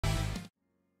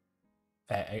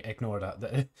Ignore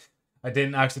that. I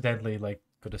didn't accidentally like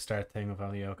go to start thing of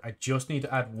audio. I just need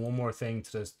to add one more thing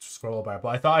to the scroll bar, but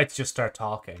I thought I'd just start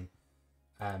talking.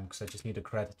 Because I just need to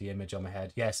credit the image on my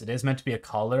head. Yes, it is meant to be a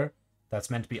collar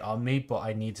that's meant to be on me, but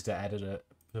I needed to edit it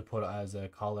to put it as a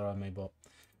collar on me. But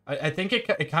I think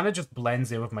it kind of just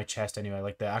blends in with my chest anyway.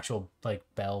 Like the actual like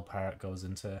bell part goes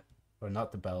into, or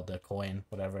not the bell, the coin,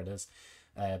 whatever it is,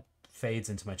 fades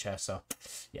into my chest. So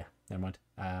yeah, never mind.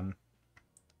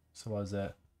 So what was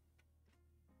it?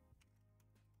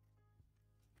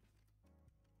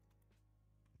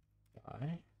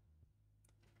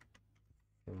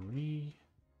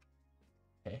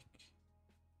 Pick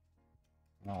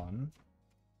on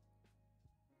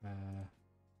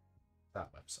that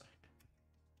website.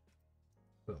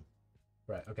 Boom.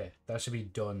 Right, okay, that should be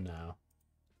done now.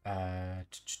 I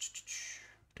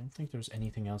don't think there's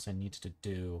anything else I needed to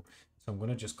do, so I'm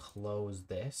gonna just close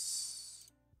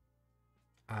this,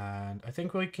 and I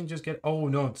think we can just get. Oh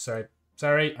no, sorry,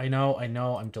 I know,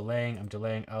 I'm delaying.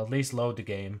 I'll at least load the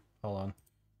game. Hold on.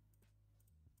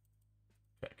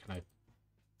 Okay, can I?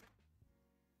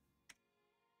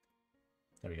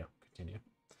 There we go. Continue.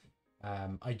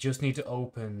 I just need to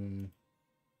open.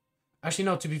 Actually,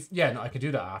 no. No, I could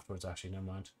do that afterwards. Actually, never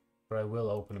mind. But I will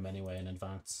open them anyway in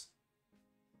advance,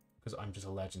 because I'm just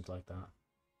a legend like that.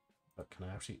 But can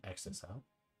I actually exit this out?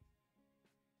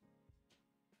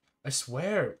 I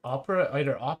swear,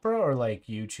 either Opera or like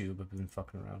YouTube have been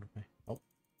fucking around with me. Oh,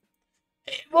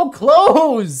 it will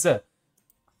close. Come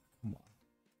on.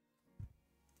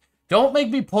 Don't make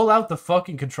me pull out the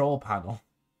fucking control panel.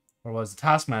 Or was it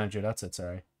Task Manager? That's it,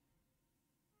 sorry.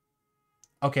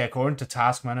 Okay, according to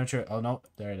Task Manager... Oh, no.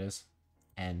 There it is.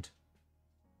 End.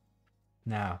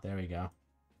 Now, there we go.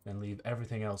 Then leave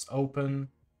everything else open.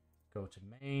 Go to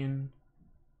main.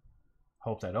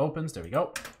 Hope that opens. There we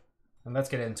go. And let's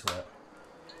get into it.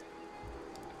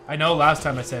 I know last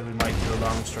time I said we might do a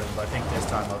long stream, but I think this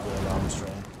time I'll do a long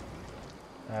stream.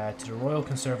 To the Royal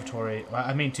Conservatory. Well,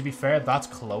 I mean, to be fair, that's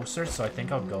closer, so I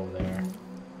think I'll go there.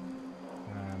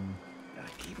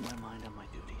 My mind on my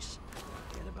duties.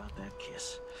 Forget about that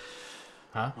kiss.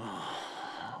 Huh?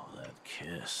 Oh, that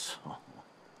kiss. Oh.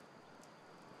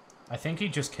 I think he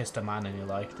just kissed a man and he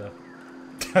liked it.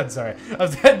 I'm sorry. I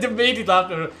was immediately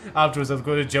afterwards. I was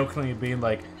going to jokingly being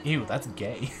like, "Ew, that's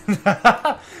gay."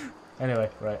 Anyway,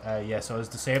 right. Yeah. So I was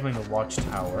disabling the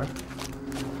watchtower.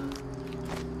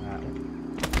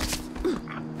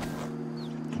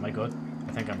 Am I good?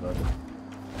 I think I'm good.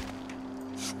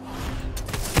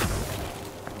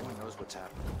 What's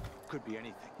happening? Could be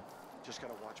anything. Just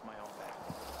gotta watch my own back.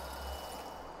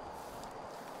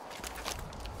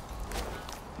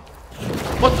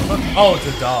 What the fuck? Oh, it's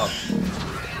a dog.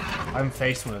 I haven't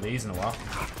faced one of these in a while.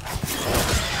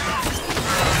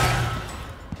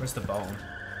 Where's the bone?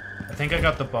 I think I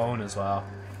got the bone as well.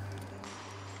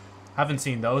 Haven't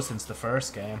seen those since the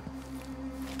first game.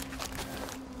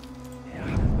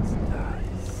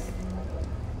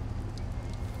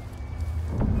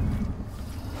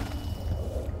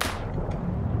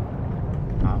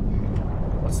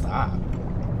 What's that?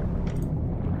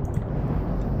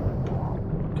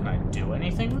 Can I do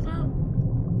anything with that?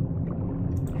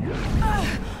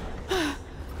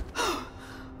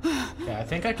 Yeah, I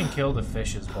think I can kill the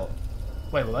fishes, but...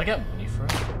 Wait, will I get money for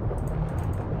it?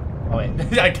 Oh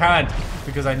wait, I can't,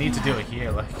 because I need to do it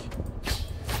here, like...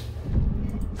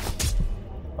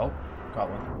 Oh, got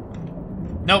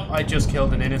one. Nope, I just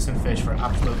killed an innocent fish for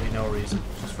absolutely no reason.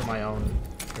 Just for my own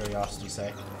curiosity's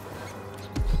sake.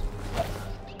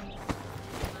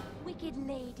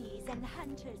 Ladies and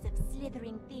hunters of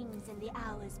slithering things in the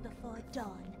hours before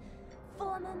dawn,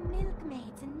 former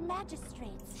milkmaids and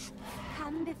magistrates,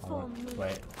 come before me and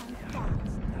fight,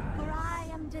 for I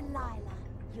am Delilah,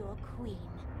 your queen.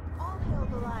 All hail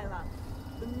Delilah,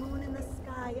 the moon in the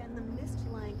sky and the mist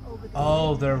lying over the...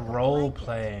 Oh, they're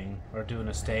role-playing, or doing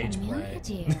a stage play.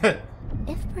 Dear,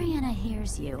 if Brianna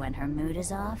hears you and her mood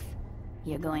is off,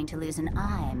 you're going to lose an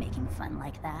eye making fun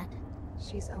like that.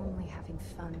 She's only having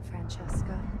fun,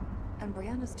 Francesca. And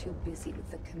Brianna's too busy with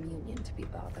the communion to be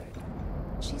bothered.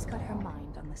 She's got her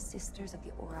mind on the Sisters of the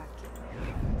Oracular.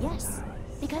 Yes,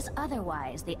 because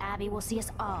otherwise the Abbey will see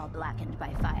us all blackened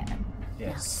by fire.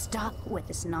 Yes. Now stop with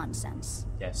this nonsense.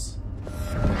 Yes.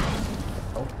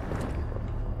 Oh.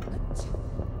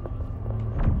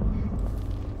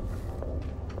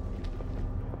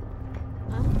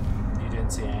 You didn't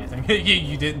see anything.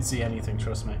 you didn't see anything,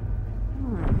 trust me.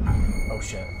 Oh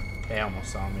shit. They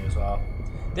almost saw me as well.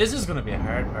 This is gonna be a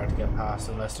hard part to get past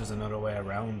unless there's another way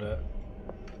around it.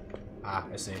 Ah,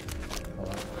 I see. Hold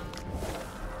on.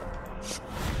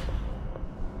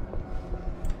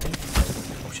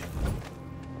 Oh shit.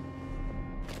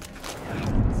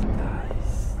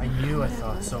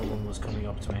 thought someone was coming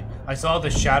up to me. I saw the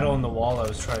shadow on the wall. I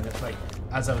was trying to, like,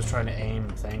 as I was trying to aim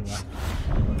the thing. Like.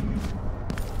 I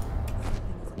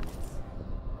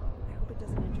hope it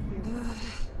doesn't interfere with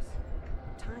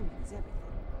the timing is everything.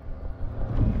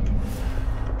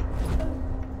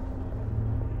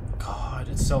 God,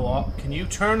 it's so off. Can you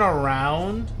turn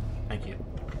around? Thank you.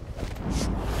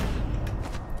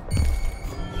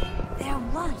 There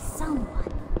was someone.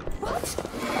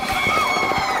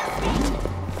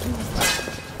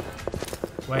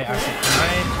 Wait, actually,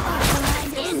 can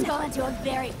I? Then go into a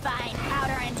very fine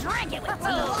powder and drink it with tea.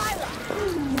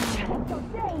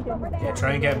 Yeah,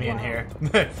 try and get me in here.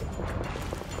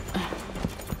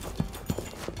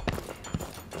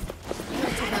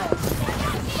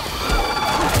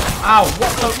 Ow!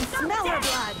 What the? Smell her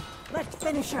blood. Let's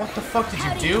finish her. What the fuck did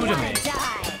you do to me?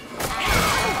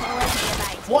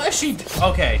 What is she?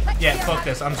 Okay, yeah, fuck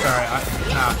this. I'm sorry.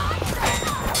 Nah.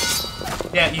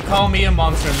 Yeah, you call me a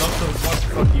monster and look at what the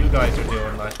fuck you guys are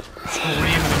doing, like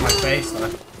screaming in my face,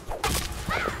 like.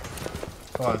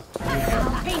 Come on.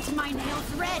 I'll paint my nails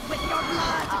red with your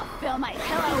blood. I'll fill my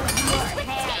pillow with your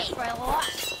hair for luck.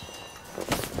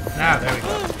 Nah, there we go.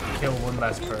 Kill one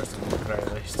less person at the very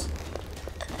least.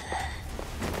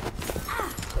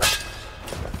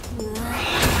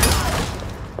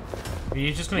 Are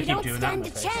you just gonna keep doing that in my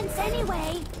face? Chance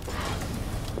anyway.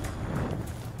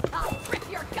 I'll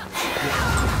rip your guts.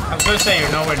 I was gonna say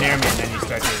you're nowhere near me and then you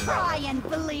start doing Try that. and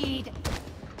bleed.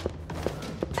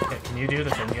 Okay, can you do the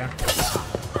thing again?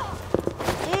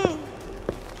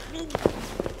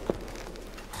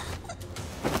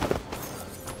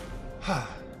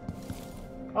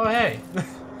 Oh, hey.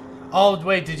 Oh,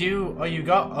 wait, did you... Oh, you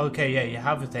got... Okay, yeah, you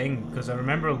have a thing. Because I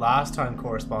remember last time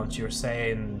correspondence you were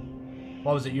saying...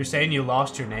 What was it? You're saying you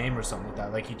lost your name or something like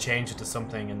that. Like you changed it to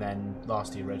something and then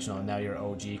lost the original and now you're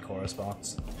OG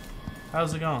corresponds.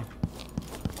 How's it going?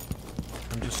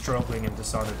 I'm just struggling in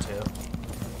Dishonored 2.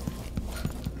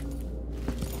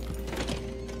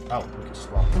 Oh, we can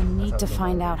just walk. We need to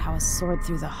find out how a sword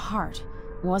through the heart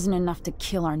wasn't enough to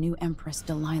kill our new Empress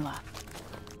Delilah.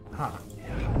 Huh.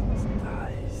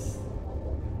 Nice.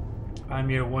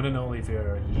 I'm your one and only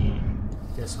viewer, ye.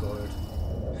 Discord.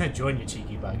 Join you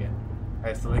cheeky bagging.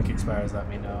 If the link expires, let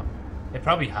me know. It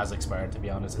probably has expired, to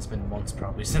be honest. It's been months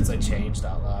probably since I changed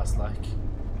that last, like.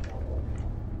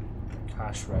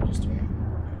 Cash register.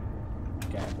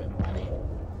 Get a bit of money.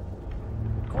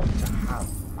 Got to have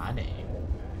money.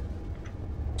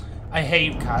 I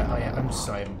hate cat. Oh yeah, I'm just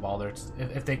not even bothered.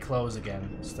 If they close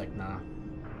again, it's like, nah.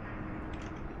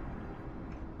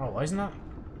 Oh, why isn't that?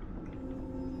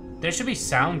 There should be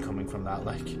sound coming from that,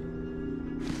 like.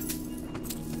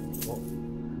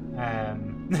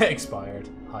 Expired.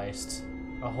 Heist.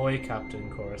 Ahoy,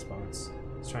 Captain corresponds.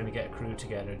 He's trying to get a crew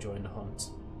together, join the hunt.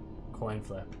 Coin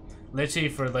flip. Literally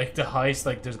for like the heist,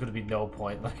 like there's gonna be no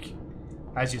point. Like,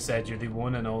 as you said, you're the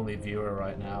one and only viewer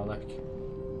right now. Like,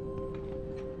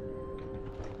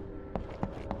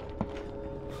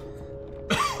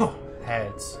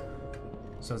 heads.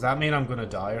 So does that mean I'm gonna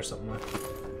die or something? Like,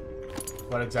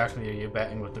 what exactly are you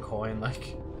betting with the coin?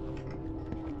 Like.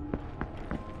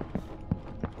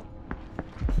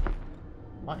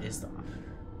 What is that?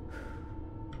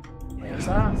 Wait, is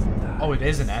that? Oh, it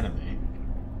is an enemy.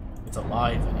 It's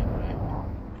alive anyway.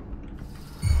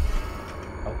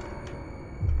 Oh.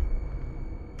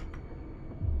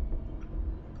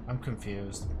 I'm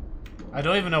confused. I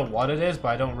don't even know what it is, but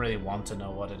I don't really want to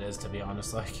know what it is, to be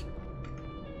honest. Like,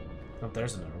 oh,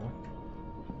 there's another one.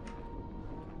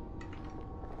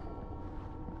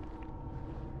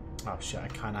 Oh shit, I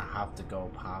kind of have to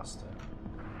go past it.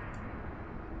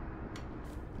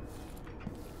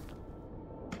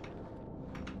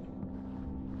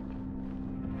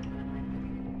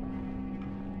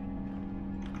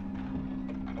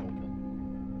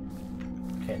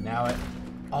 Now it...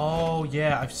 Oh,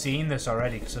 yeah, I've seen this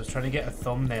already because I was trying to get a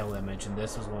thumbnail image and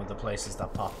this was one of the places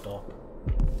that popped up.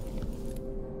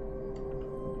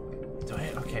 Do I...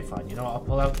 Okay, fine. You know what? I'll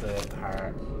pull out the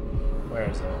part. Where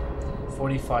is it?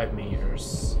 45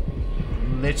 meters.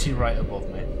 Literally right above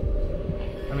me.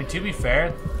 I mean, to be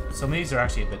fair, some of these are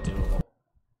actually a bit doable.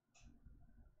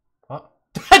 What?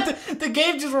 The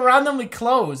game just randomly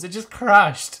closed. It just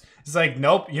crashed. It's like,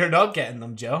 nope, you're not getting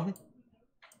them, Joe.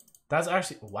 That's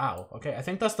actually... Wow. Okay, I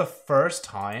think that's the first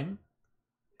time,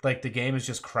 like, the game has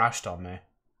just crashed on me.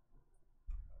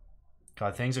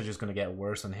 God, things are just going to get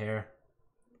worse in here.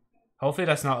 Hopefully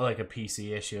that's not, like, a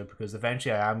PC issue, because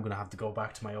eventually I am going to have to go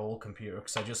back to my old computer,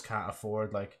 because I just can't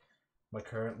afford, like, my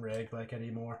current rig, like,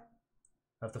 anymore.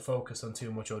 I have to focus on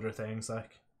too much other things,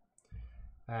 like.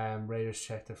 Raiders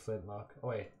check their flintlock. Oh,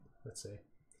 wait. Let's see.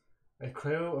 A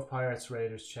crew of pirates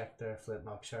raiders checked their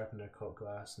flintlock, sharpened their cut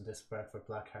glass, and disembarked for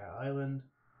Blackheart Island.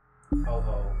 Ho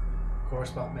ho.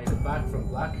 Correspondent made it back from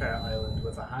Blackheart Island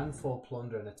with a handful of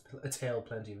plunder and a tail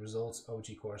plenty. Results OG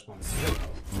correspondent 0.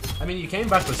 I mean, you came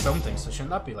back with something, so shouldn't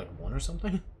that be like 1 or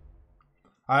something?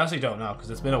 I honestly don't know,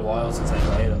 because it's been a while since I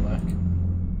played it, like.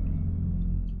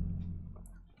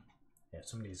 Yeah,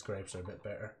 some of these grapes are a bit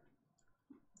better.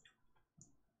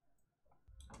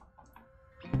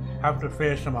 Have to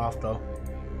finish them off, though.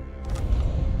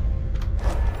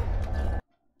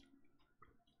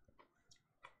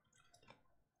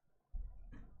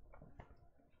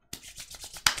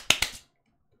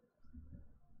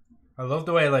 I love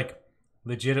the way, like,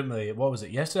 legitimately, what was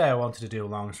it? Yesterday I wanted to do a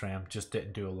long stream, just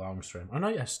didn't do a long stream. Oh,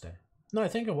 not yesterday. No, I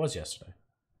think it was yesterday.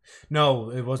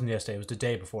 No, it wasn't yesterday. It was the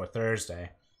day before,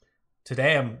 Thursday.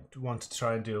 Today I want to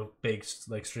try and do a big,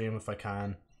 like, stream if I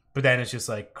can. But then it just,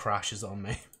 like, crashes on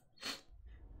me.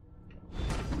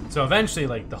 So eventually,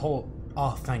 like, the whole...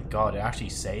 Oh, thank God, it actually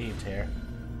saved here.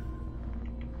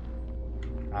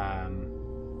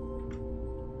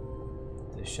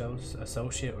 The show's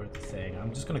associate or the thing.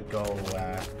 I'm just gonna go,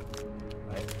 right.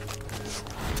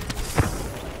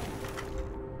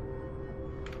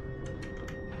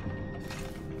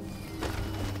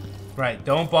 Right,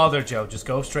 don't bother, Joe. Just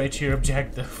go straight to your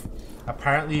objective.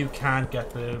 Apparently you can't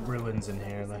get the ruins in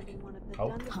here, like...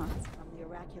 Oh. Huh.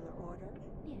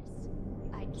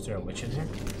 Is there a witch in here?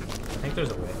 I think there's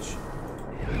a witch.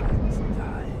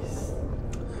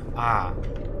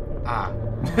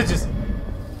 Just...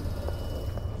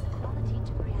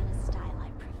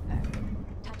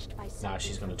 Nah,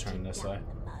 she's gonna turn this way.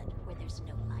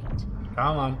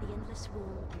 Come on.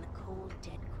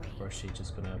 Or is she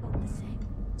just gonna...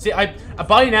 See,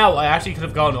 by now, I actually could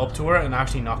have gone up to her and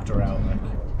actually knocked her out, like.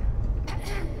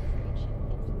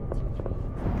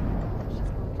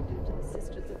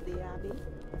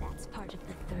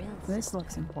 This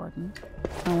looks important.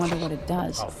 I wonder what it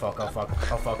does. Oh fuck, oh fuck,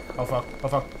 oh fuck, oh fuck, oh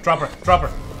fuck. Drop her, drop her.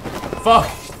 Fuck!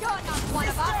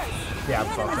 Yeah, I'm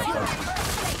fucked, I'm fucked.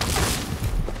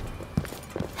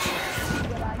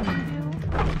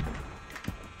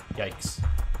 Yikes.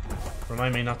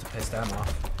 Remind me not to piss them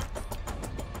off.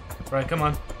 Right, come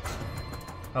on.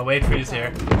 I'll wait for you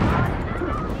here.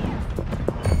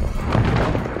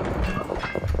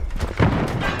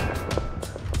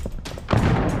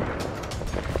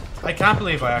 I can't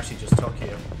believe I actually just took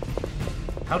you.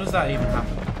 How does that even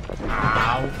happen?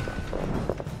 Ow!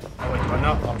 Oh wait, do I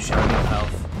not? Oh shit, I got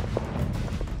health.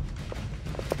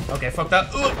 Okay, fuck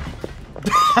that.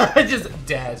 Just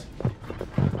dead.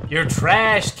 You're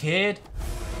trash, kid.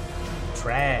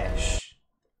 Trash.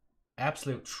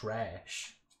 Absolute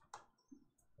trash.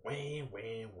 Wee,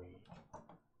 wee, wee.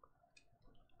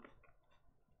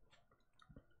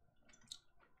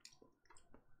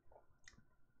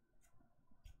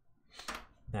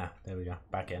 Nah, there we go.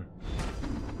 Back in.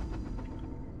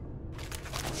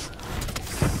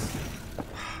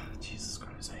 Jesus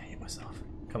Christ, I hate myself.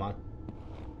 Come on.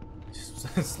 Just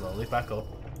slowly back up.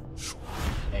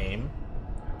 Aim.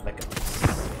 Let go.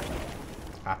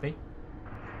 Happy?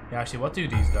 Yeah, actually, what do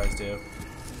these guys do?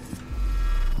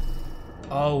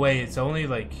 Oh, wait, it's only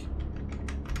like...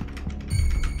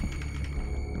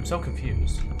 I'm so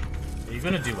confused. Are you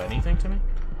gonna do anything to me?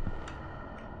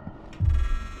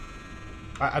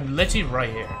 I'm literally right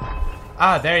here.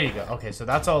 Ah, there you go. Okay, so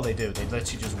that's all they do. They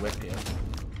literally just whip you.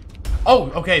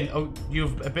 Oh, okay. Oh, you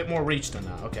have a bit more reach than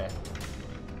that. Okay.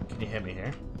 Can you hit me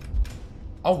here?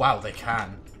 Oh, wow, they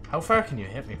can. How far can you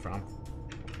hit me from?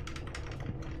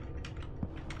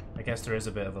 I guess there is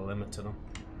a bit of a limit to them.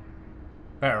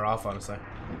 Better off, honestly.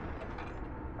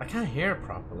 I can't hear it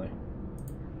properly.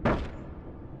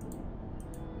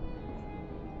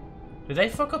 Did they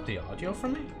fuck up the audio for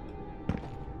me?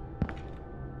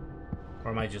 Or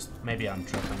am I just... Maybe I'm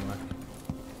tripping, like...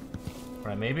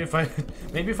 Right, maybe if I...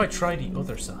 maybe if I try the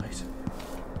other side.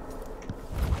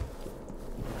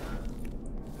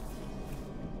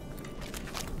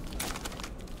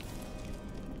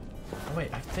 Oh,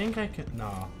 wait, I think I can...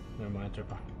 No, never mind.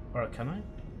 Or can I?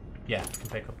 Yeah, I can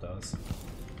pick up those.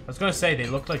 I was gonna say, they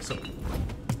look like some...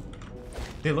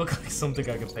 They look like something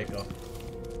I can pick up.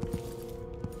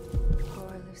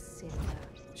 Poor Lucinda.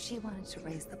 She wanted to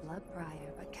raise the blood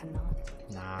briar, but cannot.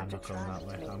 Nah, I'm not going that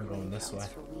way. I'm going this way.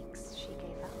 For weeks, she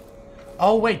gave up.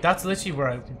 Oh, wait, that's literally where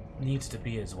I needed to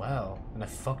be as well. And I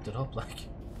fucked it up, like...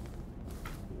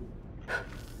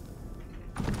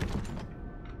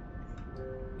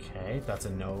 Okay, that's a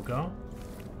no-go.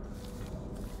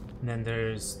 And then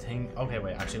there's thing... Okay,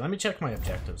 wait, actually, let me check my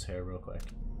objectives here real quick.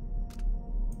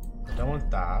 I don't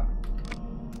want that.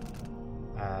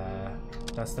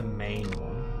 That's the main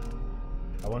one.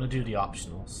 I want to do the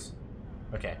optionals.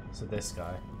 Okay, so this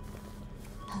guy.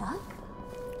 Huh?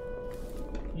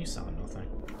 You saw nothing.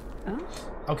 Oh?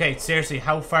 Okay, seriously,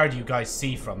 how far do you guys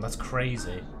see from? That's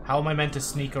crazy. How am I meant to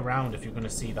sneak around if you're going to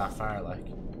see that far, like?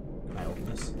 Can I open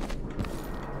this?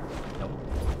 Nope.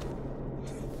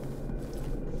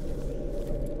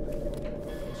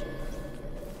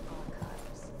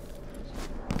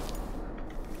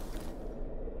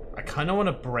 I kind of want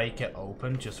to break it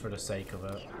open just for the sake of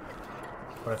it.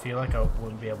 But I feel like I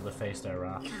wouldn't be able to face their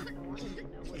wrath.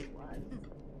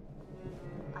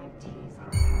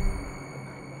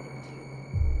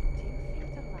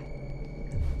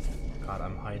 God,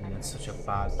 I'm hiding in such a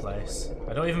bad place.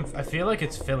 I feel like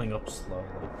it's filling up slowly.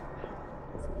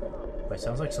 Wait,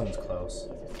 sounds like someone's close.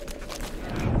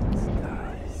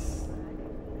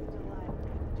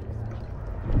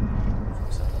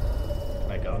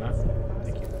 Can I go now?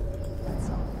 Thank you.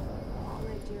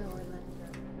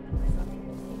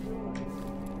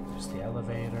 There's the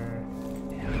elevator.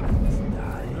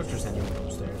 I wonder if there's anyone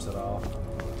upstairs at all.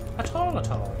 At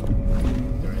all.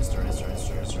 There is.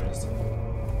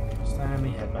 Let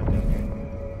me head back down here.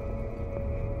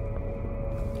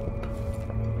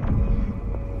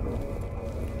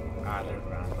 Ah, they're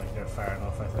grand. Like, they're far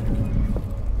enough, I think.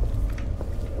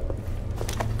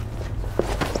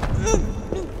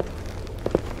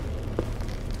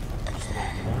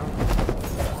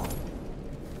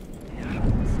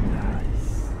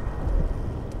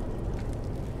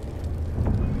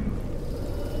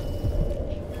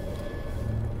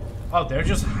 Oh, they're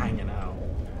just hanging out.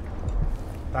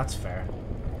 That's fair.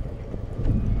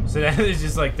 So then it's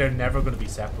just like they're never going to be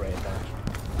separated.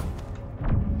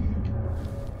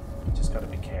 Just gotta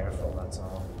be careful, that's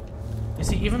all. You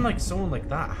see, even like someone like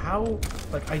that, how...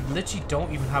 Like, I literally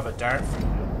don't even have a dart for you.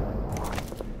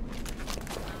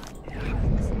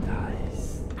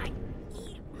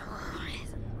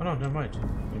 Oh no, never mind.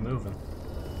 You're moving.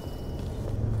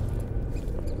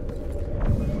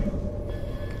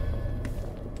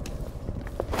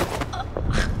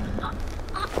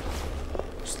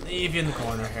 Leave you in the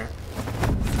corner here.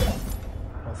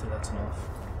 Hopefully that's enough.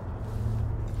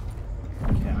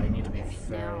 Okay, I need to be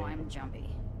very... Now I'm jumpy.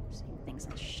 Seeing things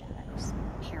in shadows,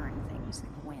 hearing things in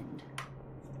the wind.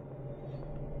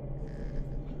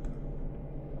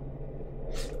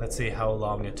 Let's see how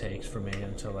long it takes for me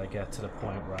until I get to the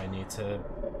point where I need to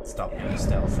stop being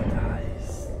stealthy.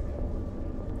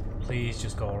 Please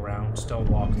just go around. Just don't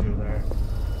walk through there.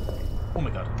 Oh my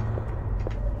god.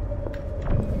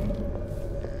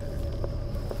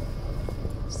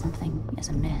 Something is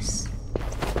amiss.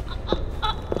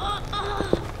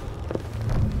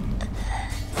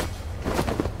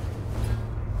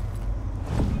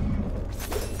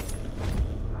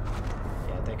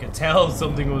 Yeah, they could tell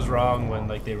something was wrong when,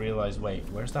 like, they realized, wait,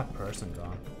 where's that person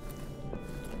gone?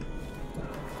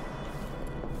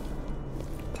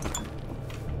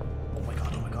 Oh my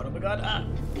god, oh my god, oh my god, ah!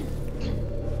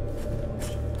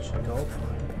 Should I go?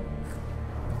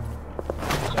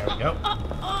 There we go.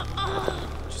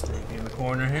 Just leave me in the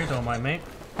corner here, don't mind me.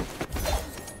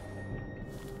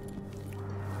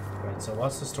 Right, so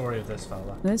what's the story of this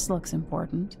fella? This looks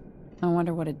important. I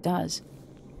wonder what it does.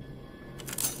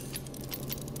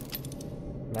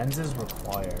 Lenses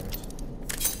required.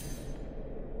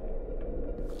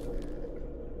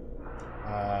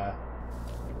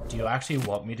 Do you actually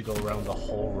want me to go around the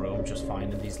whole room just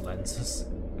finding these lenses?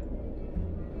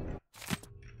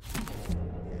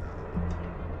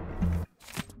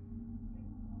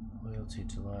 Loyalty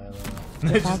to Lila.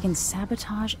 If I can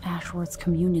sabotage Ashworth's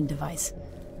communion device,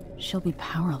 she'll be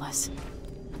powerless.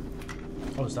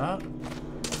 Oh, is that?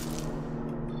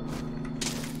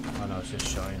 Oh no, it's just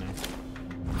shining.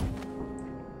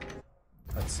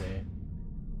 Let's see.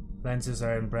 Lenses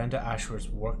are in Brenda Ashworth's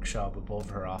workshop above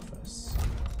her office.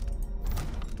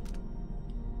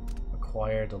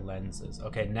 Acquire the lenses.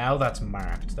 Okay, now that's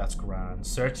marked. That's grand.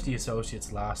 Search the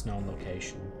associate's last known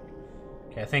location.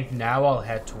 Okay, I think now I'll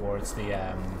head towards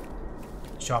the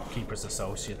shopkeeper's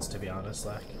associates, to be honest,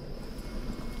 like.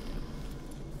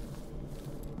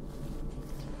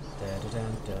 I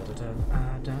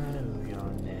don't know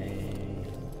your name.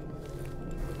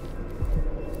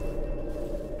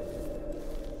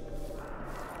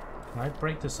 Can I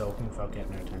break this open without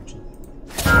getting their attention?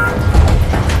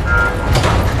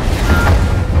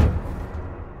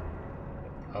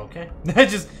 Okay. I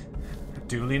just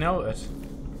duly noted.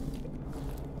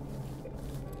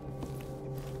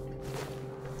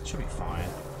 Should be fine.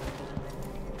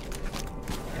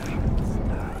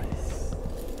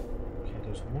 Okay,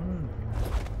 there's one.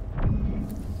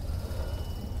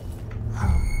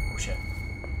 Oh shit.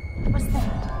 What's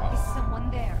that? Is someone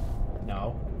there?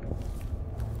 No.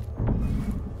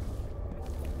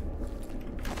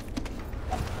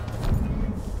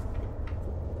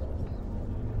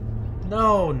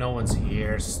 No, no one's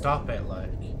here. Stop it,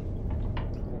 like.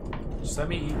 Just let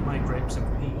me eat my grapes in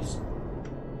peace.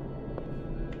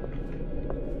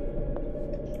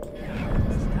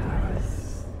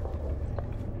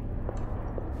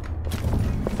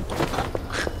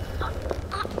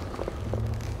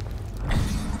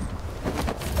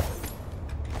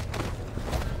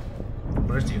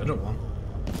 Where's the other one?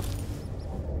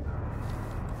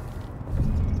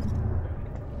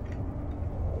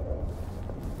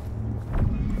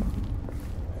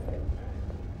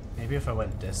 Maybe if I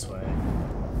went this way.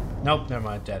 Nope, never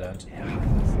mind. Dead end.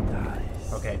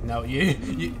 Okay, no, you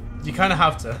kind of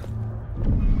have to.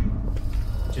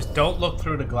 Just don't look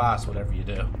through the glass, whatever you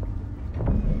do.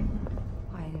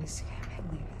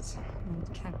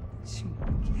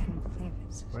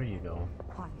 Where are you going?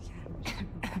 Quick.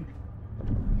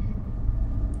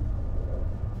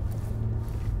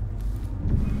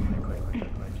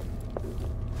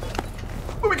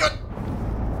 Oh my god!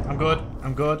 I'm good.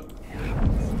 I'm good.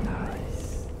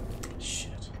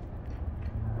 Shit.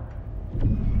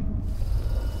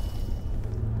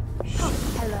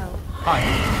 Hello. Hi.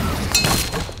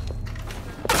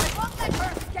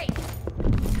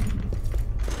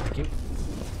 Thank you.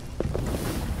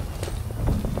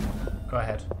 Go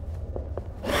ahead.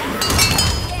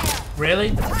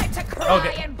 Really? Time to cry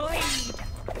Okay. and bleed.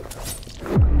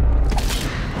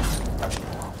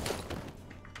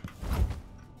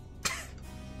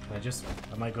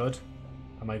 Am I good?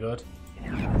 Am I good?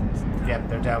 Yep,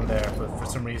 they're down there, but for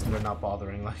some reason they're not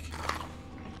bothering, like.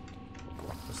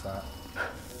 What's that?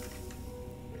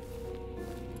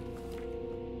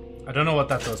 I don't know what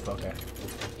that does, but okay.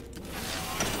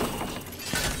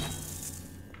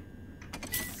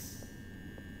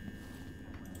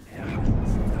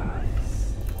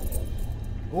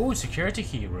 Ooh, security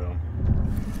key room.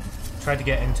 Tried to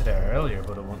get into there earlier,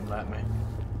 but it wouldn't let me.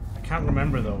 I can't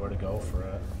remember though where to go for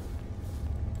it.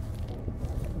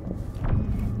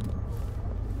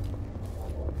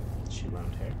 Is she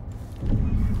around here?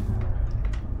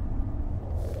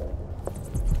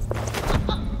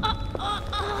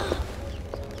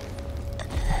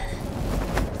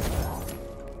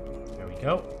 There we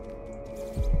go.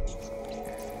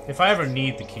 If I ever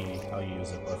need the key, I'll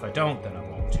use it, but if I don't, then I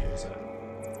won't use it.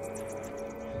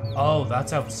 Oh,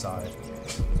 that's outside.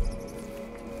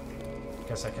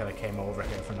 Guess I kind of came over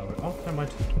here for no reason. Oh, never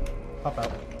mind. Pop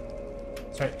out.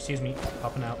 Sorry, excuse me.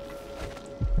 Popping out.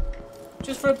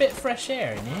 Just for a bit of fresh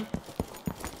air, eh?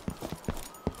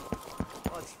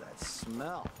 What's that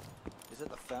smell? Is it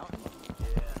the fountain?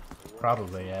 Yeah.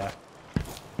 Probably, yeah.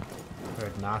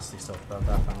 Heard nasty stuff about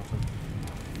that fountain.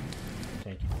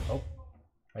 Thank you. Oh.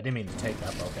 I didn't mean to take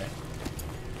that, but okay.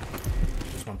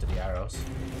 Just wanted the arrows.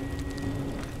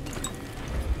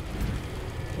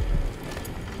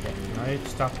 Okay, no,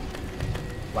 stop.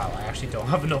 Wow, I actually don't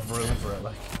have enough room for it,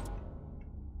 like.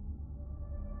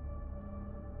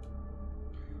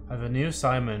 I have a new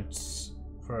assignment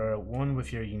for one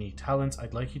with your unique talents.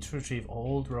 I'd like you to retrieve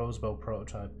old Rosebow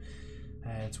prototype.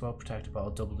 It's well protected, but I'll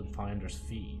double the finder's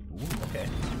fee. Ooh, okay.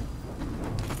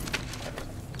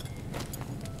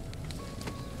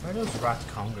 Where are those rats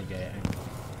congregating?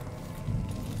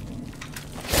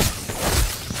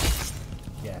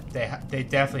 Yeah, they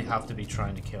definitely have to be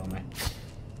trying to kill me.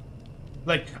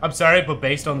 Like, I'm sorry, but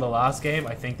based on the last game,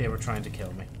 I think they were trying to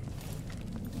kill me.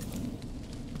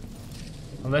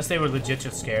 Unless they were legit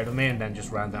just scared of me and then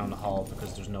just ran down the hall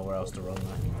because there's nowhere else to run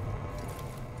like.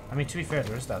 I mean, to be fair,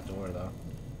 there is that door though.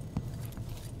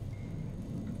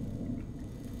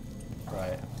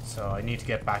 Right, so I need to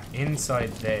get back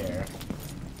inside there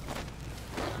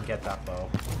and get that bow.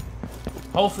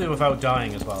 Hopefully without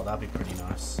dying as well, that'd be pretty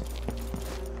nice.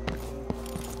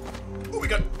 Oh my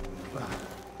god!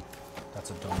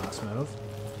 That's a dumbass move.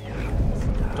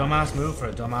 Dumbass move for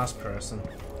a dumbass person.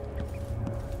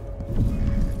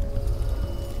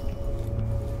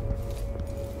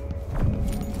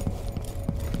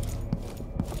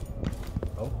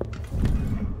 Oh.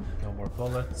 No more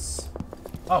bullets.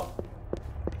 Oh!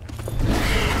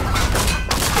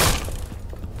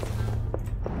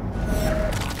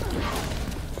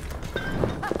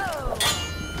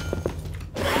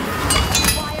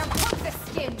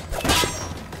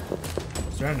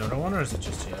 Is there another one, or is it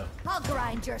just you? I'll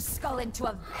grind your skull into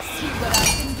a... See what I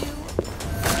can do?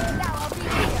 Now I'll be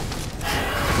here.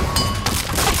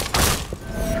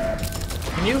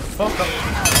 Can you fuck up?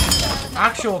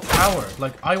 Actual coward.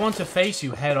 Like, I want to face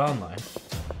you head on, like.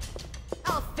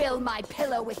 I'll fill my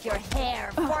pillow with your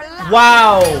hair for life.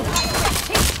 Wow!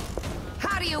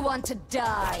 How do you want to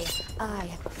die?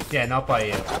 Yeah, not by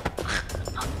you.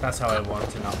 That's how I want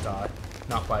to not die.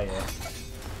 Not by you.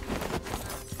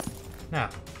 Now,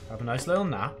 Have a nice little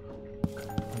nap.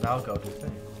 And I'll go do the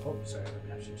thing. Oh, sorry. Let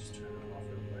me actually just turn it off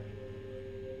real quick.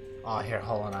 Oh, here,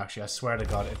 hold on, actually. I swear to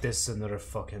God, if this is another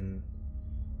fucking...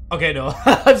 Okay, no.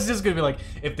 I was just gonna be like,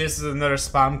 if this is another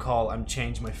spam call, I'm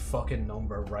changing my fucking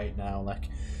number right now. Like,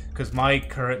 because my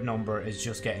current number is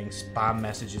just getting spam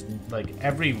messages, like,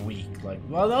 every week. Like,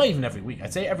 well, not even every week.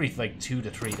 I'd say every, like, 2 to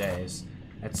 3 days.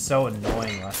 It's so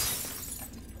annoying, like...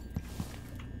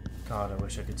 God, I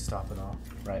wish I could stop it all.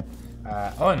 Right.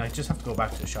 Oh, and I just have to go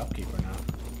back to the shopkeeper now.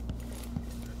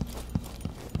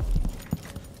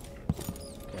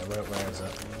 Okay, where is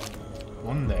it?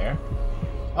 One there.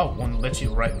 Oh, one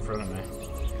literally right in front of me.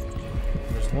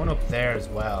 There's one up there as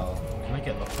well. Can I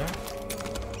get up there?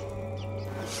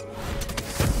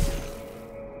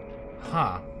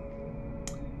 Huh.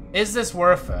 Is this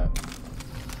worth it?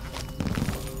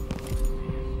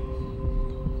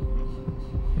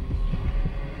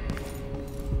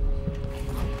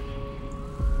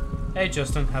 Hey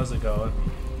Justin, how's it going?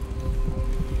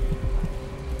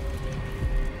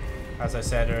 As I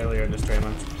said earlier in the stream,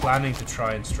 I'm planning to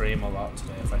try and stream a lot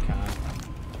today if I can.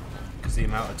 Because the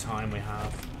amount of time we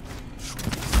have.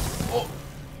 Oh!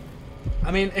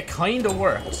 I mean, it kind of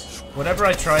worked. Whatever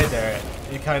I tried there,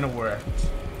 it kind of worked.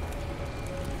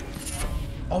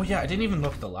 Oh yeah, I didn't even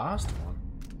look at the last one.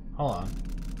 Hold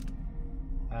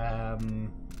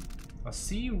on. I'll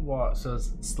see what... So,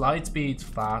 slide speed's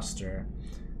faster.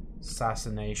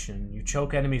 Assassination. You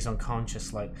choke enemies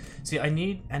unconscious. Like, see, I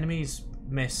need enemies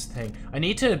miss thing. I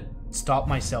need to stop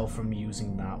myself from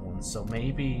using that one. So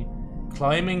maybe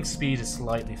climbing speed is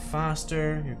slightly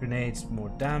faster. Your grenades more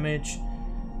damage.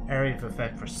 Area of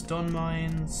effect for stun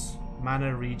mines.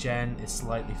 Mana regen is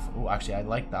slightly. Oh, actually, I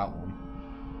like that one.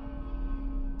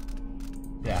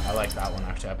 Yeah, I like that one.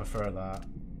 Actually, I prefer that.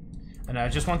 And I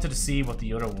just wanted to see what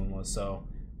the other one was. So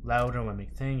louder when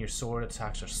make thing. Your sword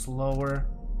attacks are slower.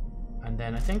 And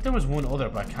then I think there was one other,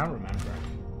 but I can't remember.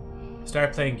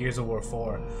 Start playing Gears of War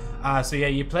 4. So yeah,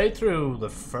 you played through the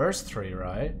first 3,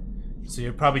 right? So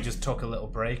you probably just took a little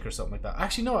break or something like that.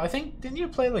 Actually, no, I think, didn't you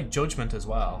play like Judgment as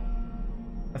well?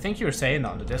 I think you were saying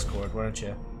that on the Discord, weren't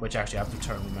you? Which actually I have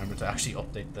to remember to actually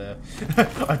update the...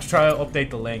 I have to try to update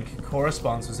the link.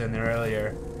 Corresponds was in there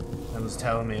earlier and was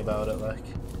telling me about it, like...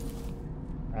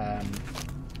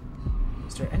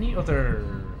 Is there any other...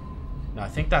 No, I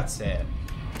think that's it.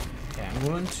 Okay, I'm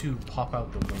going to pop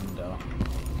out the window.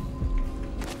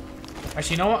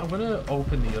 Actually, you know what? I'm going to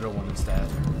open the other one instead.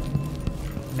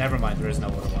 Never mind, there is no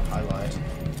other one. I lied.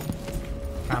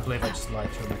 Can't believe I just lied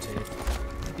through my teeth.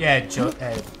 Yeah,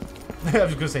 I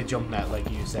was going to say jump net like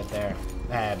you said there.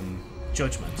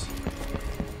 Judgment.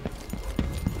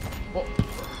 Oh.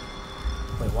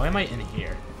 Wait, why am I in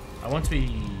here? I want to be...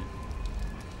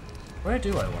 Where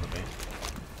do I want to be?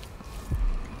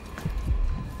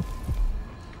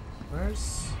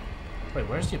 Wait,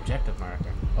 where's the objective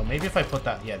marker? Oh, maybe if I put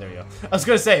that... Yeah, there you go. I was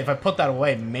going to say, if I put that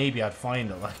away, maybe I'd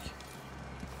find it, like...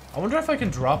 I wonder if I can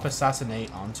drop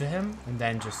Assassinate onto him, and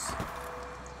then just...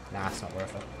 Nah, it's not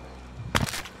worth it.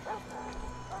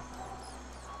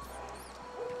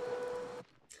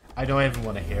 I don't even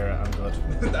want to hear it. I'm good.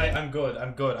 I'm good.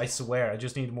 I'm good. I swear. I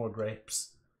just need more grapes.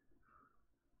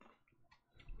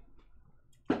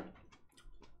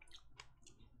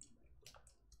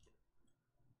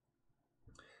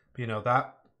 You know,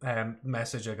 that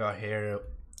message I got here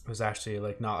was actually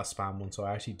like not a spam one, so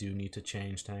I actually do need to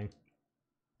change thing.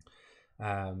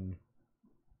 I'm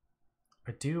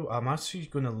actually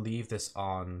going to leave this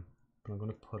on, but I'm going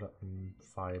to put it in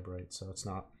vibrate so it's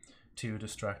not too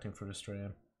distracting for the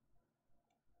stream.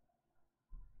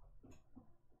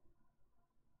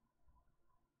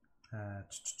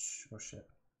 Oh shit.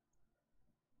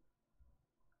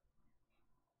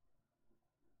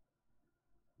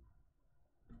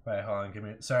 Right, hold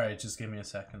on, sorry, just give me a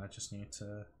second, I just need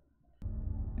to...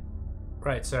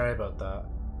 Right, sorry about that.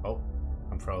 Oh,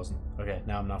 I'm frozen. Okay,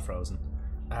 now I'm not frozen.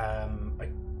 I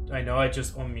know I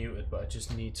just unmuted, but I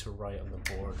just need to write on the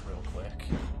board real quick.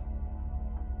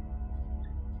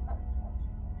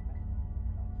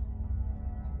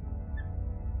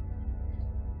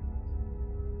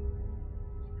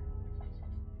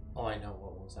 Oh, I know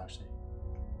what was actually...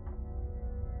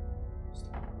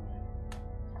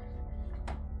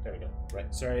 There we go.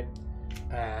 Right, sorry.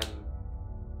 I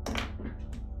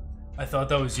thought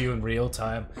that was you in real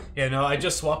time. Yeah, no, I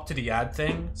just swapped to the ad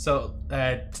thing. So,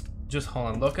 just hold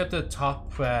on. Look at the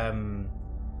top.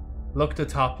 Look at the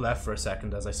top left for a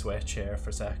second as I switch here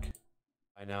for a sec.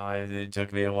 I know it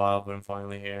took me a while, but I'm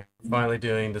finally here. Finally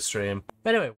doing the stream.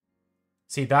 But anyway,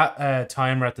 see that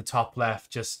timer at the top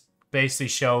left just basically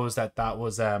shows that that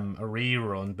was a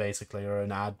rerun, basically, or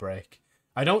an ad break.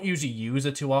 I don't usually use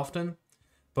it too often,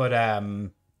 but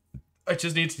I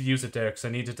just needed to use it there because I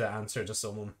needed to answer to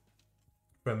someone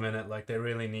for a minute. Like, they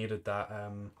really needed that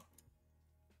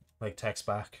like text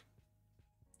back.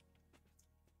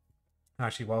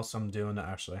 Actually, whilst I'm doing it,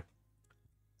 actually,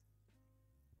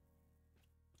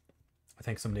 I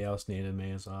think somebody else needed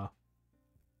me as well.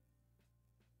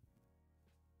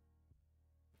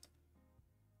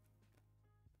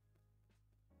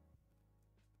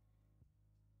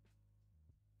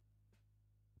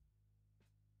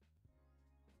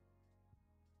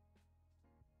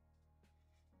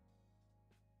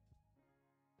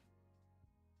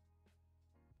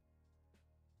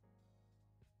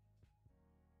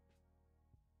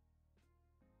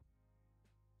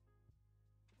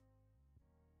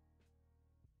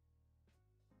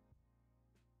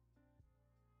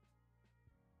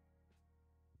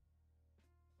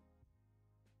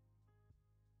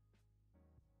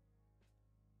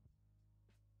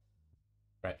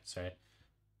 Right, sorry.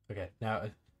 Okay, now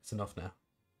it's enough now.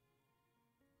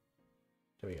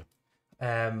 There we go.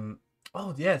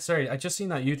 Oh yeah, sorry, I just seen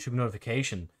that YouTube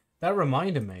notification. That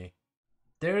reminded me.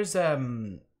 There's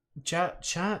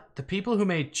chat the people who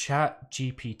made Chat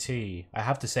GPT, I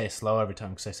have to say it slow every time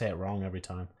because I say it wrong every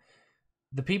time.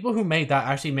 The people who made that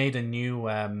actually made a new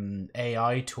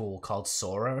AI tool called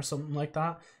Sora or something like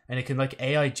that, and it can like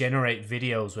AI generate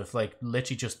videos with like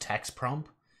literally just text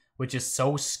prompt, which is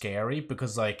so scary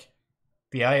because like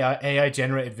the AI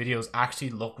generated videos actually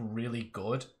look really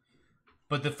good,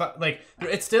 but the fact like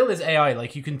it still is AI.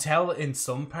 Like you can tell in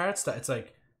some parts that it's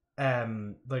like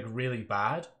really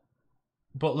bad,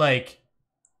 but like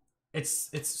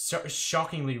it's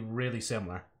shockingly really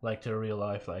similar like to real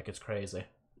life. Like it's crazy.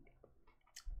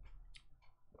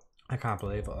 I can't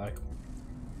believe it. Like,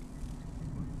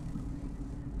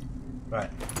 right.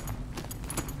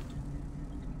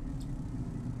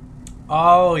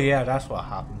 Oh yeah, that's what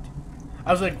happened.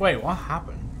 I was like, wait, what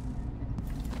happened?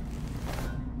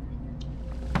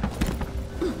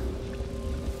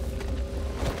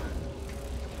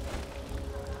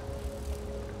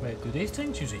 Wait, do these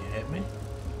things usually hit me?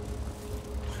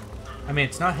 I mean,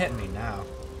 it's not hitting me now.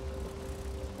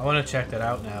 I want to check that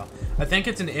out now. I think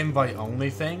it's an invite only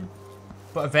thing,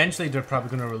 but eventually they're probably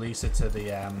going to release it to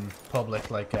the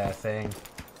public like thing.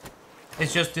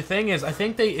 It's just the thing is, I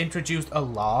think they introduced a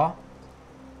law.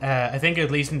 I think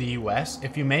at least in the US,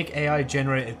 if you make AI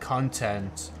generated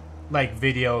content, like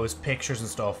videos, pictures and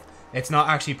stuff, it's not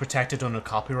actually protected under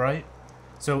copyright.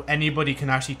 So anybody can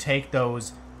actually take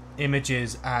those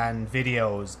images and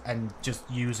videos and just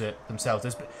use it themselves.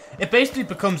 It basically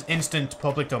becomes instant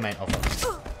public domain. Oh,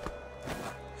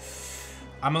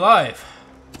 I'm alive.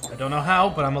 I don't know how,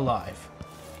 but I'm alive.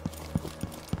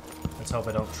 Let's hope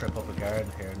I don't trip up a guard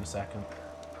here in a second.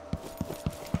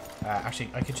 Actually,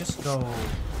 I could just go...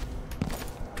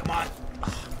 Come on!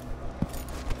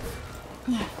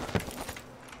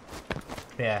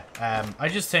 Yeah, I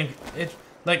just think it...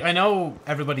 Like, I know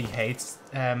everybody hates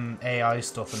AI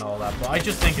stuff and all that, but I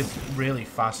just think it's really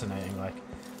fascinating.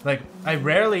 Like I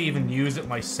rarely even use it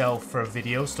myself for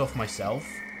video stuff myself.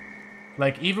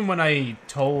 Like, even when I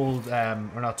told, or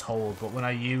not told, but when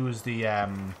I used the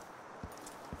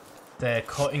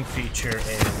cutting feature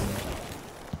in,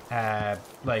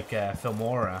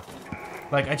 Filmora,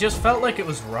 like, I just felt like it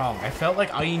was wrong. I felt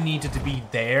like I needed to be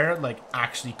there, like,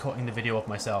 actually cutting the video up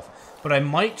myself. But I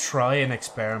might try an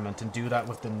experiment and do that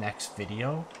with the next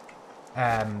video.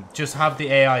 Just have the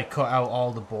AI cut out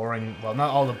all the boring, well, not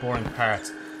all the boring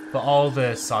parts, but all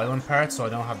the silent parts so I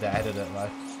don't have to edit it,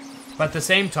 like. But at the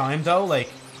same time, though, like,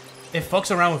 it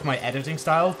fucks around with my editing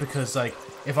style because, like,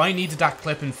 if I needed that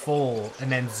clip in full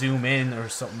and then zoom in or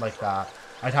something like that,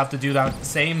 I'd have to do that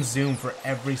same zoom for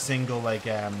every single, like,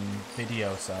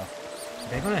 video, so... Are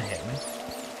they gonna hit me?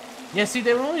 Yeah, see,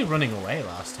 they were only running away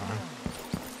last time.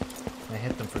 I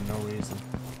hit them for no reason.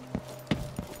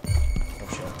 Oh,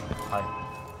 shit. Hi.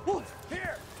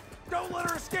 Here! Don't let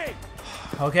her escape!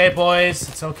 Okay, boys,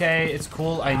 it's okay, it's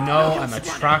cool. I know I'm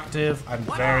attractive. I'm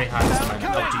very handsome.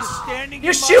 Oh, Jesus.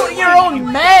 You're shooting your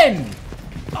own men!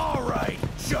 Alright,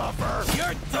 chopper!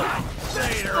 You're done!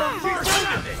 Later!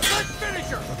 Let's finish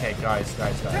her! Okay, guys.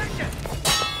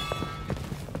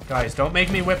 Guys, don't make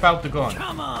me whip out the gun.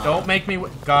 Don't make me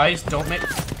guys, don't make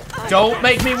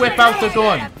me whip out the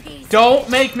gun. Don't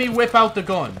make me whip out the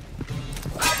gun.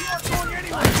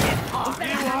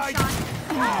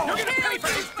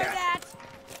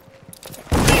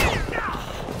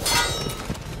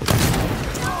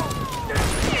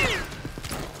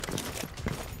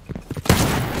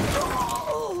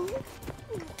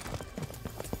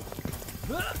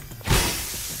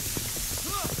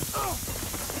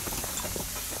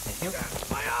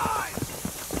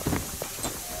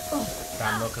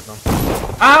 at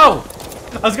them. Ow!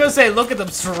 I was gonna say, look at them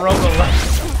struggle.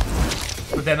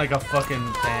 But then I got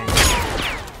fucking banged.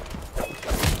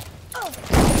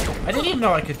 I didn't even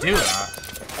know I could do that.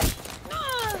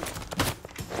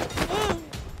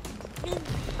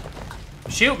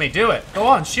 Shoot me, do it. Go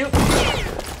on, shoot me.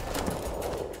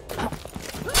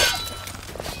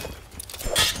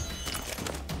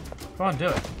 Go on, do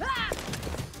it.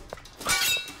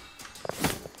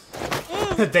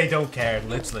 They don't care,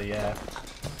 literally, yeah.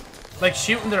 Like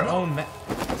shooting their own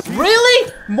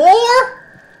Really?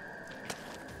 More?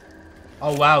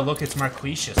 Oh wow, look, it's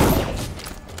Marquisius.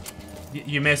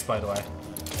 You missed, by the way.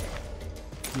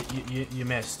 You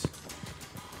missed.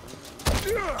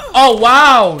 Oh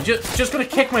wow! Just gonna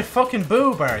kick my fucking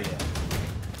boob, are you?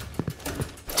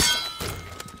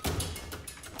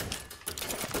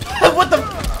 What the?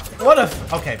 What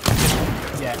if? Okay.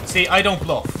 Yeah. See, I don't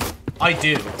bluff. I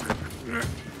do.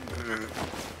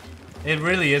 It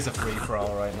really is a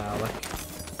free-for-all right now. Like.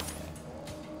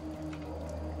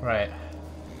 Right.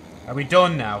 Are we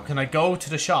done now? Can I go to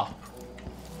the shop?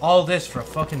 All this for a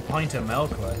fucking pint of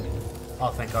milk, like. Oh,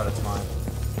 thank God it's mine.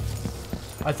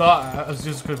 I thought I was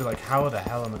just gonna be like, how the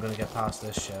hell am I gonna get past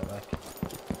this shit? Like,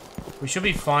 we should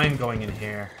be fine going in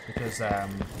here because I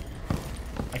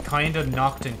kind of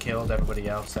knocked and killed everybody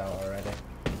else out already.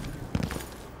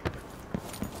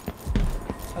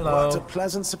 Hello. What a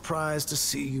pleasant surprise to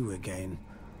see you again.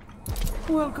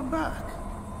 Welcome back.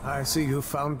 I see you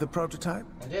found the prototype.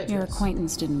 I did. Your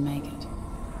acquaintance didn't make it.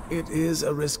 It is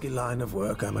a risky line of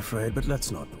work, I'm afraid, but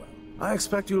let's not dwell. I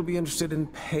expect you'll be interested in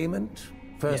payment.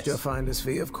 First, your finder's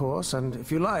fee, of course, and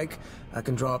if you like, I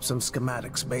can draw up some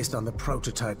schematics based on the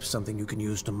prototype, something you can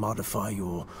use to modify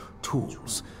your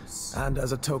tools. And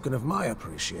as a token of my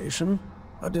appreciation,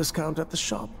 a discount at the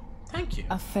shop. Thank you.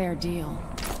 A fair deal.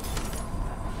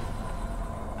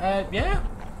 Yeah.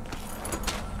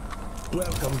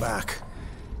 Welcome back.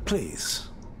 Please,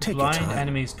 take your time. Blind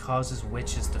enemies causes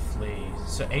witches to flee.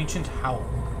 So ancient howl.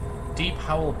 Deep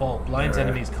howl bolt blinds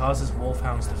enemies, causes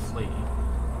wolfhounds to flee.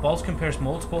 Bolt compares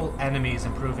multiple enemies,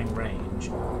 improving range.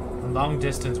 And long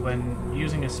distance when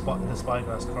using the spyglass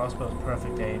crossbow's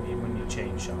perfect aim even when you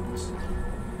change shots.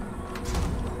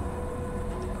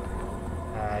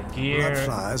 Gear.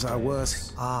 Bloodflies are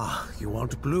worse. Ah, you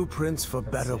want blueprints for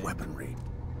better weaponry.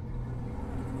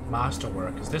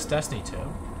 Masterwork. Is this Destiny 2?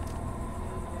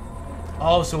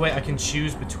 Oh, so wait, I can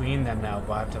choose between them now,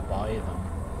 but I have to buy them.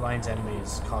 Blinds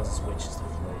enemies, causes witches to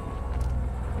flee.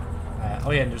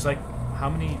 Oh yeah, and there's like, how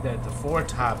many? The 4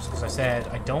 tabs, because I said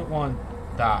I don't want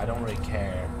that, I don't really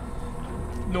care.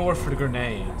 Nor for the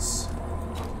grenades.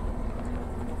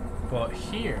 But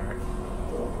here,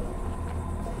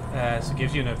 so it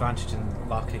gives you an advantage in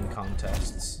locking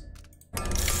contests.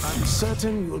 I'm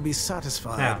certain you'll be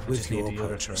satisfied Now, with your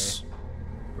purchase.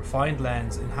 Refined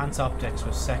lens, enhance optics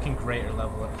with second greater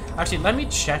level. Actually, let me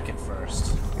check it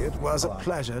first. It was a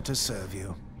pleasure to serve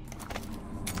you.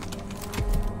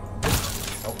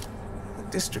 Oh. The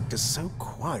district is so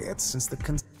quiet since the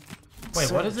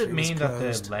Wait, what does it mean that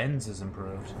closed. the lens is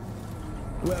improved?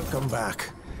 Welcome back.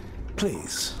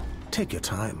 Please, take your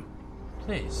time.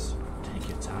 Please, take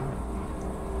your time.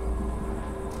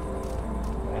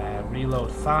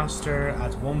 Reload faster,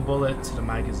 adds 1 bullet to the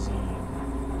magazine.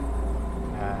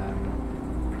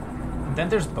 And then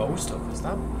there's bow stuff. Is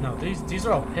that no? These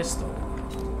are all pistol.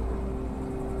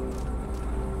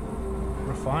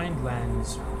 Refined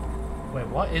lens. Wait,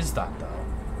 what is that though?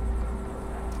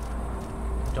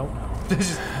 I don't know.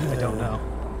 I don't know.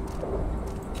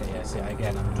 Okay, yeah. See,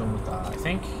 again, I'm done with that. I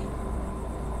think.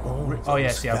 Oh yeah,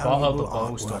 see, I bought all the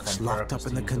bow stuff on locked up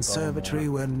in the conservatory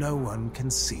where no one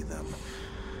can see them.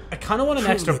 I kind of want an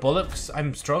extra bullet because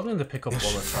I'm struggling to pick up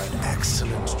bullets right now.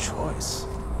 Excellent choice.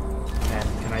 And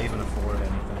can I even afford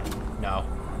anything? No.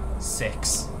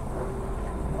 6.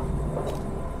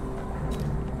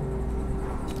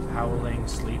 Howling,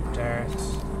 sleep dart.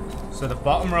 So the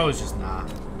bottom row is just nah.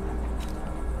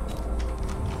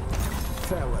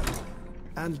 Farewell.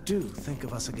 And do think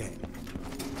of us again.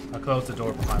 I'll close the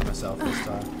door behind myself this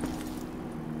time.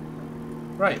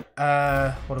 Right,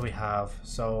 what do we have?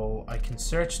 So, I can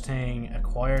search thing,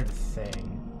 acquire the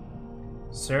thing.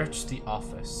 Search the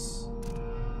office.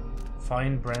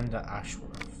 Find Brenda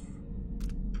Ashworth.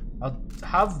 I'll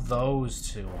have those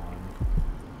 2 on.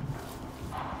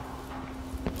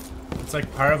 It's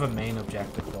like part of a main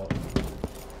objective, but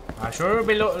I'm sure it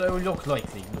will look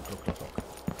likely. Look.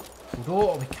 We'll do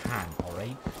what we can,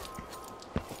 alright?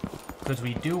 Because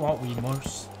we do what we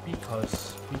must,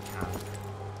 because we can.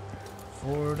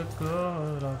 For the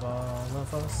good of all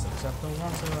of us, except the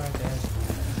ones who are dead.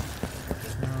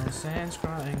 There's no Sans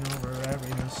crying over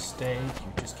every mistake.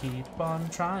 You just keep on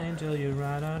trying till you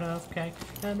run out of cake.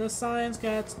 And the science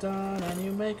gets done and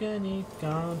you make a neat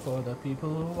gun for the people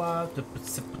who are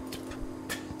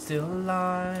still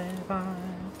alive.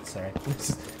 Sorry,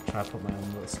 just trying to put my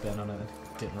own little spin on it.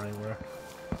 It didn't really work.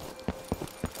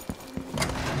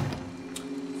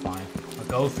 Fine. I'll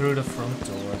go through the front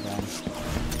door then.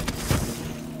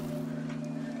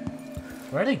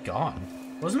 Where are they gone?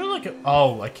 Wasn't it like a...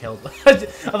 Oh, I killed them.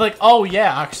 I'm like, oh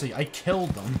yeah, actually, I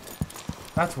killed them.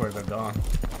 That's where they're gone.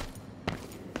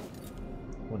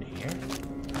 One here?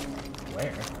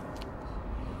 Where?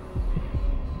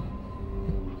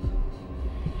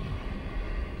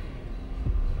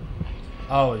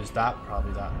 Oh, is that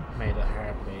probably that made a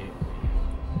heartbeat?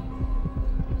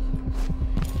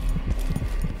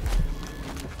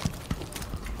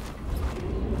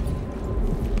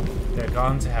 They're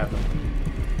gone to heaven.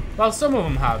 Well, some of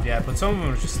them have, yeah, but some of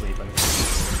them are just sleeping.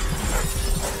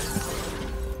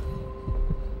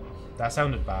 That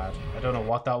sounded bad. I don't know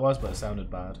what that was, but it sounded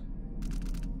bad.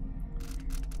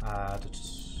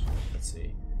 Let's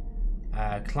see.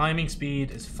 Climbing speed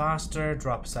is faster.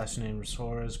 Drop assassination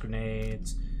restores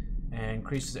grenades.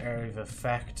 Increases area of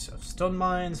effect of stun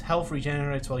mines. Health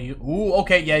regenerates while you. Ooh,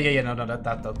 okay, yeah. No,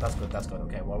 that's good. That's good.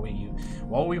 Okay, what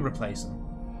are we replacing?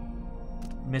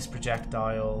 Miss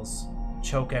projectiles.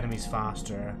 Choke enemies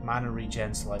faster. Mana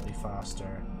regen slightly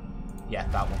faster. Yeah,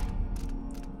 that one.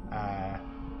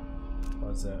 What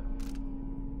was it?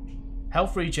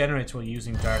 Health regenerates while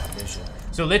using dark vision.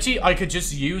 So literally, I could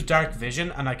just use dark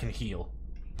vision and I can heal.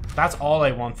 That's all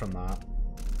I want from that.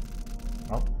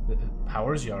 Oh,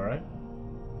 powers, you alright?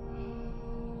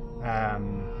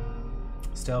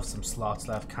 Still have some slots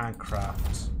left. Can't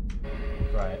craft.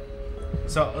 Right.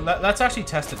 So let's actually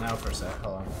test it now for a sec.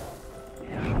 Hold on.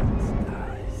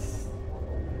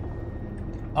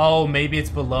 Oh, maybe it's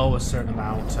below a certain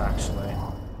amount, actually.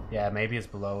 Yeah, maybe it's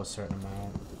below a certain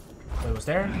amount. Wait, was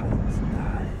there?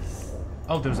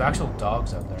 Oh, there was actual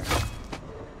dogs out there.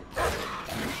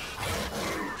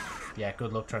 Yeah,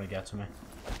 good luck trying to get to me.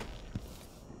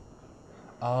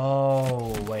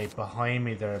 Oh, wait, behind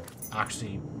me they're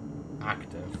actually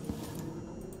active.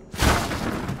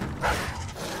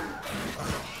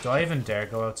 Do I even dare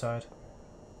go outside?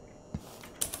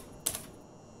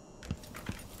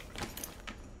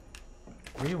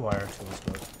 Rewire feels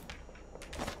good.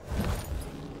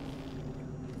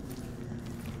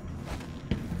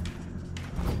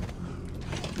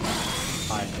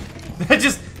 Hi.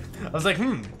 I was like,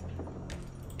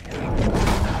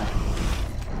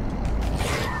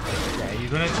 Yeah, you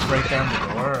gonna just break down the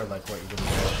door, or like what you gonna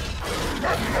do?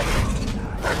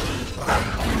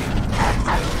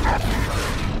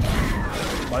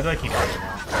 Why do I keep doing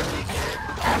that?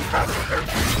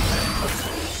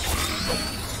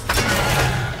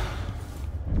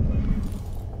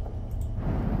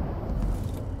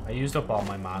 I used up all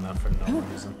my mana for no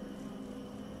reason.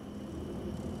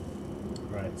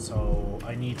 Right, so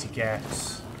I need to get...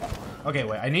 Okay,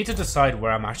 wait, I need to decide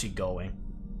where I'm actually going.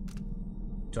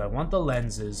 Do I want the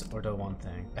lenses or do I want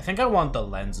thing? I think I want the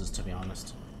lenses, to be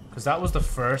honest. Because that was the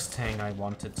first thing I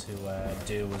wanted to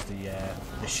do, was the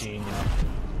machine, you know.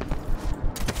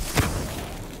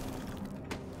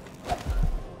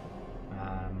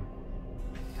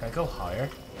 Can I go higher?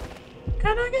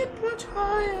 Can I get much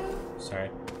higher? Sorry.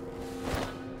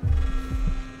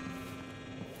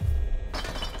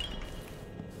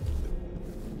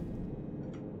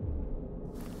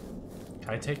 Can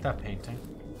I take that painting?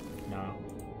 No.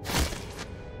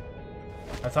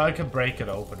 I thought I could break it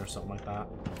open or something like that.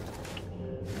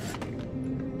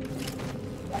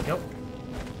 Yep.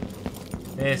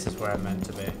 This is where I'm meant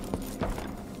to be.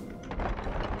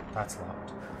 That's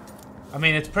locked. I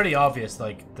mean, it's pretty obvious,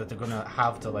 like, that they're gonna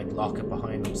have to, like, lock it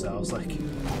behind themselves, like...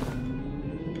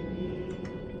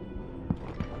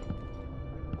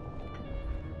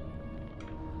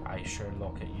 I sure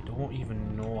look it. You don't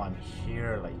even know I'm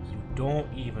here, like, you don't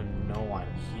even know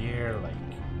I'm here, like...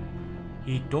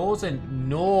 He doesn't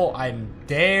know I'm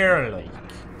there, like...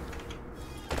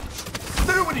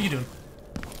 What are you doing?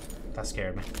 That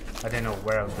scared me. I didn't know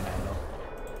where I was gonna end up.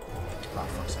 Oh,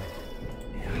 fuck's sake.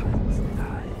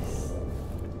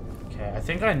 Okay, I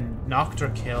think I knocked or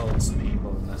killed some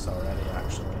people in this already,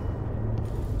 actually.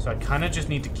 So I kind of just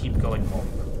need to keep going up.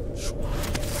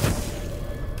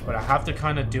 But I have to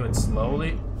kind of do it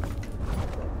slowly.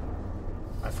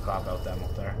 I forgot about them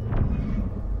up there.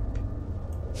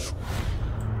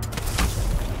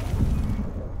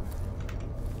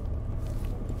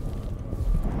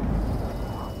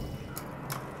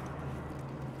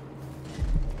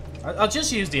 I'll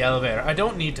just use the elevator. I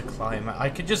don't need to climb. I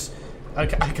could just I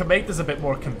can make this a bit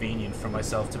more convenient for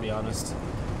myself, to be honest.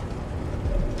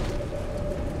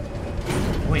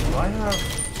 Wait, do I have...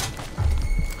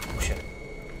 Oh, shit.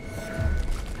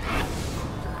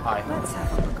 Hi. Let's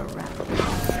have a look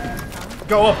around.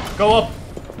 Go up! Go up!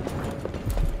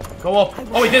 Go up!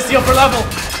 Oh, wait, this is the upper level!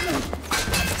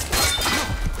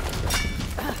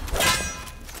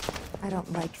 I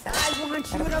don't like that. I want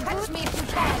you to catch me if you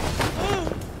can.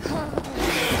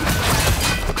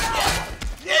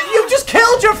 You just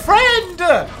killed your friend!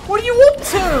 What are you up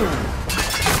to?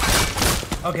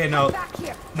 Okay, no.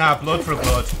 Nah, blood for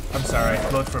blood. I'm sorry,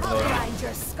 blood for blood. Grind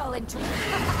your skull into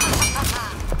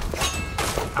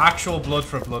Actual blood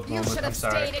for blood You moment, should I'm have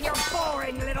sorry. stayed in your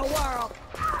boring little world.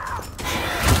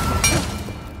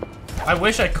 I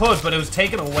wish I could, but it was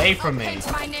taken away from me. Pinch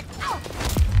my neck.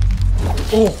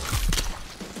 Oh,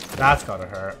 that's gotta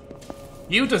hurt.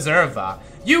 You deserve that.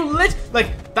 You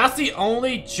like, that's the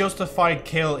only justified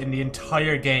kill in the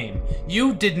entire game.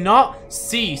 You did not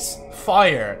cease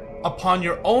fire upon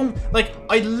your own. Like,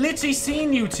 I literally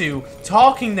seen you two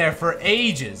talking there for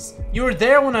ages. You were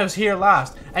there when I was here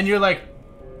last, and you're like,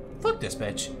 fuck this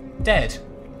bitch. Dead.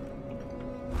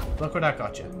 Look where that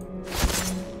got you.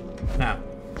 Now,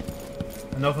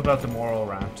 enough about the moral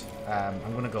rant. I'm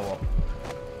gonna go up.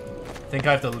 I think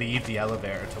I have to leave the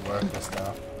elevator to work this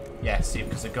though. Yeah, see,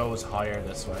 because it goes higher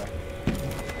this way.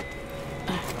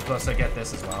 Plus I get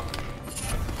this as well.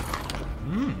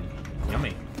 Mmm,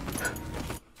 yummy.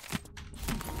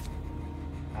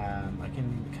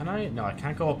 Can I? No, I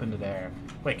can't go up into there.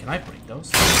 Wait, can I break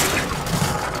those?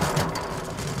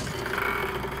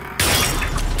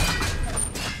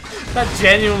 That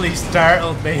genuinely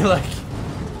startled me, like,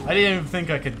 I didn't even think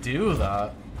I could do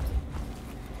that.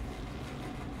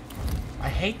 I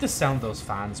hate the sound those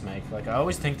fans make. Like, I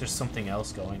always think there's something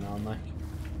else going on. Like,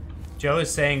 Joe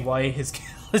is saying why his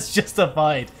kill is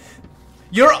justified.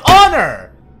 Your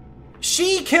honor!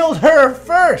 She killed her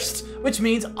first, which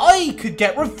means I could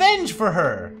get revenge for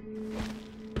her.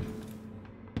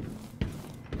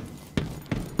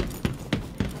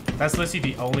 That's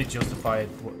literally the only justified,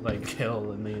 like,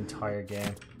 kill in the entire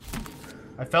game.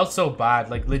 I felt so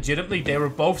bad. Like, legitimately, they were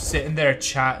both sitting there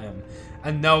chatting.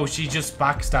 And no, she just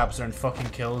backstabs her and fucking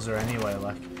kills her anyway,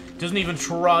 like. Doesn't even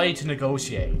try to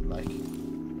negotiate, like.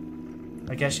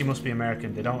 I guess she must be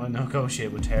American. They don't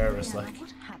negotiate with terrorists, like.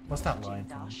 What's that line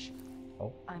from?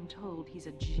 Oh. I'm told he's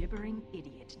a gibbering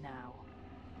idiot now.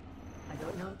 I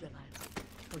don't know, Delilah.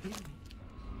 Forgive me.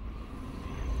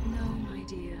 No, my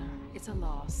dear. It's a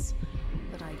loss.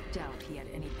 But I doubt he had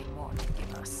anything more to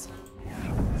give us.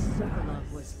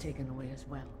 Sokolov was taken away as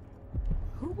well.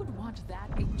 Who would want that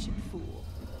ancient fool?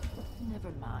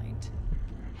 Never mind.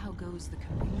 How goes the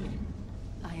communion?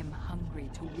 I am hungry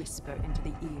to whisper into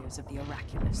the ears of the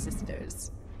oracular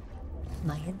sisters.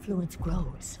 My influence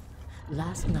grows.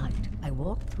 Last night, I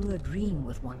walked through a dream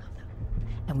with one of them,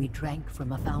 and we drank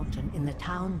from a fountain in the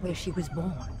town where she was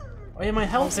born. Oh yeah, my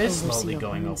health is slowly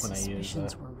going up when I use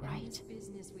it.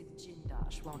 Business with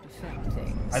Jindosh won't affect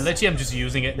things. I literally am just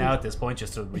using it now at this point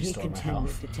just to restore He my continued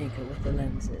health. to tinker with the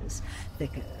lenses.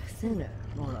 Thicker, thinner,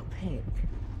 more opaque.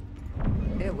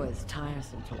 It was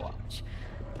tiresome to watch.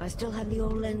 I still have the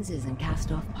old lenses and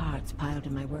cast-off parts piled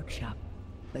in my workshop,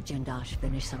 but Jindosh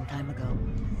finished some time ago.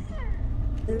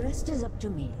 The rest is up to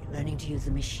me, learning to use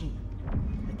the machine.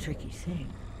 A tricky thing,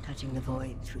 touching the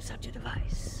void through such a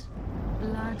device.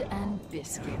 Blood and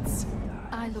biscuits.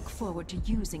 I look forward to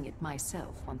using it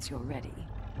myself once you're ready.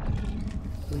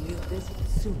 Will you visit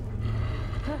soon?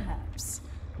 Perhaps.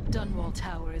 Dunwall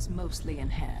Tower is mostly in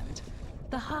hand.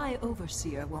 The High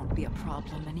Overseer won't be a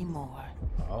problem anymore.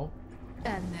 Oh?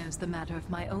 And there's the matter of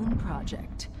my own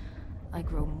project. I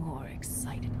grow more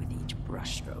excited with each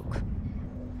brushstroke.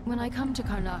 When I come to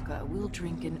Karnaca, we'll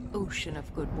drink an ocean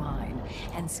of good wine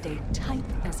and stay tight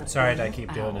as a Sorry that I brave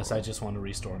keep doing owl. this. I just want to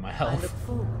restore my I look health.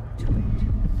 forward to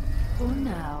it. For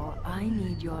now, I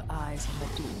need your eyes on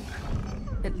the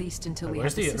Duke. At least until we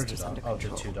Where's have the the other sisters dog? under Oh, the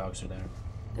control. two dogs are there.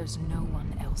 There's no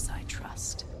one else I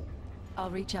trust.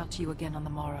 I'll reach out to you again on the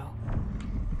morrow.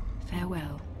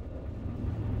 Farewell.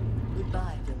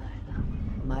 Goodbye, Delilah,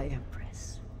 my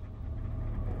empress.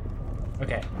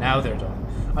 Okay, now they're done.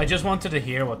 I just wanted to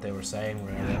hear what they were saying,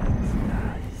 really.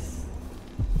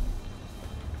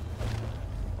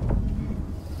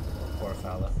 Poor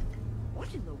fella.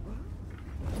 What in the world?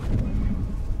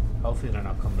 Hopefully they're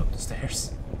not coming up the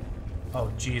stairs. Oh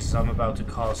Jesus, I'm about to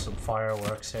cause some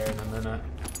fireworks here in a minute.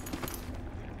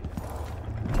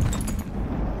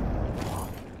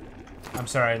 I'm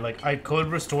sorry, like, I could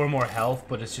restore more health,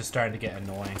 but it's just starting to get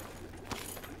annoying.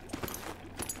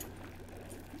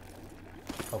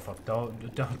 Oh fuck,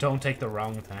 don't take the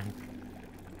wrong thing.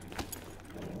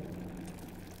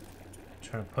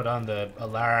 Trying to put on the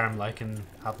alarm like and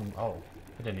have them. Oh,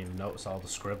 I didn't even notice all the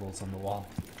scribbles on the wall.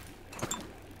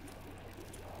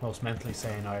 Most mentally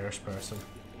sane Irish person.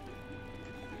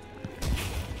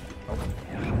 Oh.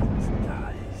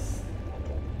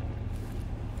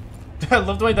 I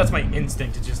love the way that's my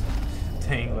instinct to just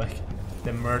think like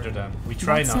they murder them. We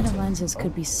try not to. That set of lenses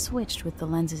could be switched with the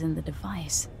lenses in the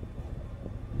device.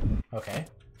 Okay.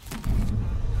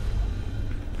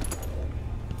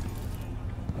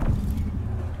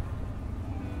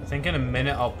 I think in a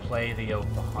minute I'll play the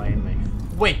oak behind me.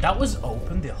 Wait, that was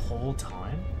open the whole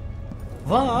time?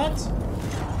 What?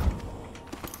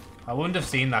 I wouldn't have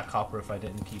seen that copper if I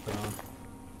didn't keep it on.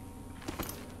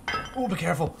 Oh, be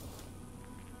careful.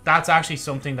 That's actually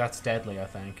something that's deadly, I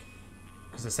think.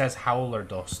 Because it says howler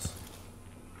dust.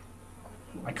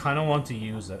 I kind of want to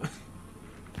use it.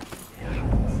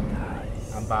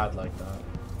 I'm bad like that.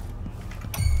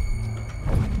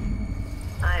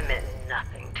 I meant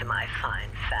nothing to my fine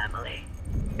family.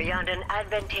 Beyond an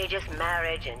advantageous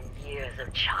marriage and years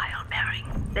of childbearing.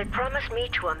 They promised me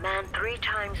to a man 3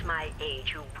 times my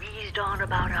age who wheezed on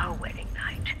about our wedding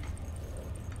night.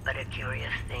 But a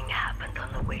curious thing happened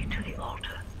on the way to the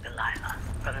altar, Delilah.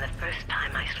 From the first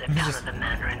time I slipped out of the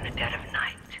manor in the dead of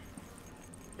night,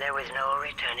 there was no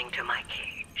returning to my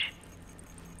cage.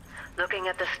 Looking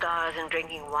at the stars and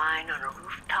drinking wine on a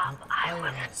rooftop, I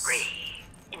was free.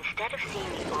 Instead of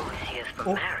seeing the overseers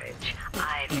for marriage,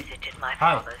 I visited my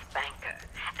father's banker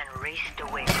and raced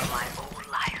away from my old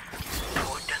life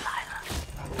toward Delilah.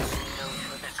 Those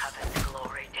were the Coven's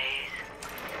glory days.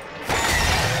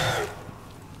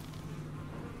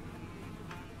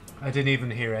 I didn't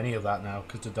even hear any of that now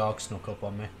because the dog snuck up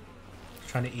on me.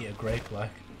 Trying to eat a grape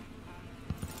like.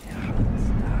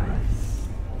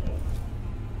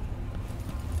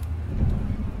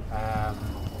 I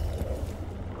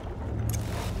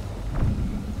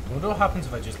wonder what happens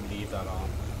if I just leave that on.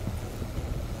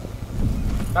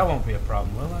 That won't be a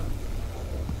problem, will it?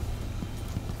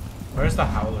 Where's the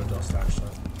howler dust, actually?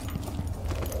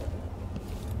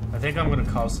 I think I'm going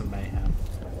to cause some mayhem.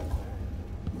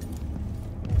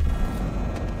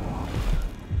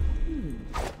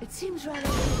 It seems rather...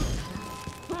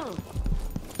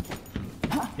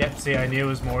 Yep, see, I knew it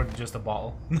was more than just a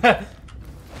bottle.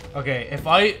 Okay, if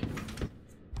I...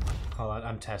 Hold on,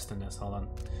 I'm testing this, hold on.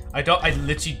 I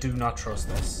literally do not trust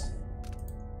this.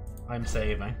 I'm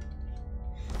saving.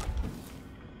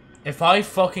 If I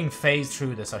fucking phase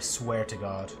through this, I swear to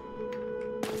God.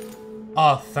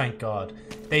 Oh, thank God.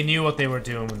 They knew what they were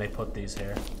doing when they put these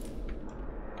here.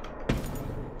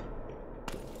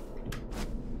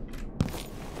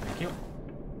 Thank you.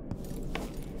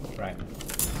 Right.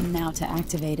 Now to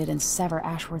activate it and sever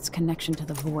Ashworth's connection to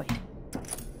the void.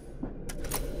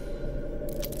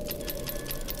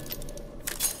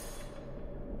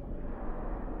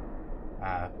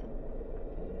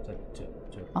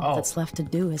 All that's left to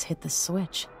do is hit the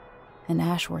switch, and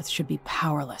Ashworth should be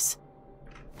powerless.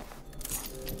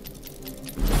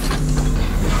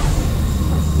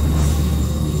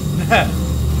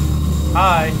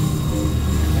 Hi.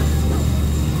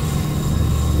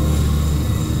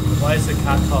 Why is the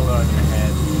cat collar on your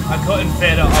head? I couldn't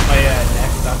fit it on my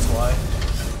neck, that's why.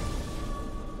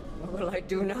 What will I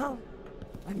do now?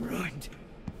 I'm ruined.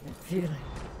 That feeling.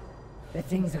 The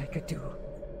things I could do.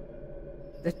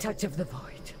 The touch of the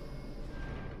void.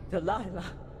 Delilah.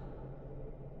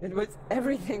 It was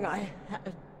everything I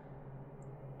had.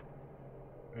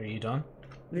 Are you done?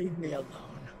 Leave me alone.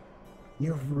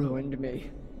 You've ruined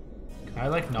me. Can I,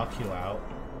 like, knock you out?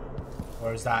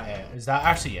 Or is that it? Is that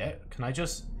actually it? Can I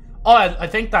just... Oh, I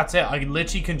think that's it. I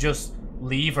literally can just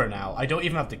leave her now. I don't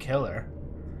even have to kill her.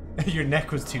 Your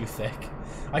neck was too thick.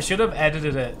 I should have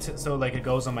edited it so, like, it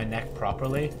goes on my neck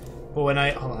properly. But when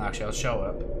I... Hold on, actually, I'll show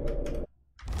it.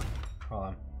 Hold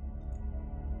on.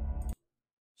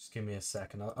 Just give me a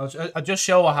second. I'll just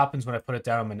show what happens when I put it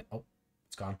down. And oh,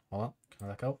 it's gone. Hold on. Can I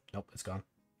let go? Nope, it's gone.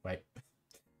 Wait.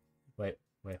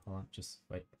 Wait, hold on. Just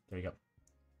wait. There you go.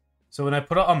 So when I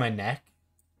put it on my neck,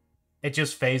 it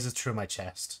just phases through my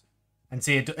chest. And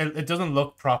see, it doesn't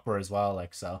look proper as well,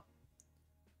 like so.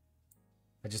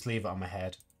 I just leave it on my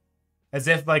head. As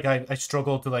if, like, I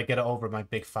struggled to, like, get it over my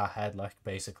big fat head, like,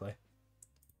 basically.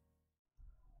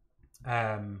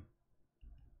 Oh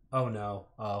no.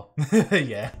 Oh.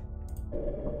 Yeah.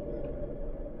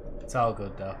 It's all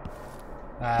good, though.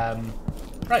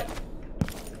 Right.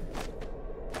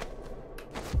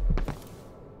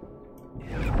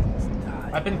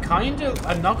 I've been kind of,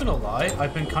 I'm not gonna lie,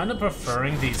 I've been kind of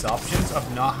preferring these options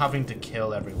of not having to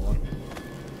kill everyone.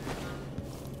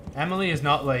 Emily is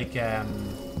not like, her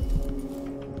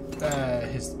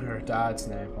dad's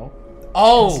name. Oh,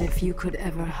 Oh! As if you could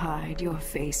ever hide your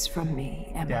face from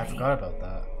me, Emily. Yeah, I forgot about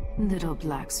that. Little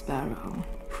Black Sparrow,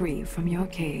 free from your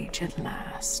cage at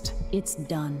last. It's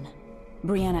done.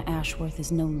 Brianna Ashworth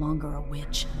is no longer a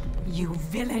witch. You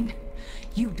villain!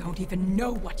 You don't even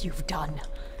know what you've done.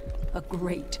 A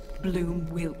great bloom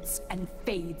wilts and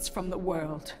fades from the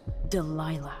world.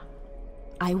 Delilah,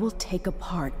 I will take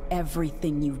apart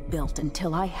everything you've built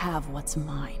until I have what's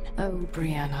mine. Oh,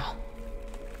 Brianna.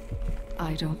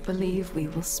 I don't believe we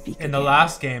will speak In the again.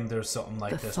 last game, there was something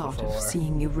like The this thought before. of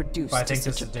seeing you reduced But I think to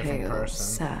this such is a a different pale, person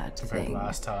sad compared to thing.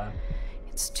 last time.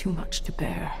 It's too much to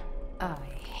bear. I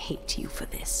hate you for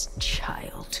this,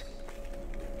 child.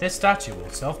 This statue will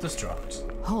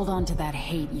self-destruct. Hold on to that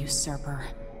hate, usurper.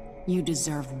 You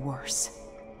deserve worse.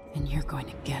 And you're going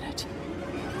to get it.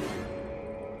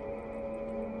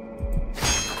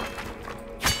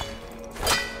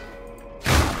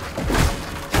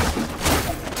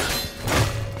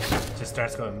 Just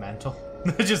starts going mental.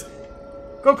 Just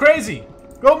go crazy!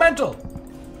 Go mental!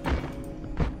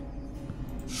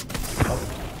 Oh,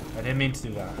 I didn't mean to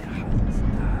do that.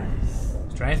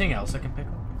 Is there anything else I can pick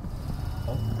up?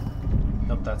 Oh.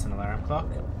 Nope, that's an alarm clock.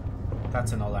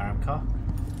 That's an alarm clock.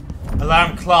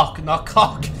 Alarm clock, not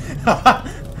cock! I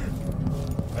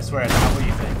swear, it's not what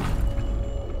you think.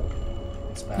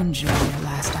 It's bad. Enjoy your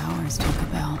last hours,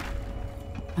 Tinkerbell.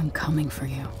 I'm coming for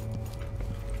you.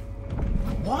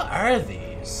 What are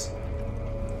these?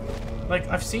 Like,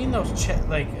 I've seen those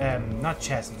not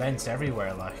chest vents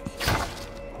everywhere, like.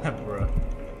 Bruh.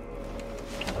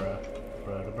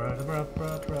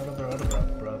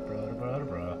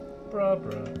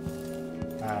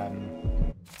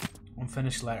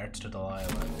 Unfinished letter to Delilah.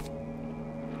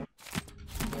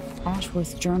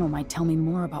 Ashworth's journal might tell me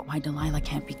more about why Delilah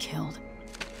can't be killed.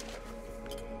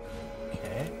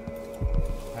 Okay.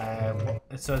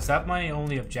 So is that my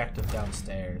only objective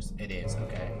downstairs? It is,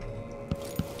 okay.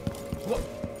 Whoa.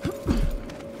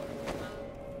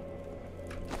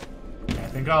 Okay, I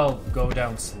think I'll go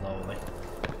down slowly.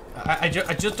 I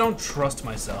just don't trust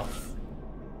myself.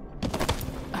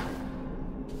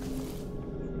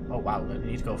 Oh wow, I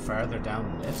need to go farther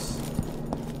down this.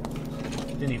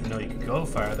 Didn't even know you could go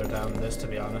farther down this, to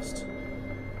be honest.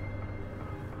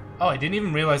 Oh, I didn't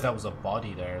even realize that was a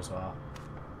body there as well.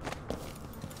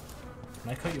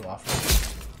 Can I cut you off?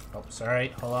 Oh,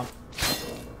 sorry, hold on.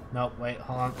 No, wait,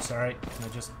 hold on, sorry. Can I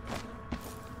just...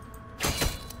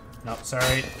 No,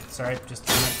 sorry, just...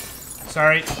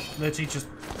 Sorry, literally just...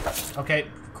 Okay,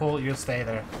 cool, you'll stay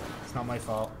there. It's not my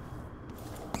fault.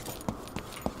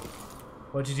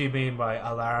 What did you mean by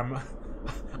alarm?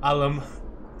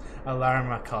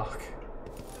 Alarm a cock.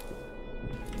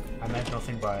 I meant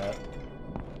nothing by it.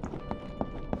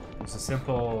 It was a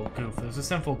simple goof. It was a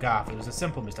simple gaff. It was a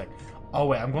simple mistake. Oh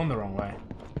wait, I'm going the wrong way.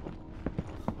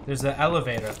 There's an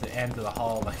elevator at the end of the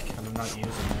hall, like, and I'm not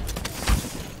using it.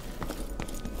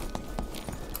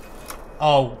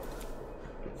 Oh.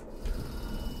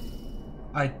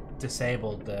 I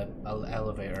disabled the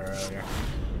elevator earlier.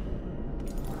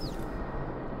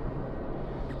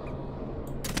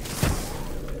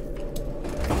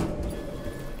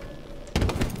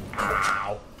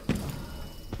 Ow.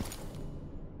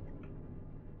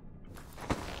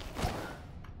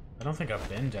 I don't think I've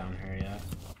been down here yet.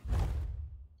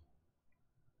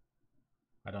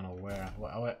 I don't know where.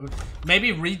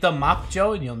 Maybe read the map,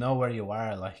 Joe, and you'll know where you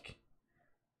are, like.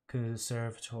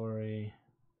 Conservatory.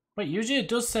 Wait, usually it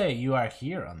does say you are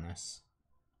here on this.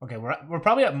 Okay, we're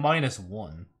probably at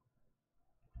 -1.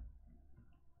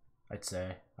 I'd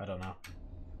say. I don't know.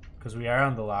 Because we are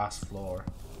on the last floor.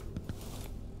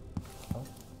 Oh.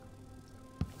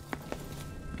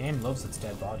 The game loves its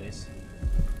dead bodies.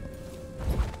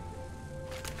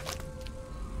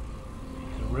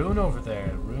 There's a rune over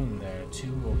there. Rune there.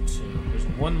 202. There's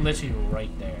one literally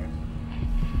right there.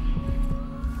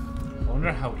 I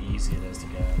wonder how easy it is to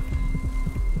get.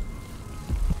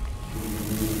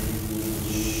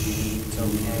 It's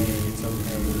okay, it's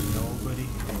okay. There's nobody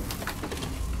here.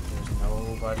 There's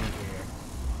nobody here.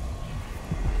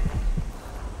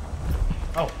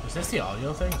 Oh, is this the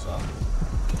audio thing as well?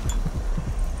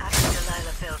 After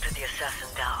Delilah fell to the assassin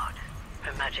Dowd,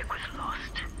 her magic was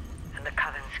lost, and the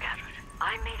coven scattered.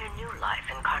 I made a new life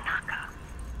in Karnaca.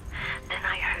 Then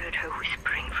I heard her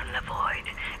whispering from the void,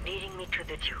 leading me to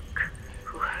the Duke,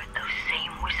 who heard those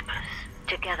same whispers.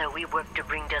 Together we worked to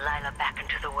bring Delilah back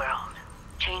into the world,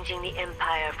 changing the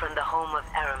Empire from the home of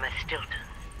Aramis Stilton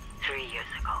 3 years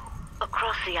ago.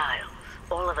 Across the Isles,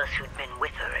 all of us who'd been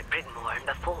with her at Brigmore and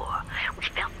before, we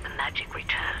felt the magic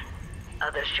return.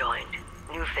 Others joined,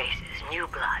 new faces, new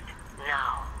blood.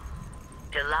 Now,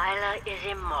 Delilah is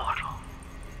immortal,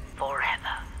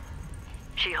 forever.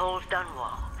 She holds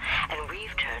Dunwall, and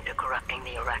we've turned to corrupting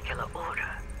the oracular order.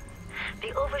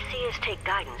 The overseers take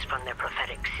guidance from their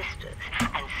prophetic sisters,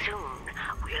 and soon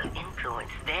we'll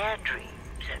influence their dreams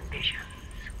and visions.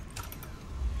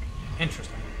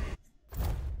 Interesting.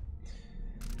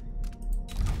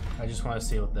 I just want to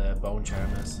see what the bone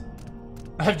charm is.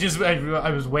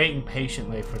 I was waiting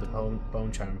patiently for the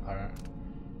bone charm part.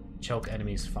 Choke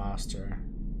enemies faster.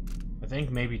 I think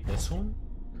maybe this one?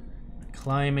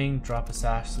 Climbing, drop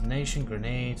assassination,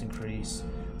 grenades increase.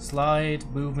 Slide,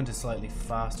 movement is slightly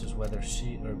faster as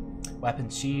weapon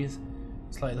sheath.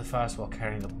 Slightly faster while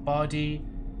carrying a body.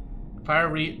 Far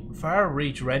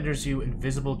reach renders you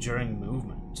invisible during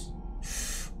movement.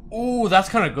 Ooh, that's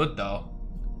kind of good though.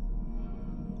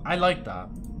 I like that.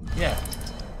 Yeah.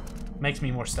 Makes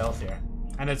me more stealthier.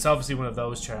 And it's obviously one of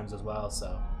those charms as well,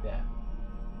 so yeah.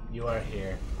 You are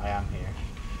here. I am here.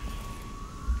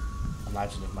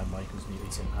 Imagine if my mic was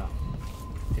muted somehow.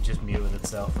 It just muted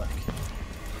itself, like.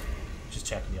 Just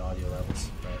checking the audio levels.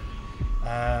 Right.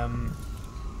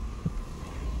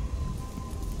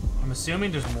 I'm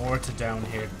assuming there's more to down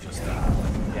here than just that.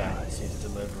 Yeah, I see the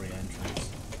delivery entrance.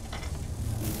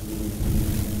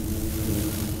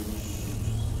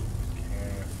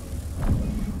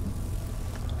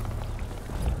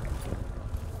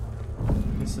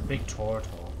 It's a big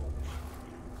turtle.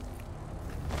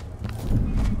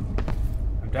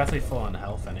 I'm definitely full on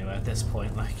health anyway at this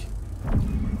point, like.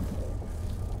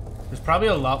 There's probably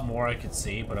a lot more I could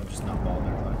see, but I'm just not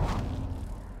bothered, like.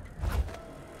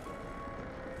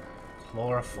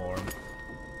 Chloroform.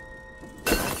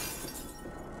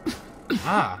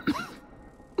 Ah!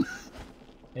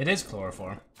 It is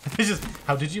chloroform. It's just,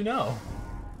 how did you know?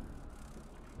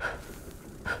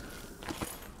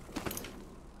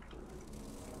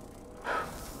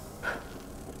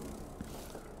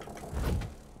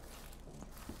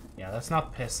 Yeah, let's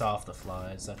not piss off the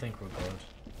flies. I think we're good.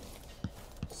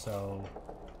 So...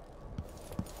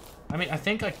 I mean, I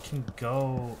think I can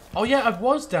go... Oh yeah, I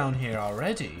was down here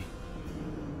already.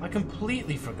 I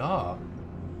completely forgot.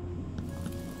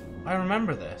 I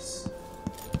remember this.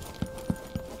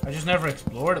 I just never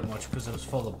explored it much because it was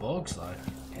full of bugs, like.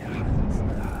 Yeah,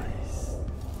 nice.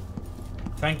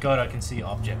 Thank God I can see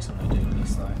objects when I do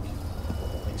this, like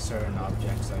certain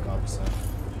objects, like obviously.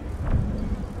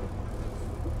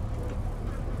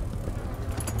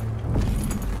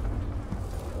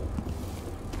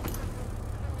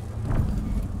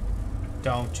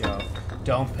 Don't, Joe.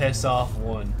 Don't piss off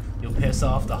one. You'll piss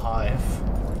off the hive.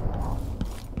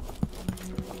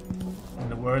 In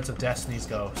the words of Destiny's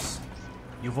Ghost,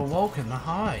 you've awoken the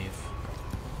hive.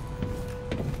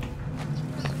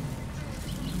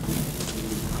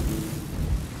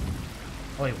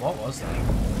 Wait, what was that?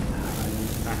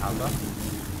 Can I have that?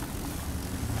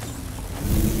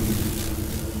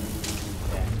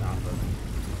 Yeah, not good.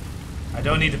 I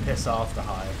don't need to piss off the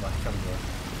hive, like I'm good.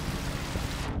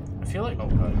 I feel like, oh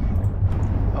god.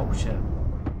 Oh shit.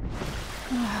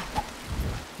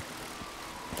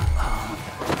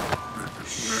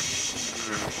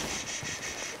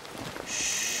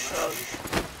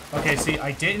 Okay, see,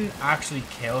 I didn't actually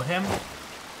kill him.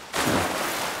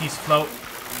 He's float.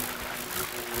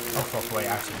 Oh fuck! Wait, I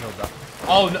actually killed that.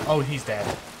 Oh no! Oh, he's dead.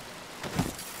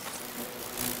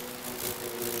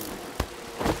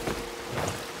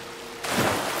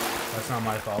 That's not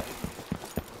my fault.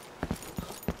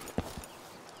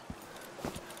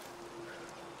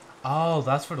 Oh,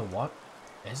 that's for the what?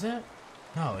 Is it?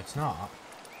 No, it's not.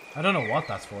 I don't know what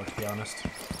that's for, to be honest.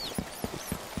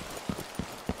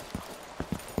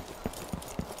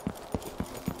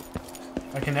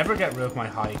 I can never get rid of my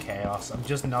high chaos. I'm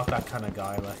just not that kind of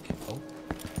guy, like... Oh.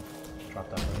 Drop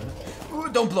that for a minute.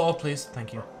 Ooh, don't blow up, please.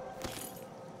 Thank you.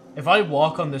 If I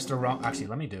walk on this the wrong... Actually,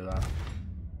 let me do that.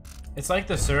 It's like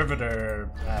the servitor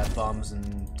bombs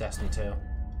in Destiny 2.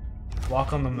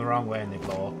 Walk on them the wrong way and they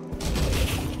blow up.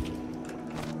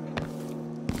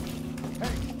 Hey,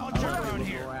 I'll turn around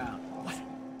here. What?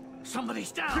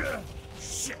 Somebody's down.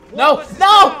 Shit. No!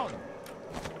 No!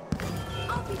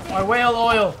 My whale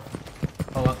oil!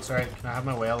 Hold on, sorry. Can I have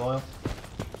my whale oil?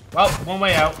 Well, one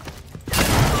way out.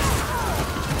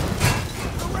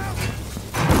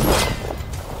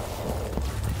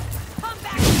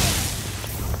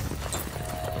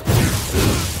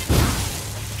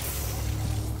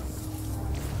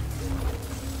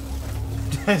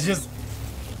 It's just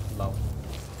low.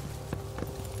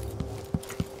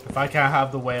 If I can't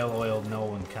have the whale oil, no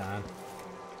one can.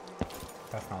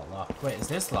 That's not locked. Wait, is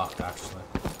this locked actually?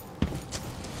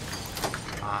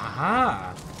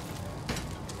 Aha!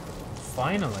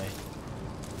 Finally.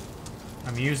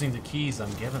 I'm using the keys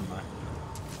I'm given, like.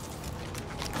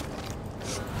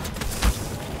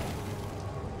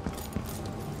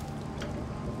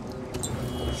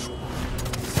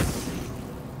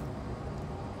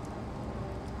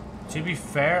 To be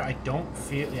fair, I don't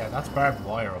feel... Yeah, that's barbed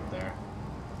wire up there.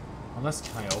 Unless,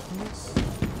 can I open this?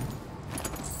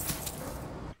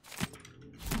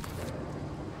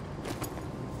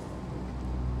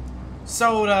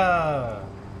 Soda!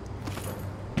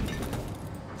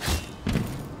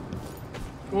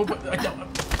 Oh, but I don't...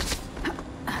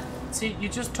 See, you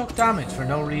just took damage for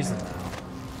no reason now.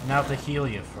 And I have to heal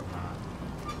you from that.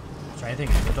 Which I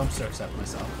think is the dumpster except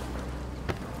myself.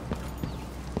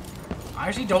 I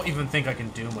actually don't even think I can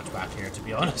do much back here, to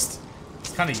be honest.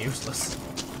 It's kind of useless.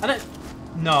 And it...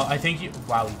 No, I think you...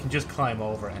 Wow, you can just climb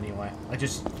over anyway.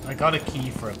 I got a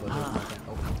key for it, but there's nothing.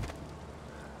 Oh.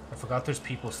 I forgot there's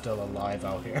people still alive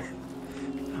out here.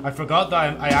 I forgot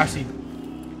that I actually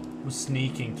was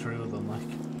sneaking through them, like...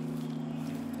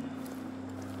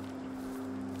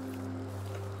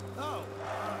 Oh,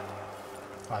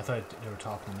 I thought they were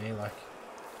talking to me, like...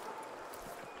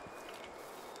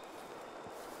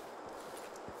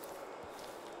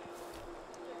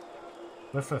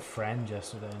 With a friend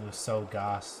yesterday, and it was so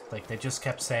gassed. Like, they just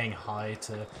kept saying hi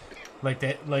to...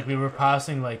 Like, we were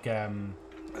passing, like, an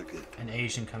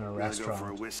Asian kind of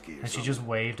restaurant, and she just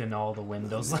waved in all the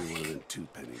windows, like... And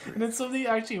then somebody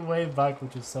actually waved back,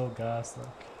 which is so gassed, like...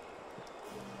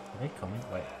 Are they coming?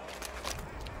 Wait.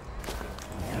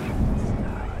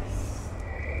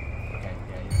 Okay,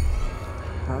 yeah.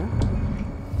 Huh?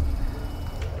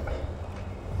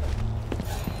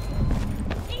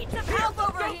 Need some help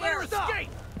over here! Escape!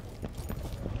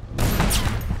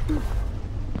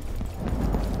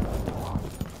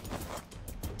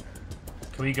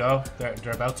 Can we go?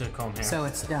 They're about to come here. So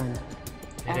it's done.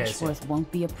 It is. Ashworth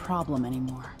won't be a problem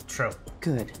anymore. True.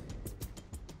 Good.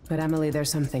 But Emily,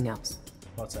 there's something else.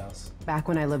 What's else? Back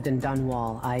when I lived in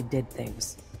Dunwall, I did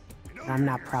things I'm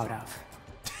not proud of.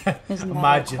 Isn't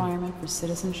that a requirement for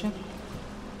citizenship?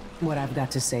 What I've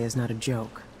got to say is not a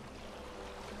joke.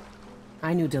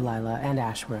 I knew Delilah and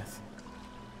Ashworth.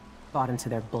 Bought into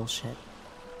their bullshit.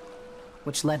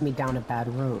 Which led me down a bad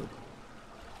road.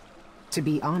 To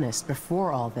be honest,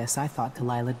 before all this, I thought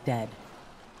Delilah dead.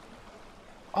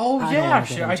 Oh yeah,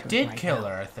 actually, I did kill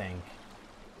her, I think.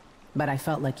 But I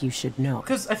felt like you should know.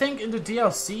 Because I think in the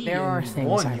DLC, there are things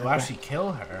one, you actually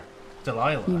kill her,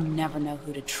 Delilah. You never know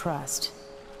who to trust,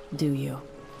 do you?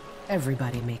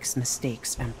 Everybody makes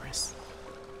mistakes, Empress.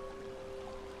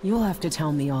 You'll have to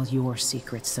tell me all your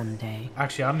secrets someday.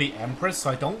 Actually, I'm the Empress, so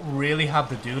I don't really have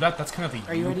to do that. That's kind of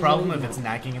a you problem if it's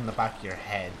nagging in the back of your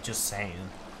head. Just saying.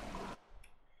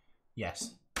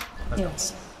 Yes.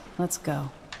 Yes. Let's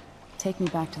go. Take me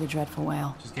back to the Dreadful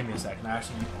Whale. Just give me a second. I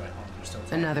actually need to go home. You're still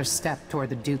talking. Another step toward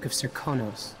the Duke of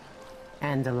Serkonos.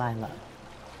 And Delilah.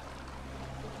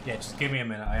 Yeah, just give me a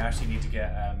minute. I actually need to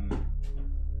get,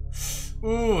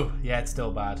 Ooh, yeah, it's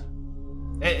still bad.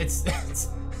 It's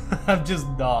I'm just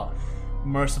not.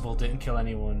 Merciful, didn't kill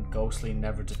anyone. Ghostly,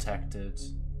 never detected.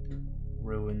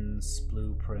 Ruins,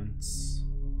 blueprints.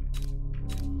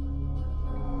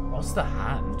 What's the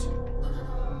hand?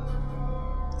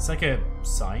 It's like a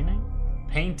signing?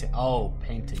 Painting. Oh,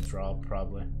 paintings, Rob,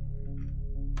 probably.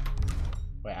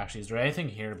 Wait, actually, is there anything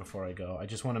here before I go? I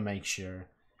just want to make sure.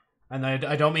 And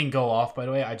I don't mean go off, by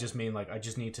the way. I just mean, like, I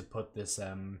just need to put this,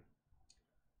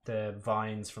 the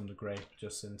vines from the grape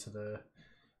just into the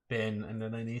bin. And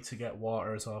then I need to get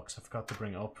water as well, because I forgot to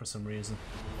bring it up for some reason.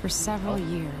 For several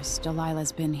years,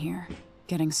 Delilah's been here,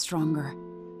 getting stronger,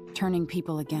 turning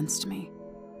people against me.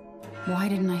 Why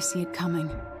didn't I see it coming?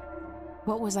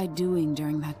 What was I doing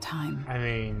during that time? I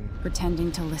mean...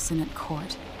 Pretending to listen at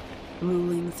court,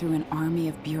 ruling through an army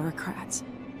of bureaucrats,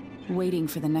 waiting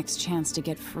for the next chance to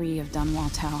get free of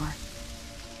Dunwall Tower.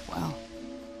 Well,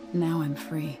 now I'm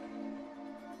free.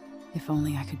 If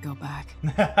only I could go back.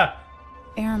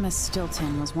 Aramis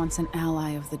Stilton was once an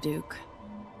ally of the Duke,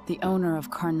 the owner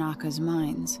of Karnaka's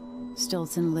mines.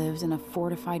 Stilton lived in a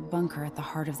fortified bunker at the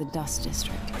heart of the Dust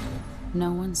District.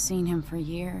 No one's seen him for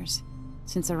years,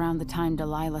 since around the time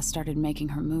Delilah started making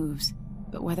her moves.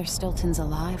 But whether Stilton's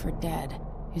alive or dead,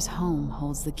 his home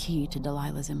holds the key to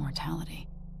Delilah's immortality.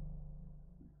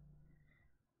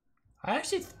 I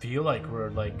actually feel like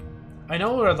we're like... I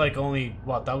know we're like only...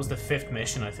 What, that was the 5th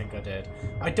mission I think I did.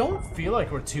 I don't feel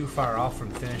like we're too far off from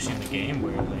finishing the game,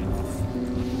 weirdly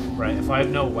enough. Right, if I have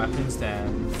no weapons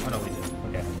then... Oh no, we do.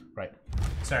 Okay, right.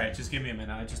 Sorry, just give me a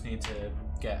minute. I just need to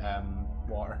get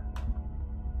water.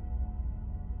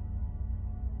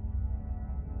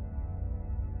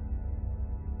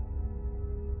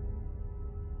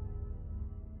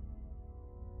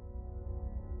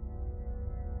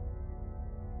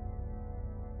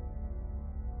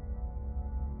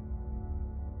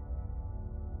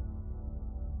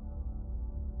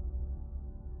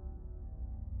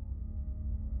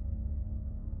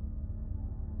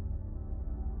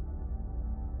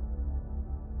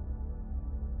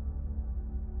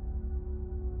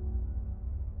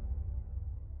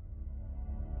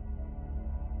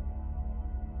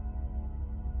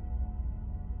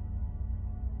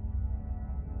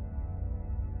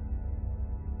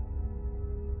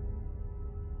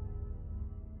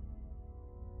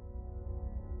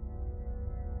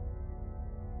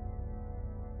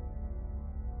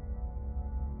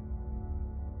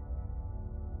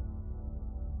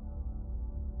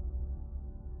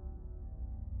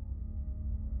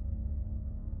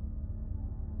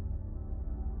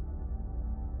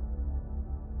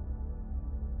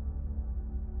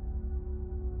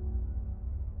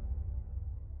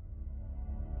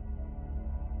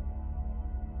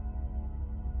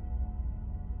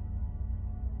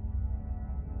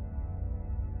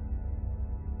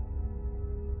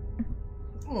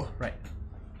 Oh, right.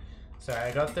 Sorry,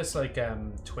 I got this like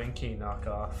Twinkie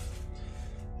knockoff,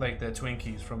 like the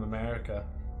Twinkies from America.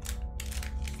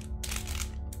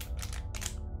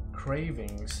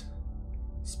 Cravings,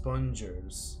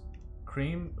 spongers,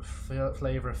 cream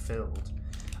flavor filled.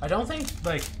 I don't think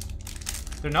like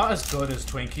they're not as good as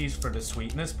Twinkies for the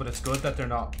sweetness, but it's good that they're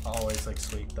not always like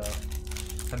sweet though.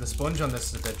 And the sponge on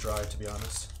this is a bit dry, to be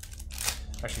honest.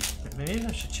 Actually, maybe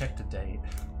I should check the date.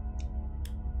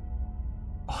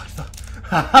 Oh,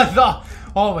 I thought,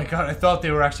 oh my god, I thought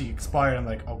they were actually expired. I'm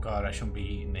like, oh god, I shouldn't be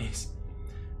eating these.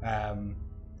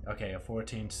 Okay,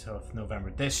 14th of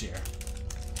November this year.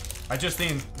 I just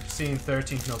seen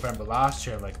 13th November last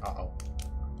year, like, uh-oh.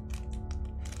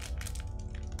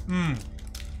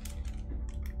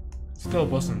 Still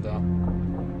buzzing though.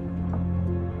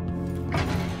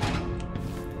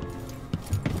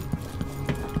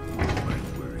 Might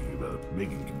worry about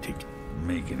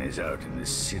Megan is out in the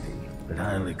city, but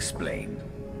I'll explain.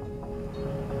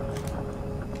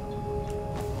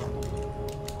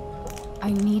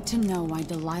 I need to know why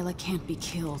Delilah can't be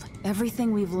killed.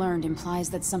 Everything we've learned implies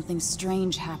that something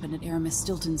strange happened at Aramis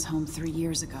Stilton's home 3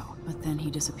 years ago, but then he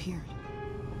disappeared.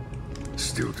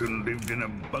 Stilton lived in a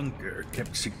bunker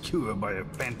kept secure by a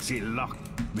fancy lock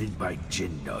made by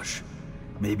Jindosh.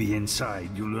 Maybe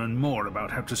inside you'll learn more about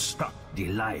how to stop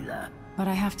Delilah. But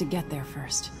I have to get there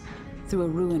first. Through a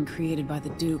ruin created by the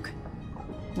Duke,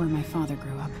 where my father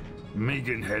grew up.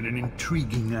 Megan had an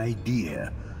intriguing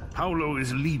idea. Howlo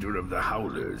is leader of the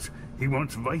Howlers. He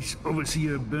wants Vice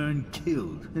Overseer Byrne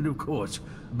killed, and of course,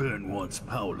 Byrne wants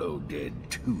Paolo dead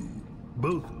too.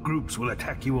 Both groups will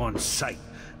attack you on sight,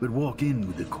 but walk in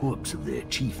with the corpse of their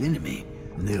chief enemy,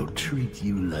 and they'll treat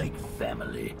you like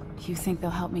family. You think they'll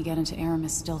help me get into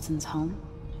Aramis Stilton's home?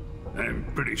 I'm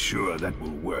pretty sure that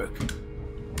will work.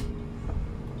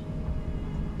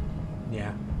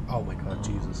 Yeah. Oh my god,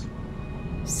 Jesus.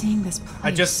 Seeing this place,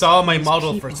 I just saw my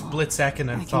model people, for a split second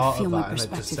and thought of that, and I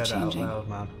just said it out changing. loud,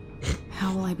 man.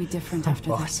 How will I be different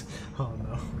after this? Oh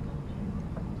no.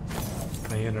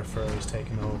 My inner fur is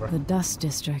taking over. The Dust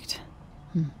District.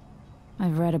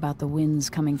 I've read about the winds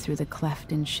coming through the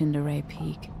cleft in Shindaray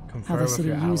Peak. Confer How the with city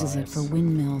your uses it allies. for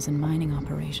windmills and mining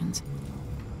operations.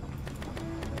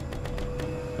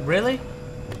 Really?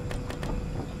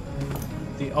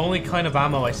 The only kind of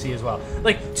ammo I see as well.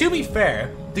 Like, to be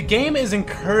fair, the game is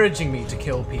encouraging me to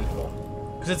kill people.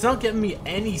 Because it's not giving me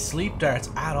any sleep darts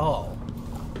at all.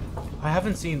 I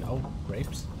haven't seen... Oh,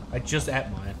 grapes. I just ate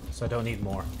mine, so I don't need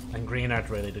more. And green aren't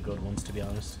really the good ones, to be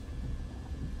honest.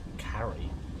 Carry.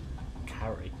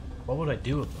 What would I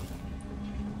do with them?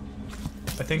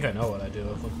 I think I know what I do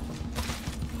with them.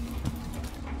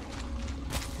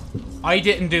 I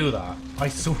didn't do that. I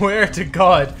swear to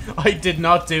God, I did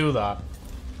not do that.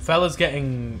 Fella's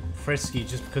getting frisky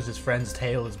just because his friend's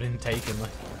tail has been taken. Like,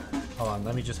 hold on,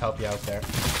 let me just help you out there.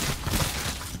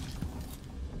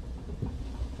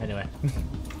 Anyway.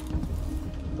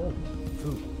 Oh,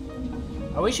 food.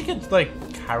 I wish you could, like,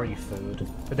 carry food.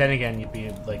 But then again, you'd be,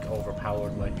 like,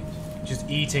 overpowered, like, just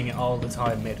eating it all the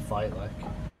time mid-fight, like.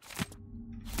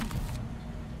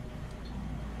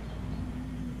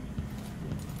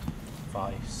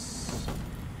 Vice.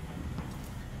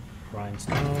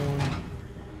 Grindstone.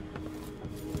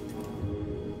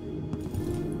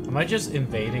 Am I just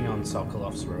invading on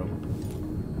Sokolov's room?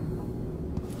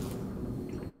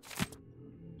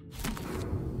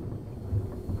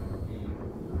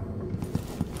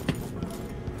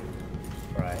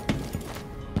 Right.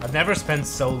 I've never spent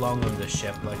so long on this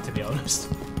ship, like, to be honest.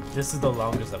 This is the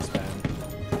longest I've spent.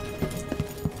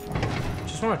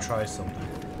 Just want to try something.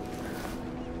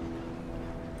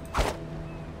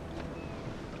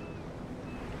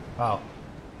 Oh.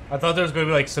 I thought there was going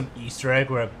to be like some Easter egg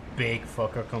where a big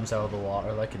fucker comes out of the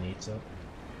water like and eats it.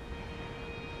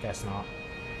 Guess not.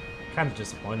 Kind of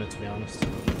disappointed, to be honest.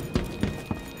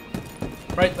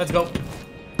 Right, let's go.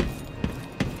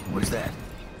 What's that?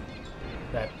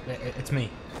 It's me.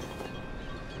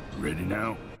 Ready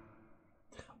now?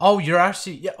 Oh, you're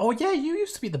actually... Yeah, oh, yeah, you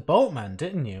used to be the boatman,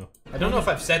 didn't you? I don't know if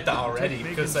I've said that already,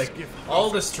 because, like, all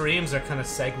the streams are kind of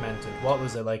segmented. What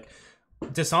was it, like...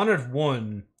 Dishonored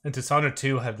 1 and Dishonored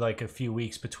 2 had, like, a few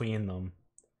weeks between them.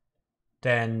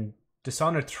 Then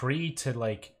Dishonored 3 to,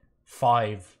 like,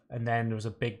 5, and then there was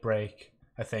a big break,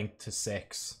 I think, to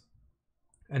 6.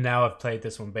 And now I've played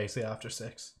this one basically after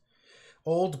 6.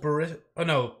 Old Barista... Oh,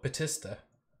 no, Batista.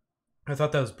 I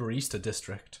thought that was Barista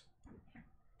District.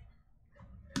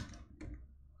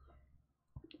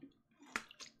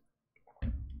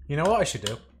 You know what I should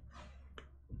do?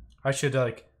 I should,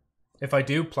 like, if I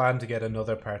do plan to get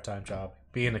another part-time job,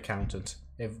 be an accountant.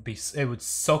 It would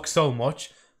suck so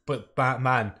much, But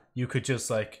Batman, you could just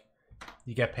like,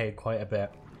 you get paid quite a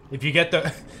bit. If you get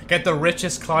the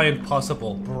richest client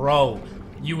possible, bro,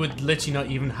 you would literally not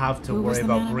even have to worry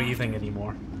about breathing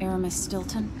anymore. Aramis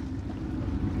Stilton?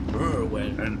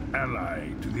 An ally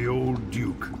to the old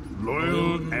Duke,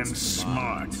 loyal and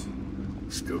smart.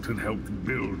 Stilton helped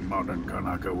build modern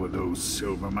Karnaca with those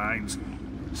silver mines.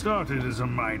 Started as a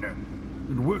miner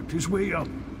and worked his way up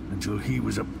until he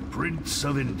was a prince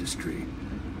of industry.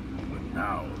 But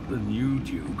now the new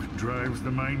Duke drives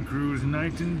the mine crews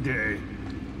night and day.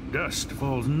 Dust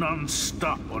falls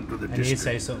non-stop onto the district. I need to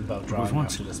say something about drawing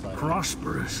once after this, by the way.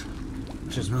 Prosperous.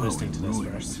 Just listening to this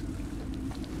first.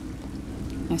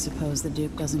 I suppose the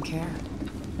Duke doesn't care,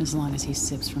 as long as he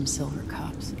sips from silver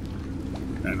cups.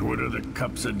 And what are the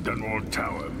cups at Dunwall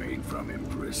Tower made from,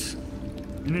 Empress?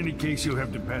 In any case, you'll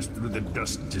have to pass through the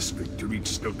Dust District to reach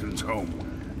Stilton's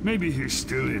home. Maybe he's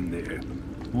still in there,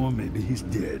 or maybe he's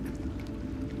dead.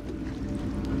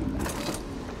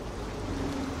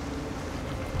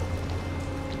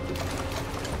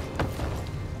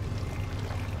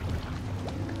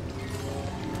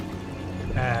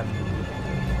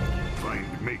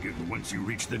 Find Megan once you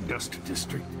reach the Dust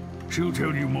District. She'll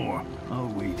tell you more. I'll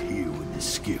wait here with the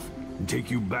skiff and take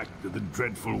you back to the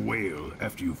dreadful whale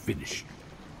after you finish.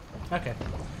 Okay.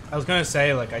 I was gonna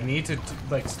say, like, I need to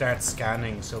like start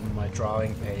scanning some of my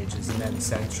drawing pages and then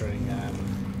censoring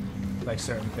like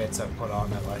certain bits I've put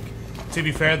on it. Like, to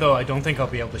be fair though, I don't think I'll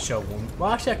be able to show one.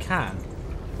 Well, actually I can,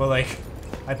 but like,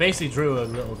 I basically drew a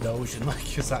little Dojin, like,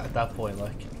 cause at that point,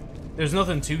 like, there's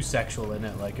nothing too sexual in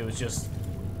it. Like, it was just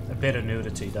a bit of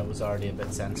nudity that was already a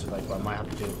bit censored. Like, but I might have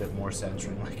to do a bit more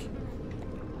censoring. Like,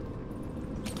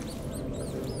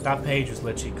 that page was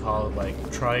literally called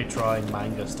like "Try Drawing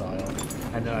Manga Style,"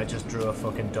 and then I just drew a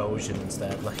fucking Dojin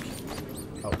instead. Like,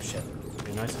 oh shit! It'd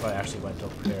be nice if I actually went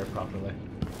up here properly.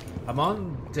 I'm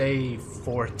on day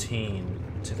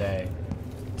 14 today.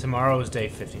 Tomorrow is day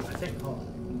 15. I think. Oh,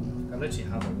 I literally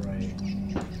have it right.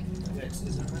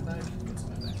 Is it my bag? It's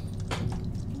my bag.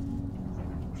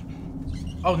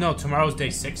 Oh no, tomorrow's day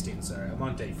 16. Sorry, I'm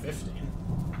on day 15.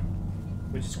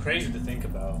 Which is crazy to think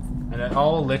about. And it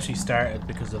all literally started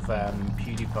because of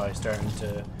PewDiePie starting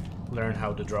to learn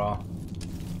how to draw.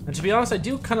 And to be honest, I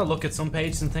do kind of look at some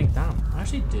pages and think, damn, I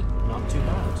actually did not too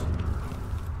bad.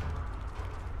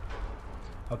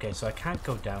 Okay, so I can't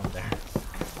go down there.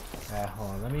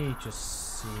 Hold on, let me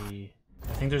just see.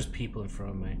 I think there's people in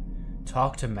front of me.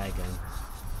 Talk to Megan.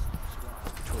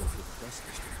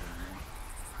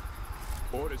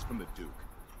 Orders from the Duke.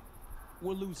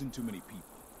 We're losing too many people.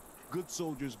 Good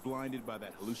soldiers blinded by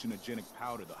that hallucinogenic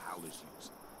powder the Howlers use,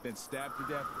 then stabbed to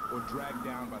death or dragged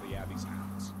down by the Abbey's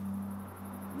hounds.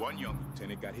 One young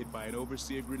lieutenant got hit by an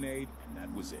overseer grenade, and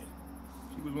that was it.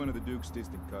 She was one of the Duke's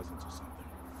distant cousins or something.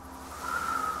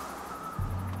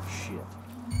 Shit.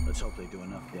 Let's hope they do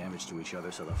enough damage to each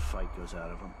other so the fight goes out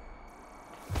of them.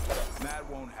 That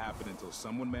won't happen until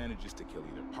someone manages to kill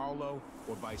either Paulo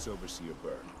or Vice Overseer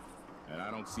Byrne. And I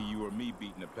don't see you or me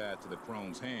beating a path to the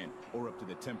Crone's hand, or up to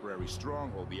the temporary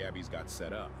stronghold the Abbey's got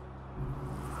set up.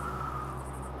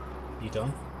 You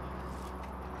done?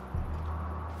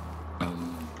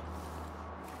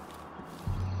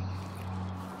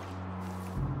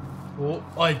 Oh,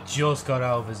 I just got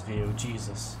out of his view,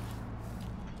 Jesus.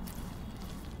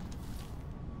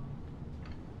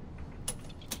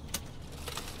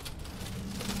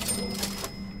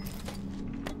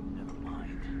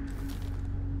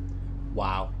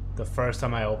 Wow, the first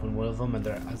time I opened one of them and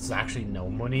there's actually no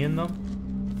money in them?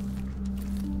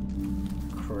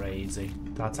 Crazy.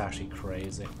 That's actually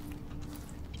crazy.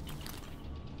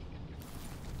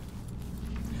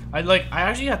 I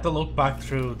actually had to look back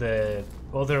through the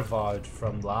other VOD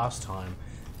from last time,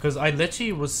 because I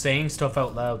literally was saying stuff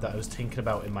out loud that I was thinking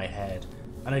about in my head.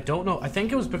 And I don't know, I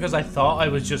think it was because I thought I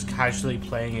was just casually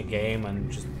playing a game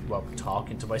and just, well,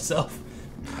 talking to myself.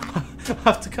 I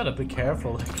have to kind of be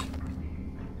careful, like.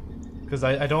 Because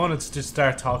I don't want to just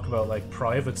start talking about, like,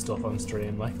 private stuff on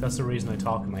stream. Like, that's the reason I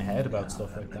talk in my head about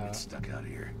stuff like that. Stuck out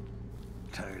here.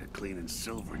 Tired of cleaning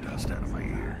silver dust out of my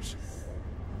ears.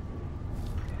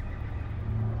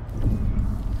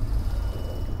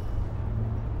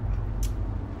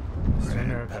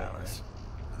 Grand Palace.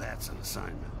 That's an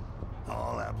assignment.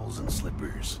 All apples and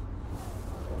slippers.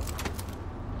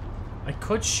 I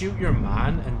could shoot your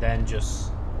man and then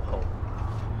just hope.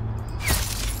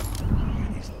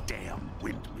 These damn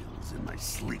windmills in my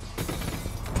sleep.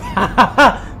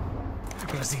 I'm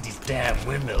gonna see these damn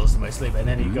windmills in my sleep, and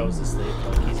then he goes to sleep.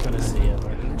 Like, he's gonna see it.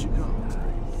 Where did you go?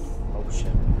 Oh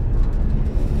shit.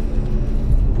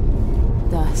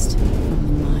 Dust from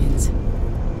the mines.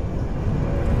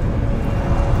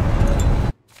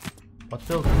 What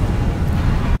building?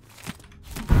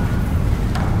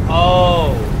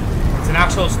 Oh, it's an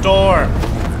actual store.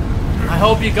 I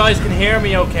hope you guys can hear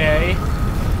me okay.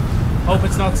 Hope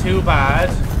it's not too bad.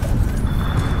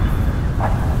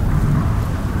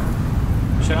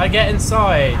 Should I get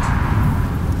inside?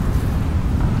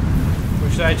 Or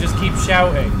should I just keep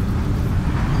shouting?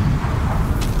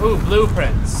 Ooh,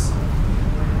 blueprints.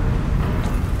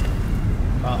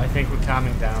 Well, I think we're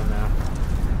calming down now.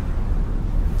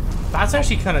 That's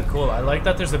actually kind of cool. I like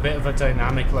that there's a bit of a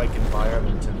dynamic, like,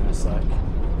 environment in this, like.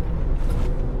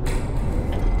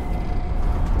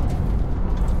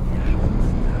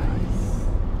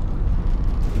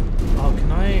 Oh,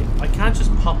 can I can't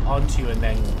just pop onto you and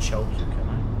then choke you, can I?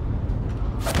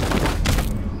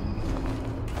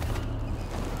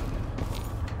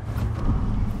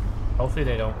 Hopefully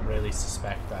they don't really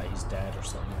suspect that he's dead or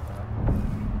something like that.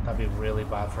 That'd be really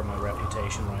bad for my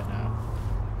reputation right now.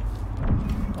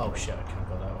 Oh shit, I can't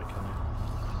go that way, can I?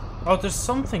 Oh, there's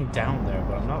something down there,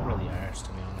 but I'm not really arsed,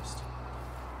 to be honest.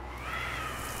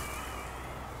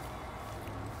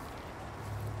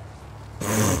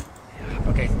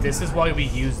 Okay, this is why we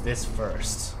use this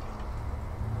first.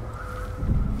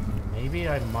 Maybe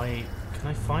I might... Can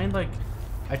I find, like...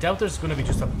 I doubt there's going to be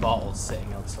just a bottle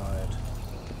sitting outside.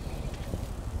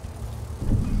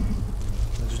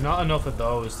 There's not enough of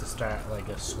those to start, like,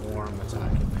 a swarm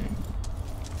attacking me.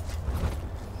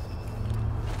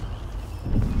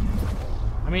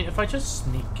 I mean, if I just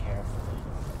sneak carefully.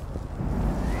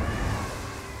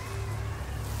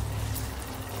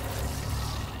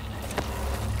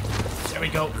 There we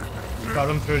go. Got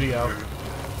him through the O.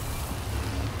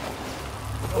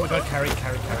 Oh my god, carry.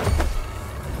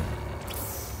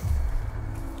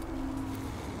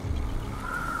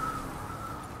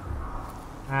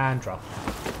 And drop.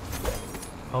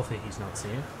 Hopefully he's not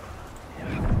seeing.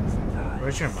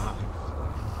 Where's your map?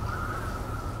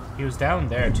 He was down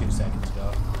there 2 seconds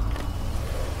ago.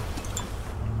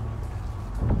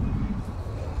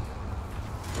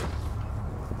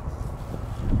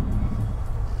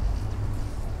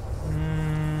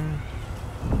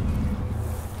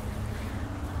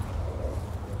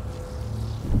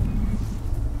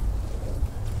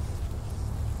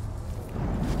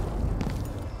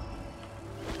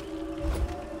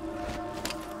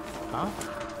 Huh?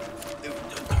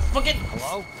 Fucking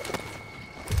hello?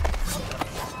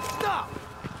 Stop!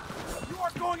 You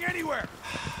aren't going anywhere!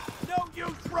 No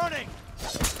use running!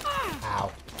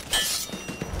 Ow.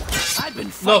 I've been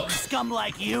fighting scum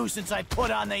like you since I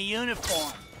put on the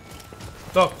uniform.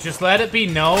 Look, just let it be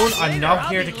known, I'm not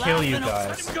here to kill you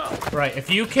guys. Right, if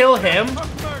you kill him,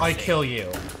 I kill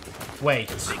you. Wait.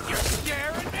 You're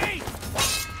scaring me?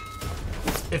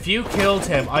 If you killed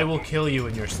him, I will kill you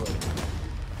in your sleep.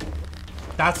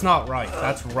 That's not right.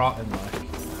 That's rotten, like.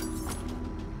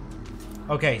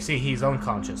 Okay, see, he's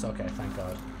unconscious. Okay, thank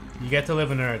God. You get to live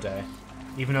another day.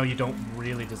 Even though you don't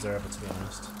really deserve it, to be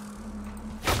honest.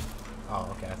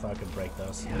 Oh, okay, I thought I could break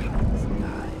those.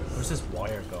 Where's this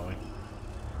wire going?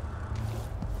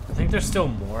 I think there's still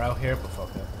more out here, but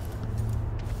fuck it.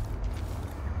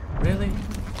 Really?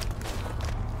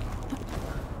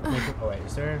 Oh wait,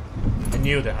 is there? I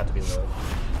knew there had to be low.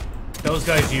 Those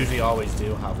guys usually always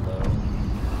do have low.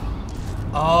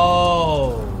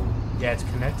 Oh! Yeah, it's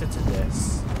connected to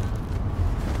this.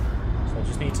 So I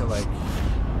just need to, like...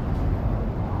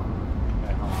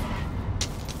 Okay, hold on.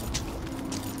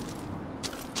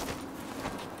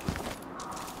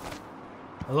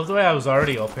 I love the way I was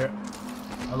already up here.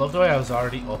 I love the way I was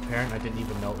already up here and I didn't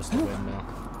even notice the windmill.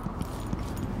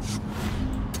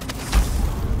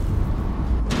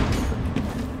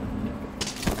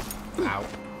 Ow.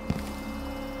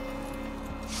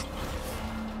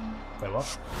 Wait, what?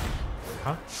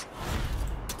 Huh?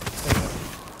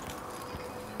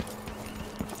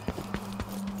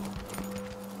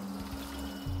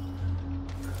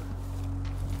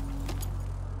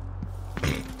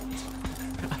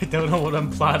 I don't know what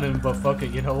I'm planning, but fuck it,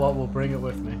 you know what? We'll bring it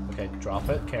with me. Okay, drop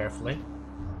it carefully.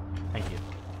 Thank you.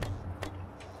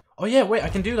 Oh yeah, wait, I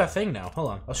can do that thing now.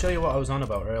 Hold on, I'll show you what I was on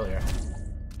about earlier.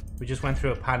 We just went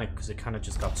through a panic because it kind of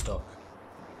just got stuck.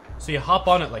 So you hop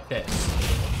on it like this.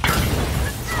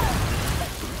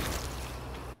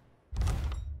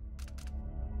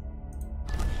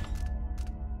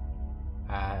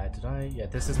 Did I? Yeah,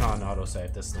 this is not an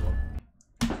autosave, this is the one.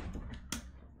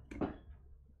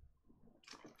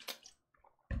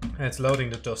 And it's loading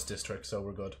the dust district, so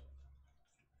we're good.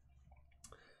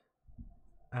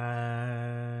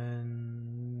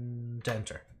 And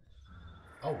enter.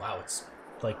 Oh wow, it's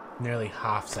like nearly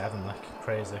 7:30, like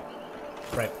crazy.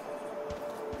 Right.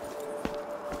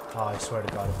 Oh, I swear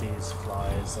to God, if these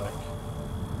flies, like...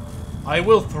 I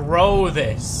will throw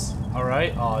this.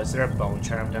 Alright? Oh, is there a bone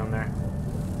charm down there?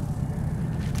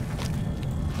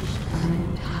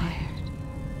 I'm tired.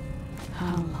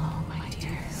 How long, my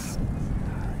dearest?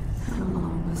 How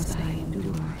long must I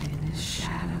endure in this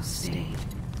shadow state?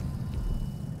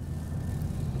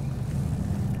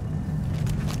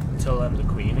 Until I'm the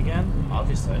queen again?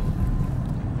 Obviously.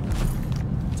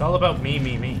 It's all about me,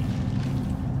 me, me.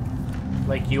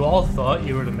 Like, you all thought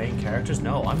you were the main characters?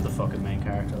 No, I'm the fucking main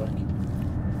character, like.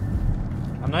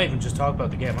 I'm not even just talking about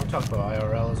the game, I'm talking about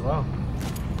IRL as well.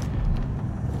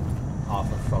 Oh,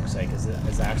 for fuck's sake, is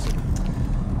actually...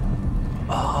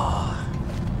 Oh.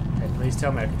 Okay, please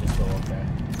tell me I can just go up there.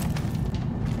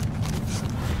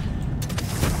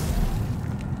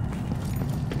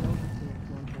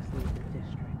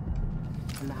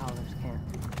 And the Howlers can't.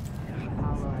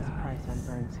 Paolo has a price on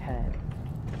Byrne's head.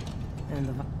 And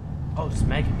the... Oh, it's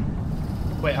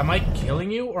Megan. Wait, am I killing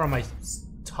you or am I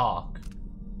talk?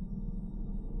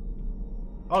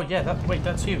 Oh yeah, wait,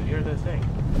 that's you. You're the thing.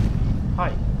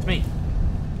 Hi, it's me.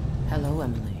 Hello,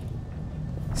 Emily.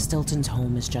 Stilton's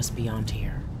home is just beyond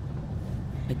here.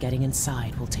 But getting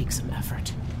inside will take some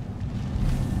effort.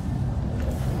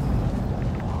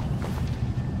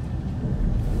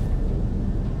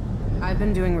 I've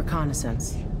been doing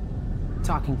reconnaissance.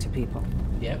 Talking to people.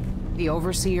 Yep. The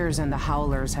Overseers and the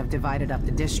Howlers have divided up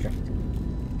the district.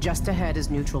 Just ahead is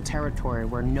neutral territory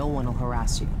where no one will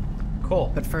harass you.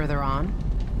 Cool. But further on,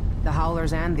 the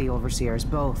Howlers and the Overseers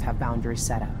both have boundaries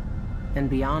set up. And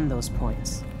beyond those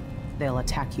points, they'll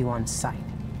attack you on sight.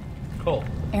 Cool.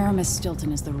 Aramis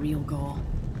Stilton is the real goal.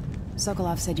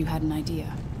 Sokolov said you had an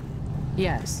idea.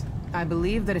 Yes. I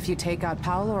believe that if you take out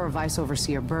Paolo or Vice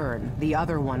Overseer Byrne, the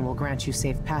other one will grant you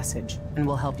safe passage and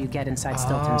will help you get inside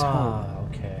Stilton's home.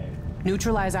 Okay.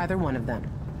 Neutralize either one of them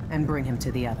and bring him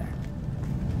to the other.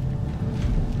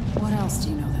 What else do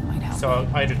you know that might help? So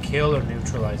I'll either kill or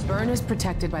neutralize. Byrne is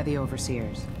protected by the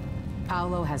Overseers.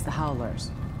 Paolo has the Howlers,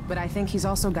 but I think he's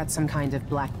also got some kind of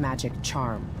black magic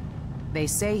charm. They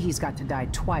say he's got to die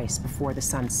twice before the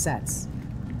sun sets,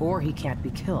 or he can't be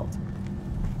killed.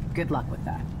 Good luck with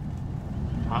that.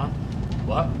 Huh?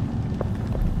 What?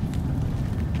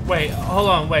 Wait, hold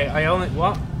on, wait,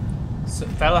 what? So,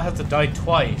 fella has to die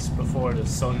twice before the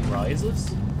sun rises?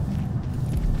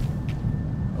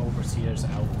 Overseer's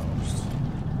outpost.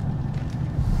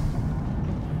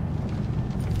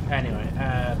 Anyway,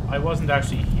 I wasn't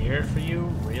actually here for you,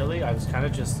 really. I was kind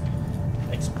of just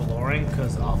exploring,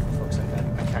 because, oh, for fuck's sake,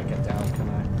 I can't get down, can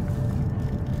I?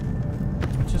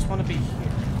 I just want to be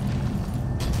here.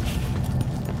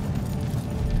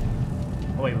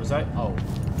 Oh, wait, was I? Oh.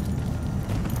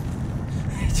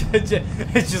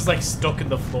 It's just like stuck in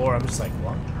the floor. I'm just like,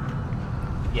 what?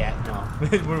 Yeah, no.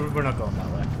 we're not going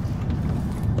that way.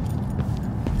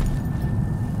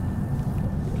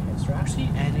 Okay, is there actually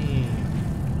any...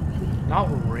 Not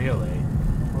really.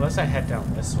 Unless I head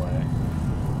down this way.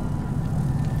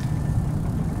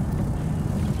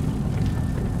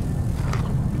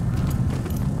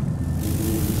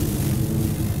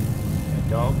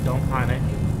 Okay, don't panic.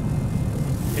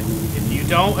 If you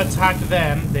don't attack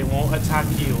them, they won't attack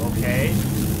you, okay?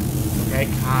 Okay,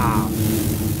 calm.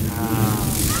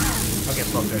 Okay,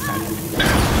 fuck, they're attacking.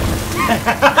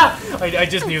 I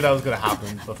just knew that was gonna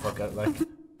happen, but fuck it, like.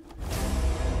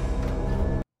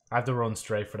 I have to run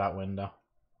straight for that window.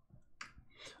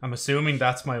 I'm assuming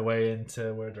that's my way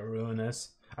into where the ruin is.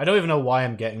 I don't even know why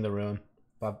I'm getting the ruin,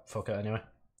 but fuck it anyway.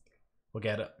 We'll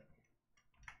get it.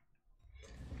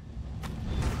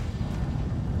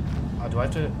 Oh, do I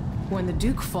have to... When the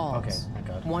Duke falls, okay, thank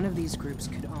God. One of these groups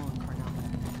could own Karnataka.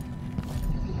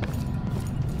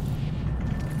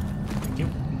 Thank you.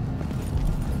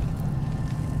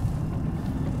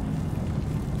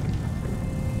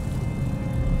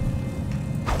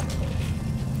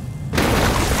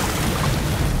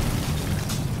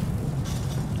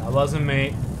 That wasn't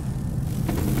me.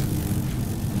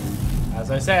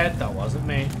 As I said, that wasn't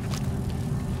me.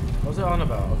 What was it on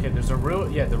about? Okay, there's a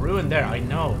ruin. Yeah, the ruin there. I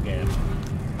know, game.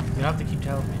 You don't have to keep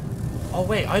telling me. Oh,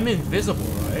 wait. I'm invisible,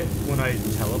 right? When I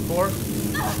teleport?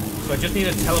 So I just need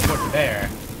to teleport to there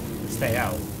and stay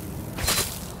out.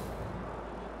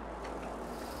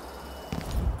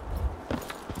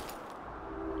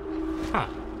 Huh.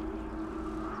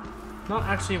 Not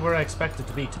actually where I expected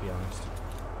to be honest.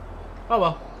 Oh,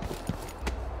 well.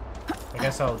 I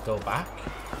guess I'll go back.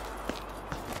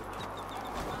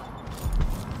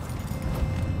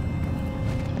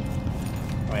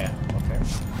 Oh yeah, okay.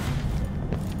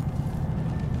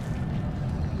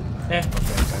 Yeah,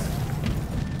 okay.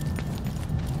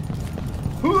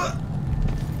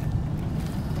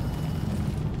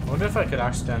 I wonder if I could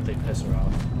accidentally piss her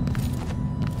off.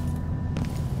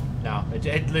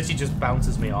 It literally just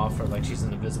bounces me off her like she's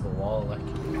an invisible wall. Like.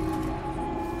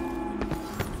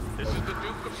 This is the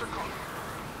Duke of Circon.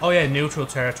 Oh yeah, neutral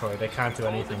territory. They can't do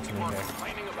anything to me here.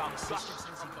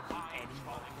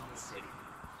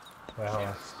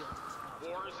 Well,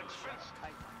 War is expensive.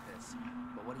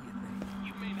 But what do you think?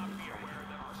 You may not be aware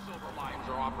that our silver mines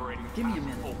are operating. Give me a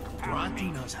minute.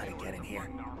 Durante knows how to get in here.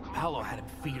 Paolo had him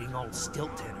feeding old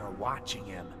Stilton or watching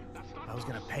him. I was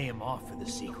gonna pay him off for the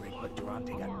secret, but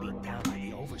Durante got beat down by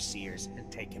the overseers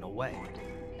and taken away.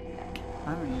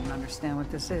 I don't even understand what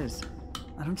this is.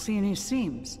 I don't see any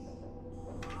seams.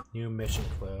 New mission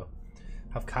clue.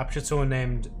 Have captured someone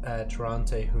named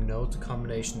Durante who knows the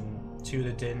combination to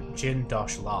the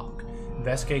Jindosh lock.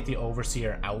 Investigate the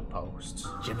overseer outpost.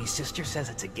 Jimmy's sister says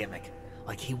it's a gimmick.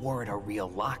 Like he weren't a real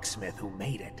locksmith who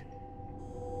made it.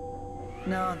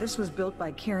 No, this was built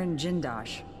by Kieran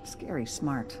Jindosh. Scary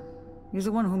smart. He's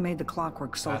the one who made the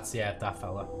clockwork sword. That's, yeah, that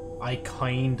fella. I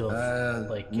kind of,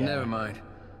 like, yeah. Never mind.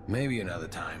 Maybe another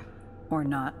time. Or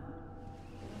not.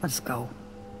 Let's go.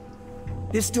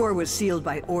 This door was sealed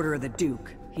by order of the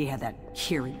Duke. He had that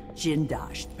Kieran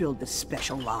Jindosh build the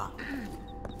special lock.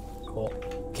 Cool.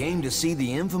 Came to see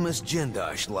the infamous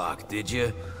Jindosh lock, did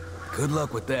you? Good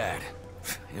luck with that.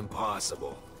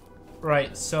 Impossible.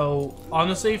 Right, so,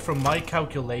 honestly, from my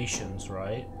calculations,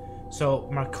 right? So,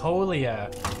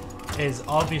 Marcolia is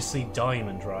obviously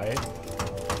diamond, right?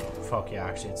 Fuck yeah,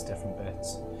 actually, it's different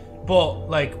bits. But,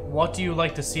 like, what do you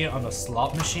like to see it on a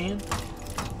slot machine?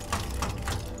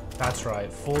 That's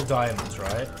right, full diamonds,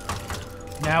 right?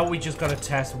 Now we just gotta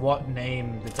test what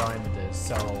name the diamond is,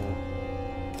 so...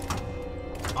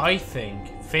 I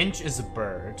think Finch is a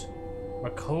bird.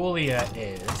 Marcolia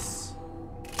is...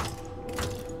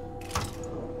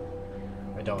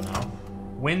 I don't know.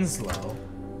 Winslow.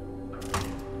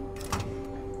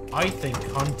 I think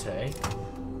Conte.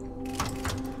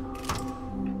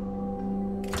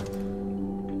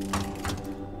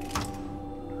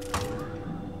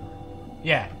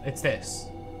 Yeah, it's this.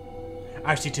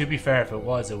 Actually, to be fair, if it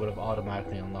was, it would have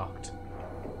automatically unlocked.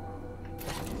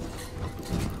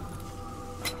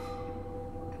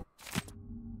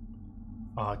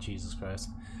 Oh, Jesus Christ.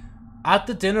 At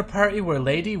the dinner party where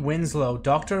Lady Winslow,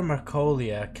 Dr.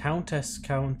 Marcolia, Countess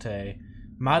Conte,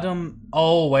 Madam...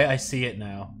 Oh, wait, I see it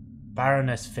now.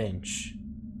 Baroness Finch.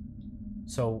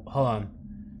 So, hold on.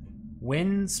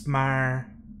 Winsmar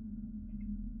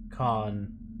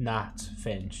Con Nat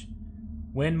Finch.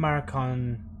 Winmar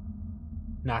Con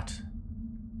Nat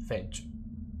Finch.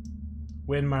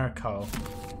 Winmar Co.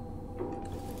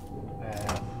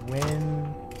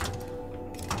 Winmar...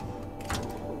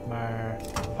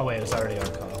 Oh wait, it was already on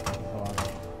call.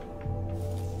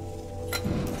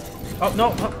 Hold on. Oh,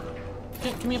 no! No.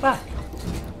 Give me it back!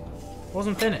 It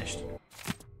wasn't finished.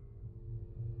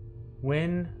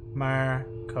 Winmar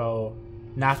Co.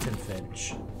 Nathan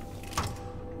Finch.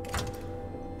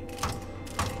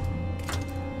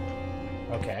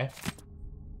 Okay.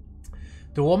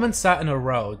 The woman sat in a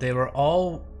row. They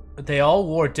all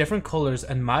wore different colors,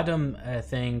 and Madam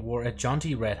Thing wore a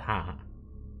jaunty red hat.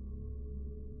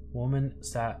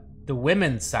 The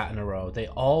women sat in a row. They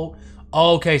all...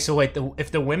 Oh, okay, so wait, if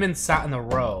the women sat in a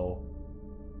row,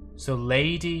 so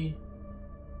lady...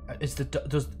 Is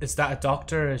that a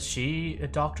doctor? Is she a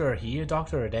doctor? Or he a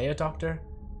doctor? Are they a doctor?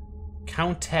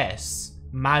 Countess,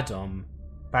 Madam,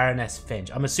 Baroness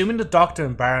Finch. I'm assuming the doctor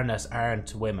and Baroness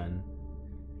aren't women.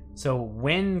 So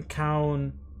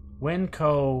Winco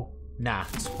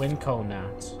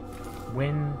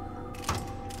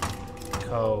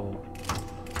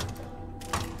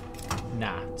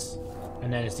Nat.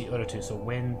 And then it's the other two. So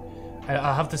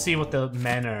I'll have to see what the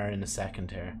men are in a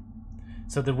second here.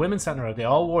 So the women sat in a row. They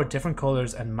all wore different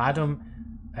colors, and Madam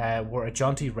wore a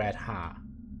jaunty red hat.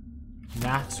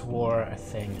 Nat wore a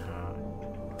thing hat.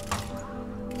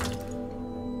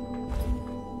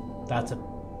 That's a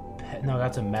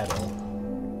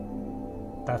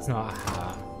medal. That's not a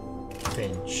hat.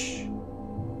 Finch.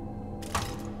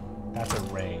 That's a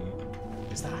ring.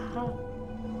 Is that a hat?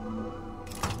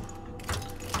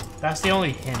 That's the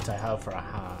only hint I have for a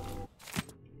hat.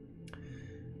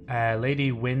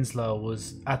 Lady Winslow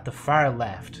was at the far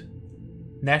left,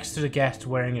 next to the guest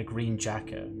wearing a green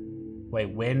jacket. Wait,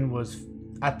 Win was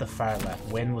at the far left.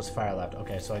 Win was far left.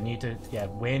 Okay, so I need to... Yeah,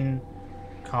 Win,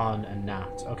 Con, and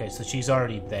Nat. Okay, so she's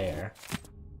already there.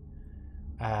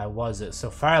 Was it? So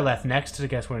far left, next to the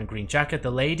guest wearing a green jacket. The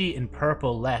lady in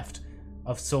purple left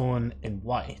of someone in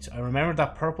white. I remember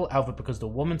that purple outfit because the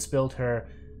woman spilled her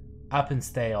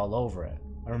appenstay all over it.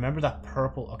 I remember that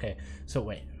purple... Okay, so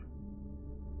wait.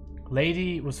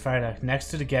 Lady was far left, next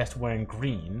to the guest wearing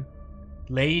green.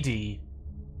 Lady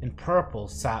In purple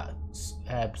sat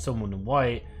someone in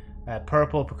white.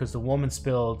 Purple because the woman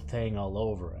spilled thing all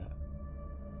over it.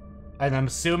 And I'm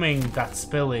assuming that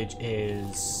spillage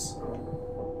is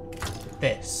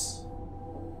this.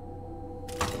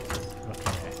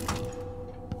 Okay.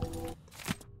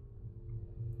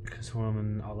 Because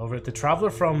woman all over it. The traveler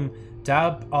from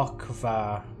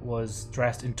Dab-Okva was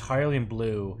dressed entirely in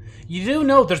blue. You do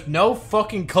know there's no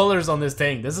fucking colors on this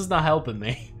thing. This is not helping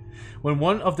me. When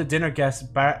one of the dinner guests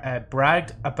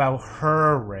bragged about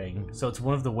her ring, so it's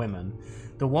one of the women,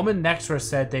 the woman next to her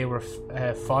said they were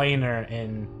finer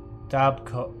in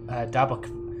Dab-Okva,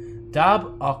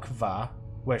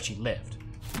 where she lived.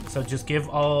 So just give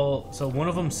all... So one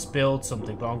of them spilled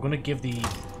something, but I'm going to give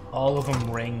all of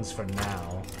them rings for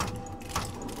now.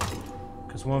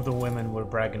 Because one of the women were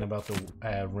bragging about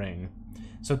the ring.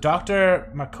 So Dr.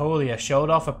 Macaulay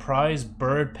showed off a prize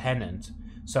bird pennant.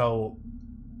 So...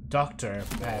 Dr.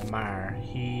 Marr,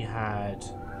 he had...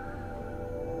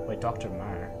 Wait, Dr.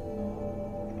 Marr?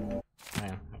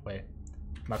 Hang on, wait.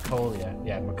 Macaulay.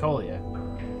 Yeah, Macaulay.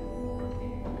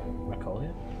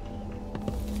 Macaulay?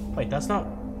 Wait, that's not...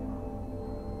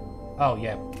 Oh,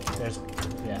 yeah. There's...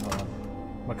 Yeah, hold on.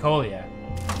 Macaulay.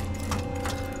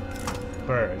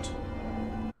 Bird.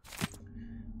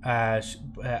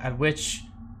 At which...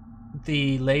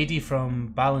 the lady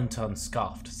from Ballanton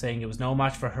scoffed, saying it was no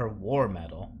match for her war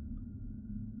medal.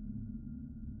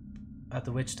 At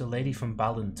which the lady from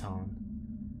Ballanton,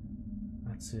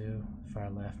 that's who, far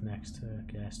left next to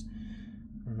guest,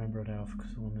 remembered how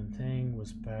because the woman thing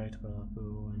was bragged by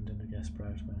Boo and then the guest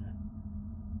bragged by it.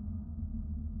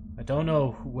 I don't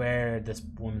know where this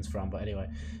woman's from, but anyway,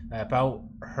 about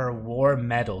her war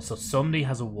medal. So somebody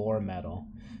has a war medal.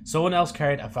 Someone else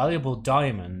carried a valuable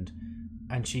diamond.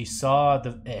 And she saw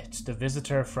the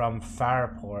visitor from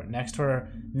Farport next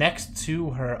to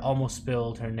her almost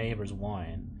spilled her neighbor's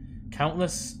wine.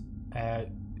 Countless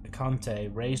Conte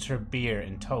raised her beer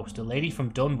in toast. The lady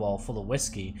from Dunwall, full of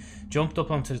whiskey, jumped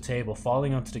up onto the table,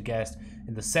 falling onto the guest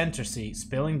in the center seat,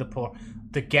 spilling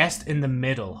the guest in the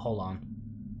middle. Hold on.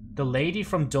 The lady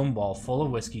from Dunwall, full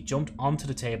of whiskey, jumped onto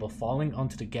the table, falling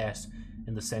onto the guest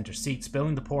in the center seat,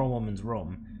 spilling the poor woman's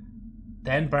rum.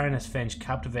 Then Baroness Finch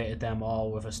captivated them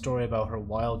all with a story about her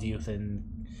wild youth and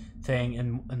thing.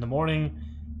 In the morning,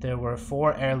 there were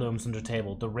 4 heirlooms under the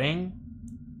table. The ring,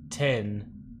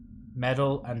 tin,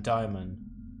 metal, and diamond.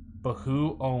 But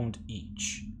who owned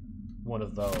each one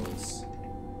of those?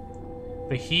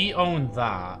 But he owned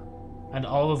that, and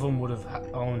all of them would have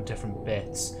owned different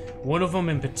bits. One of them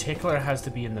in particular has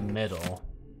to be in the middle.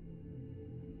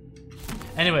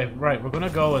 Anyway, right, we're gonna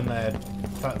go and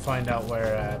find out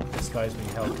where this guy's being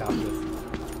held captive.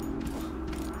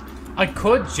 I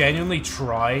could genuinely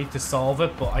try to solve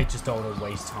it, but I just don't want to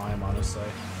waste time, honestly.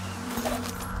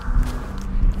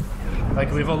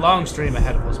 Like, we have a long stream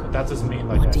ahead of us, but that doesn't mean,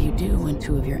 like... What do you do when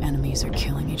 2 of your enemies are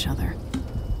killing each other?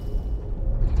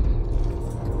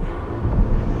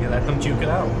 You let them duke it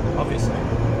out, obviously.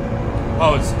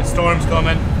 Oh, a storm's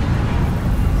coming.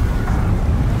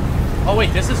 Oh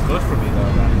wait, this is good for me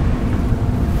though, right?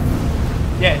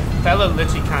 Yeah, fella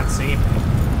literally can't see me.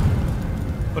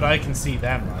 But I can see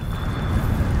them, right?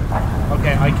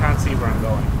 Okay, I can't see where I'm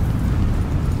going.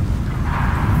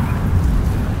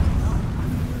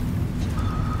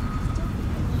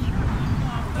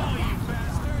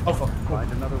 Oh fuck.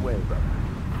 Find another way, brother.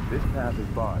 This path is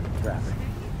barred in traffic.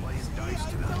 I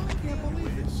can't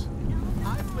believe this.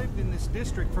 I've lived in this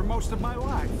district for most of my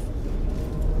life.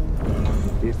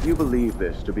 If you believe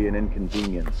this to be an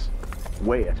inconvenience,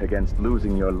 weigh it against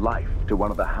losing your life to one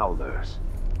of the Howlers.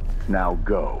 Now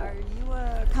go. Are you,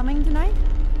 coming tonight?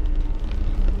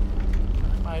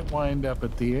 I might wind up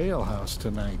at the alehouse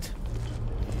tonight.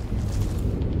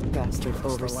 Bastard It's the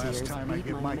overseers last time I beat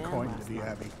give my man coin last to the night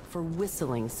Abbey. for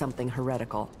whistling something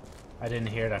heretical. I didn't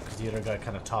hear that because the other guy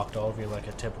kind of talked over you like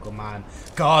a typical man.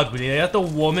 God, would you let the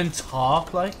woman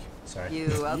talk like? Sorry. You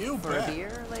up for a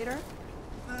beer later?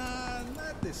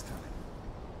 Not this time.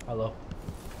 Hello.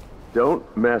 Don't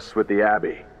mess with the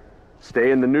Abbey.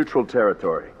 Stay in the neutral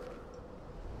territory.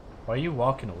 Why are you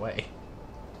walking away?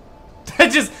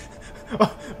 Just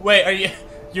wait.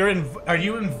 Are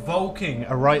you invoking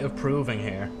a right of proving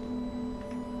here?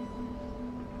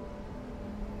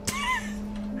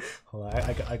 Hold on,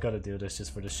 I gotta do this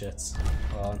just for the shits.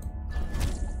 Hold on.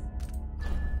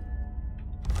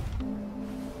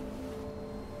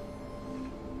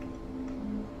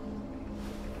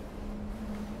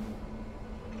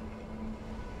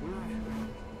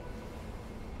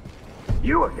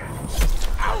 You again.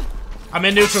 I'm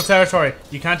in neutral territory.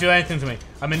 You can't do anything to me.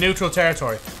 I'm in neutral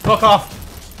territory. Fuck off.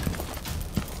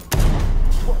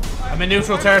 I'm in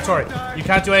neutral territory. You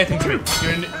can't do anything to me.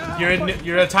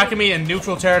 You're attacking me in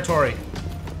neutral territory.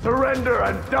 Surrender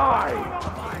and die!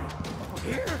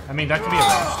 I mean, that could be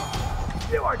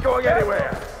arranged. You aren't going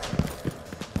anywhere!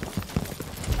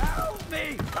 Help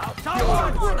me!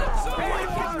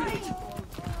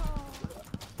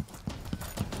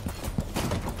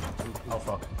 Oh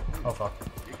fuck. Oh fuck.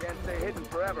 You can't stay hidden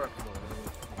forever.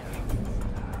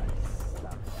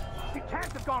 You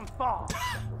can't have gone far.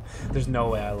 There's no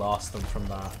way I lost them from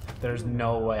that. There's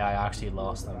no way I actually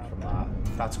lost them from that.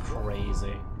 That's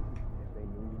crazy.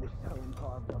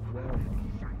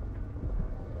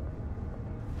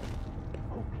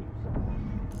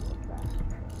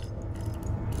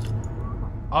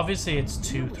 Obviously it's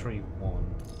 2, 3,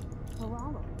 1.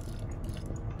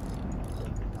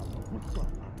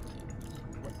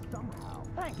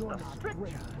 Thanks to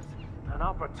strictures. An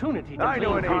opportunity to I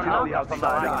know an agent on the from the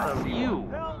outside. likes of you.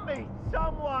 Help me!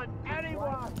 Someone!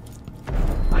 Anyone!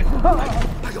 I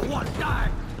don't want to die.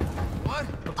 What?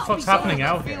 What the fuck's happening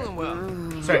out here?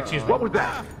 Sorry, excuse me. What was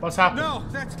that? What's happening? No,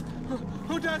 that's...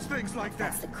 Who does things like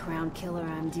that? That's the crown killer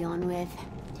I'm dealing with.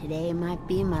 Today might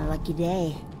be my lucky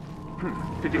day.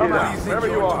 Did you hear that? Wherever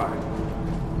you are.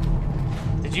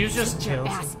 Did you just Get your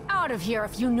kill ass out of here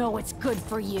if you know it's good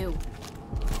for you.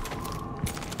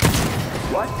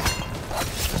 What?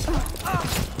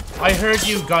 I heard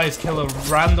you guys kill a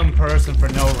random person for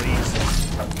no reason.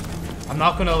 I'm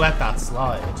not gonna let that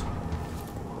slide.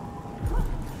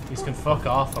 You can fuck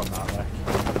off on that, like.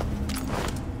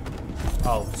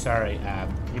 Oh, sorry,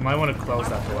 you might want to close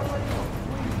that door for me.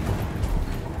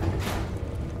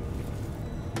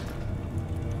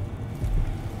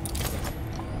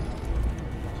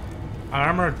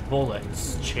 Armored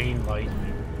bullets, chain lightning.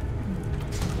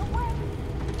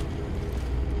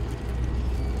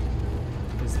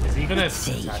 Is he gonna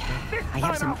attack me? I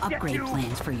have some upgrade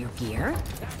plans for your gear.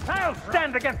 I'll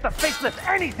stand against the faceless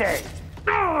any day.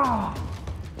 Oh,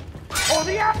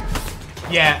 the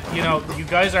Yeah, you know, you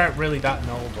guys aren't really that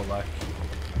noble, like.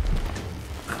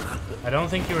 I don't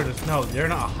think you were just... No, you're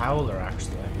not a howler,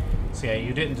 actually. So yeah,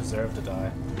 you didn't deserve to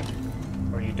die.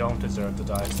 Or you don't deserve to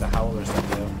die, it's the howlers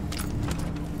that do.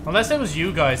 Unless it was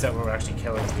you guys that were actually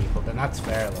killing people, then that's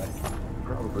fair, like.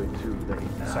 Probably too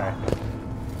late. Sorry.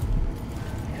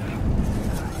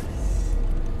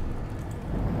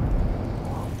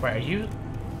 Wait, are you...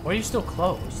 Why are you still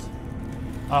closed?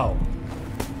 Oh.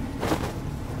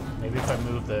 Maybe if I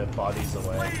move the bodies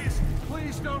away.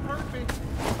 Please don't hurt me.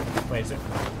 Wait,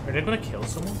 are they gonna kill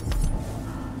someone?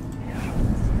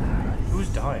 Who's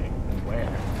dying and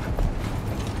where?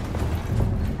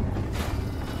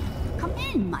 Come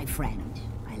in, my friend.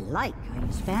 I like how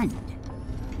you spend.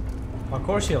 Of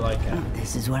course you like it.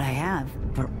 This is what I have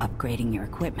for upgrading your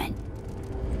equipment.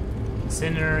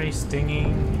 Incinerary,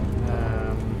 stinging,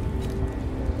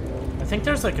 I think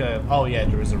there's like a... Oh yeah,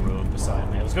 there is a rogue beside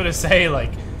me. I was gonna say,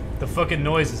 like, the fucking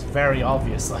noise is very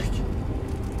obvious, like.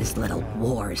 This little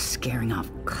war is scaring off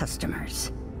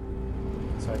customers.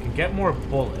 So I can get more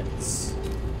bullets.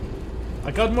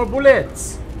 I got more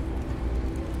bullets!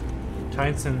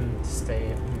 Tyson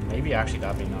stay... Maybe actually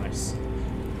that'd be nice.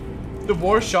 The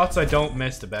more shots I don't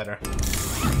miss, the better.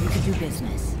 We could do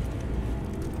business.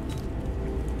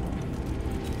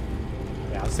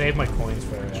 Yeah, I'll save my coins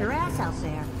for... Get your ass out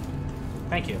there.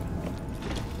 Thank you.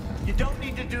 You don't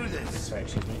need to do this. Sorry,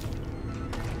 excuse me.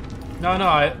 No,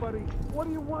 I... What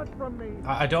do you want from me?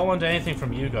 I don't want anything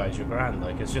from you guys, you're grand.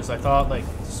 Like, it's just, I thought, like,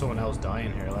 someone else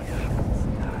dying here, like.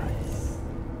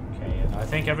 Okay, yeah, I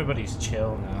think everybody's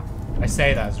chill now. I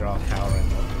say that as they're all cowering,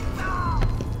 but...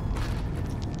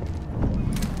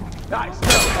 I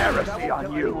smell heresy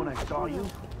on you. When I saw you.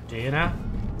 Do you now?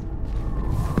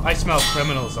 I smell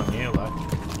criminals on you, like.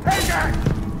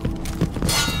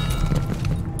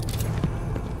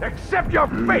 Accept your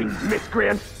fate,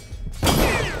 miscreant! Good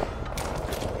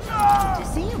to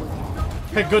see you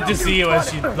again. Good to see you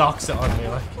as she locks it on me,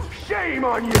 like. Shame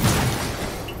on you!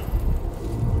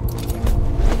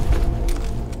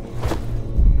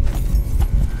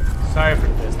 Sorry for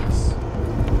the business.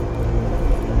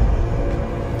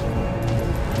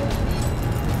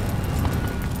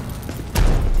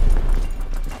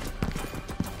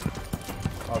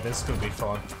 Oh, this could be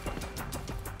fun.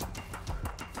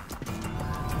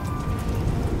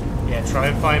 Yeah, try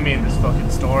and find me in this fucking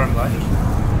storm, like.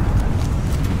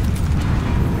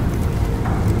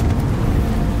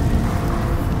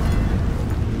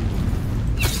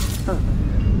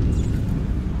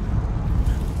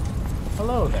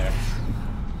 Hello there.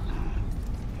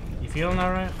 You feeling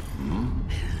alright?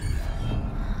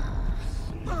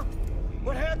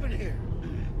 What happened here?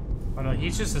 Oh no,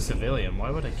 he's just a civilian. Why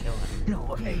would I kill him? No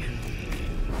way.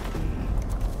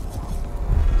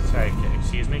 Sorry,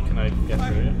 excuse me, can I get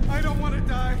through you? I don't want to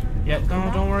die. Yeah,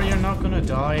 no, don't worry, you're not gonna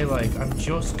die. Like, I'm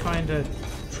just kind of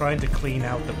trying to clean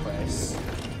out the place.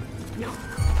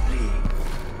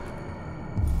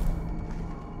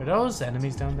 Are those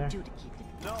enemies down there?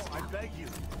 No, I beg you.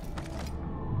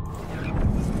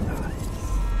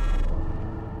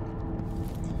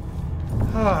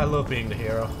 Ah, I love being the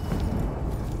hero.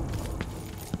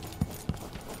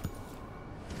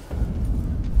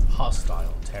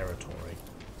 Hostile territory.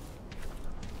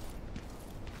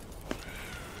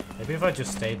 Maybe if I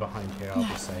just stay behind here, I'll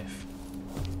be safe.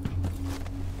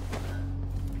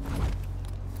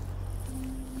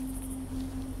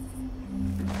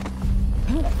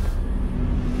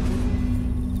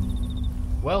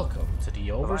 Welcome to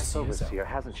the Overseer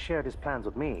hasn't shared his plans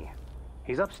with me.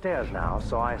 He's upstairs now,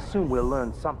 so I assume we'll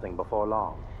learn something before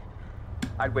long.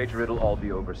 I'd wager it'll all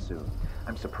be over soon.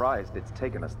 I'm surprised it's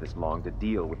taken us this long to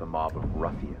deal with a mob of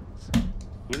ruffians.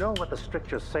 You know what the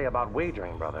strictures say about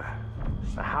wagering, brother?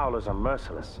 The Howlers are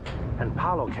merciless, and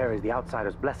Paolo carries the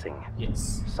Outsider's blessing.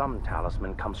 Yes. Some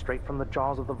talisman comes straight from the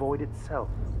jaws of the Void itself.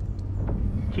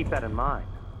 Keep that in mind,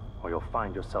 or you'll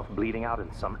find yourself bleeding out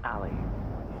in some alley.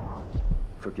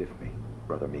 Forgive me,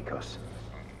 Brother Mikos.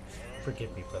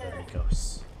 Forgive me, Brother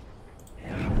Mikos.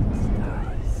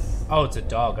 Oh, it's a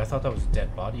dog. I thought that was a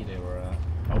dead body they were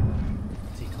Oh,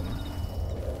 is he coming?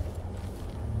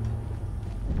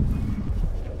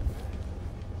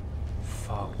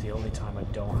 Fuck, the only time I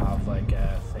don't have like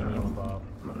a thingy-mabob.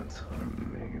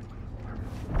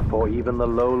 For even the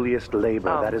lowliest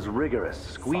labor that is rigorous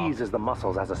squeezes the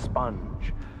muscles as a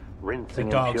sponge,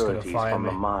 rinsing impurities from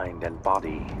the mind and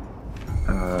body.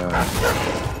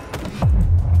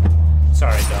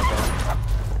 Sorry, dog.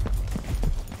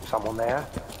 Someone there?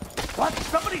 What?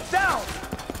 Somebody's down!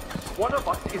 One of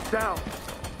us is down!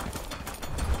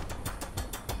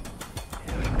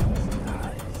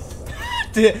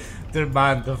 the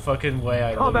man, the fucking way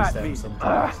I lose them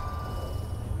sometimes.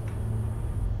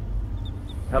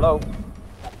 Hello?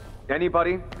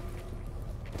 Anybody?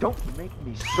 Don't make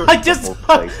me search the whole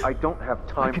place. I don't have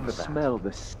time for that. I can smell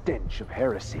the stench of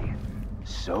heresy.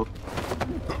 So...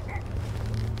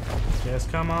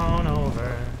 Just come on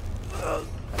over. I'll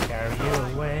carry you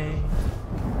away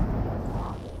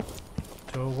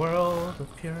to a world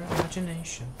of pure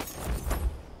imagination.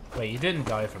 Wait, you didn't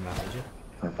die from that, did you?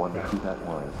 I wonder who that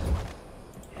was.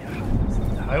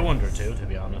 I wonder too, to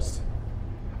be honest.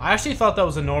 I actually thought that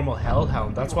was a normal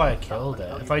hellhound. That's why I killed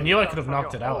it. If I knew I could have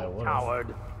knocked it out, I would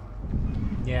have.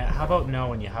 Yeah, how about no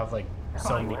when you have like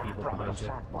so many people behind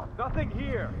you? Nothing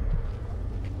here.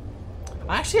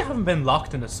 I actually haven't been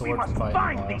locked in a sword fight in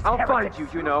a while. I'll find you,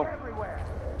 you know.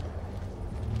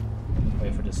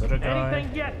 Wait for this other guy.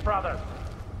 Anything yet, brother?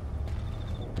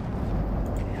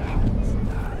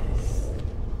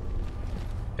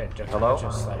 Hello?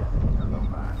 Just like,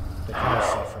 they're kind of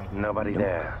suffering. Nobody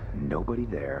there. Nobody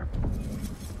there.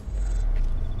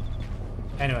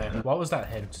 Anyway, what was that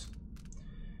hint?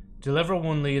 Deliver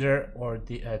one leader or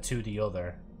the to the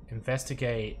other.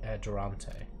 Investigate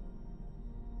Durante.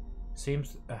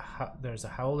 Seems there's a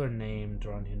howler named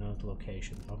Durante who knows the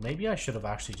location. Oh, maybe I should have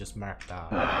actually just marked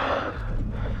that. Are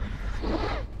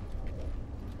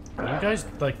you guys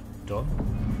like done?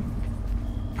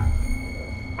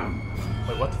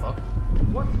 Wait, what the fuck?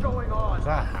 What's going on? Is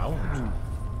that a hound?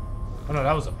 Oh no,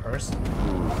 that was a person.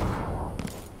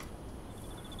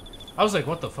 I was like,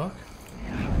 what the fuck?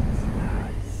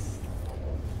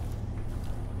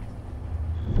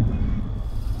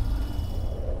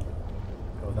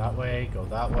 Go that way, go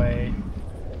that way.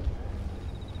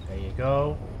 There you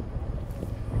go.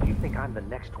 You think I'm the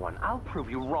next one? I'll prove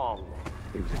you wrong.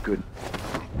 It was a good...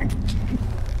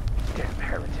 Damn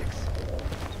heretics.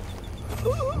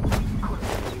 Could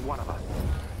have been one of us.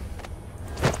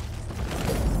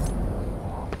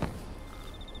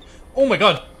 Oh my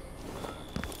god!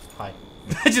 Hi.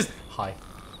 Just hi.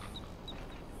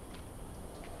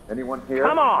 Anyone here?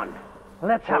 Come on!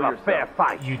 Let's have a fair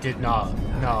fight. You did not.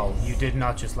 No, you did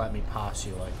not just let me pass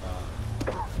you like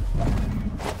that.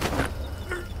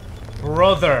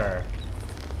 Brother!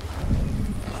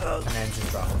 An engine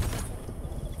drop.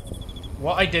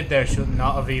 What I did there should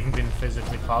not have even been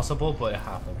physically possible, but it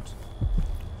happened.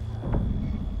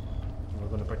 We're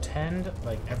gonna pretend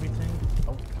like everything...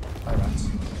 Oh, hi rats.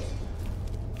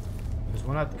 There's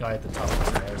one guy at the top of the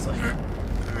stairs, like...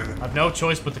 I've no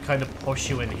choice but to kind of push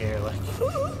you in here, like...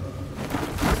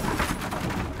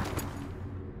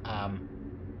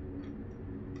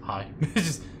 Hi.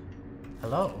 Just...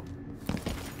 Hello?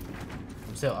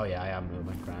 I'm still... Oh yeah, I am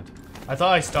moving, Grant. I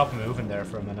thought I stopped moving there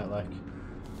for a minute, like...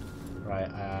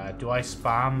 Right, do I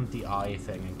spam the eye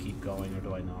thing and keep going, or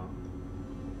do I not?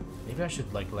 Maybe I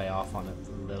should, like, lay off on it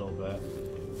a little bit.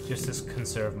 Just to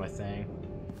conserve my thing.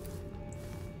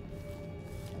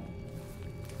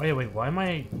 Oh yeah, wait, why am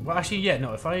I... Well, actually, yeah,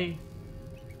 no, if I...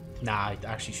 Nah, I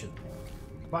actually should...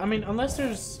 Well, I mean, unless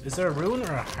there's... Is there a ruin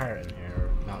or a heart in here?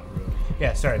 Not ruin.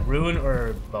 Yeah, sorry, ruin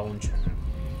or bone charm.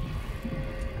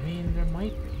 I mean, there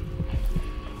might...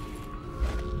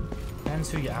 Depends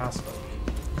who you ask, like.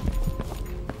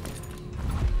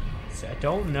 See, I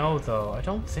don't know, though. I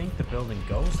don't think the building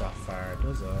goes that far,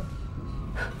 does it?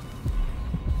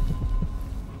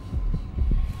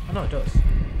 Oh, no, it does.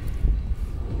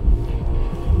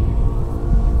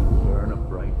 Burn a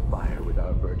bright fire with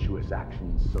our virtuous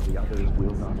actions so the others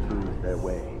will not lose their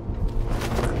way.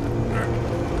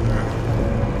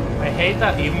 I hate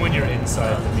that even when you're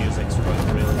inside, the music's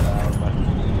like really loud.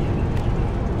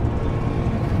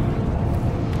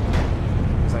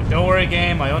 It's like, don't worry,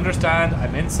 game. I understand.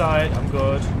 I'm inside. I'm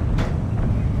good.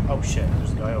 Oh shit!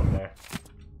 There's a guy over there.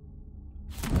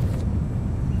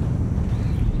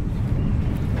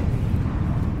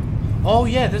 Oh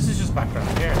yeah, this is just background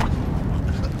here.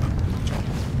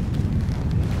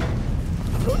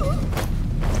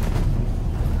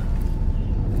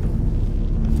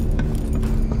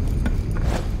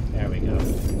 There we go.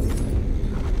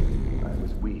 I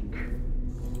was weak.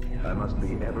 I must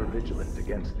be ever vigilant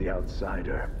against the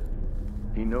outsider.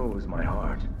 He knows my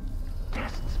heart,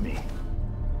 tests me,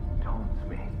 taunts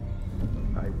me.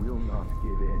 I will not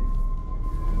give in.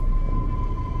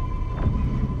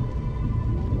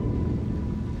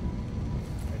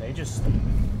 They just...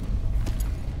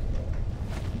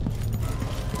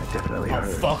 I definitely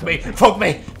heard fuck something. me! Fuck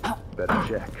me! Better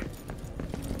check.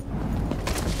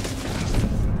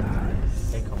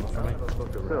 They come for me.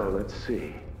 So let's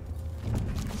see.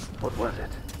 What was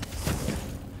it?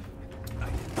 I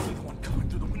didn't see the one coming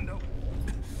through the window.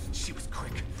 She was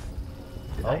quick.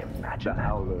 Did I imagine the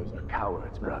Howlers are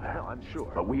cowards, brother? No, I'm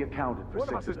sure. But we accounted for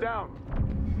 6 of them. down.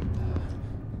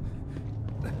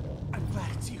 I'm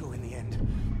glad it's you in the end.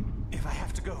 If I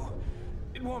have to go,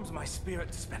 it warms my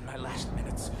spirit to spend my last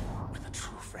minutes with a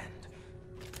true friend.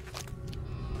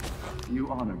 You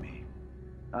honor me.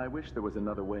 I wish there was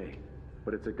another way,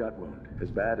 but it's a gut wound, as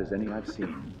bad as any I've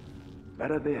seen.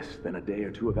 Better this than a day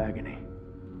or two of agony.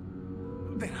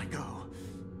 Then I go,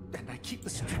 and I keep the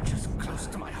strictures close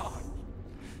to my heart.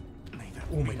 May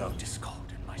there be no discord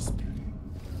in my spirit.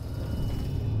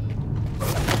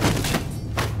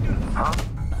 Huh?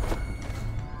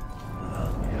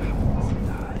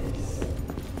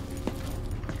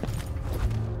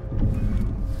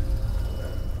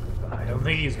 I don't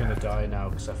think he's gonna die now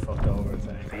because I fucked over a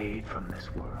thing. Fade from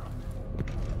this world.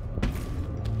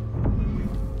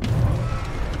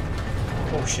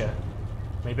 Oh shit.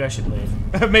 Maybe I should leave.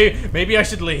 maybe I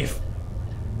should leave.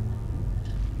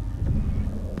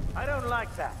 I don't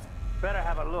like that. Better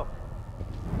have a look.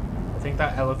 I think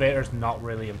that elevator's not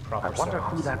really in proper I wonder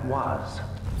who that was.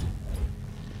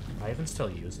 I even still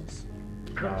use this.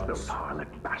 Curse those harlot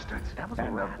bastards. That was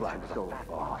and the Black Soul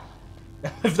boss.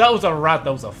 If that was a rat,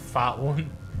 that was a fat one.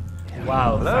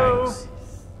 Wow, Hello? thanks.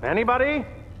 Anybody?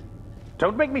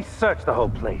 Don't make me search the whole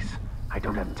place. I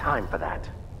don't have time for that.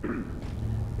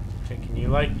 Okay, can you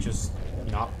like just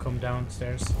not come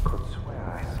downstairs? Could swear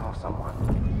I saw someone.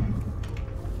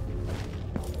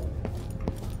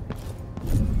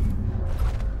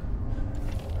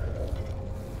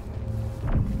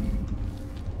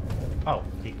 Oh,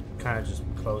 he kind of just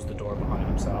closed the door behind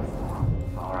himself.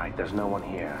 All right, there's no one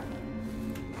here.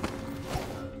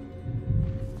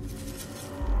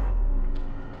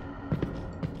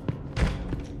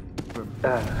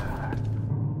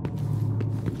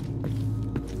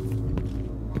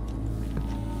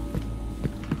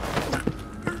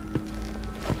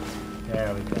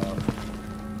 There we go.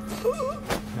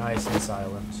 Nice and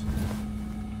silent.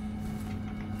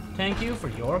 Thank you for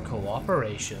your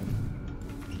cooperation.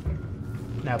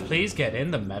 Now please get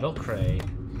in the metal crate.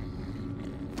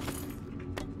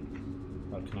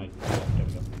 Oh, can I? There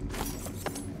we go.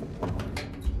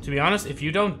 To be honest, if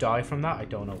you don't die from that, I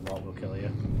don't know what will kill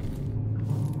you.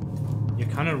 You're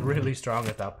kind of really strong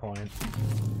at that point.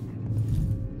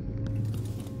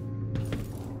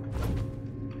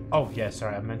 Oh, yeah,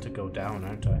 sorry, I meant to go down,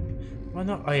 aren't I? Well,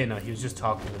 no, oh yeah, no, he was just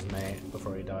talking to his mate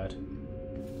before he died.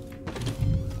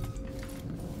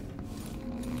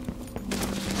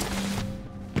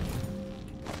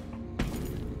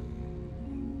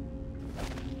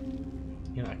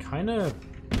 You know, I kind of...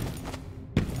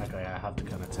 Okay, I have to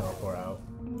kind of teleport out.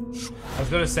 I was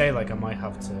going to say, like, I might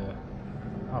have to...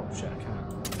 Oh, shit, I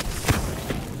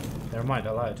can't. Never mind,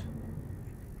 I lied.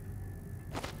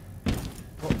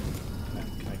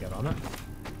 own it.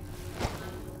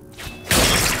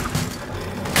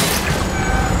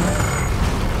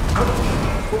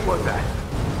 What was that?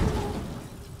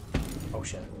 Oh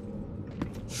shit.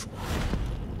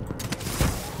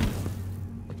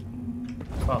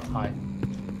 Oh, hi.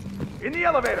 In the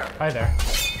elevator! Hi there.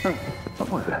 What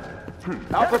was that?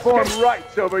 I'll perform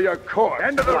rights over your corpse.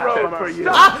 End of the road for you.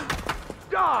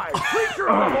 Die! Creature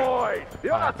of the void!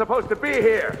 You're not supposed to be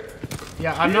here!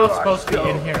 Yeah, I'm not supposed to be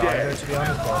in here either, to be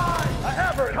honest. I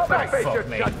have her! Come and face your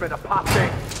judgment of pop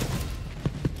thing!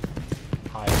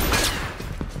 Hi.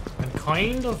 I'm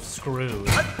kind of screwed.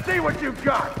 Let's see what you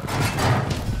got!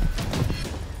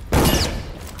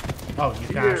 Oh, you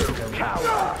can actually go.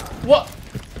 What?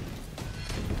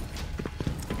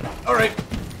 Alright.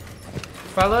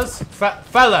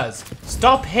 Fellas,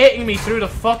 stop hitting me through the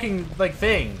fucking, like,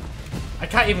 thing. I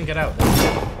can't even get out.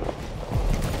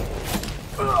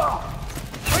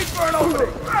 Wait for an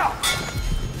opening!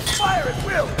 Fire at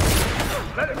will!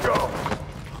 Let him go!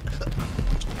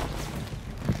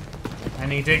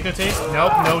 Any dignity?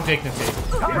 Nope, no dignity.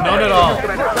 None at all.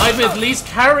 I'm at least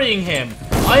carrying him.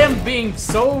 I am being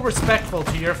so respectful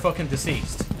to your fucking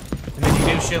deceased. And then you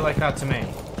do shit like that to me.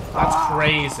 That's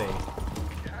crazy.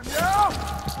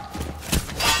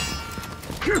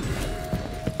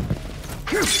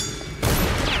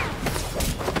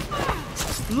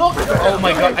 Look! Oh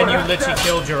my god, and you literally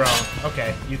killed your own.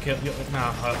 Okay, you killed.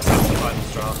 Nah, that's fine,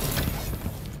 straw.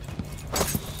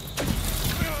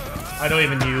 I don't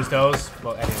even use those,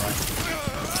 but anyway.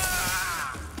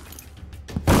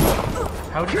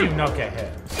 How did you not get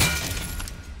hit?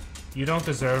 You don't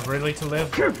deserve really to live,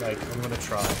 but like, I'm gonna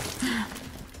try.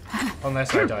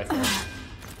 Unless I die first.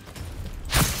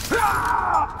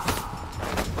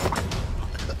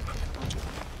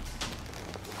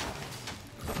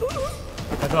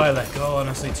 I thought I let go,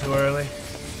 honestly, too early.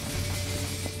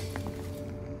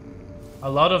 A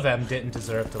lot of them didn't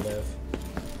deserve to live.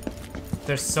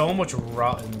 There's so much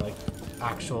rotten, like,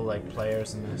 actual, like,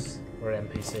 players in this, or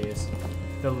NPCs.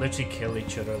 They'll literally kill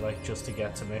each other, like, just to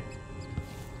get to me.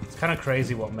 It's kind of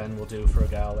crazy what men will do for a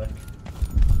gal, like.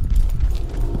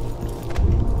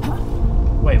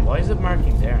 Wait, why is it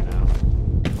marking there now?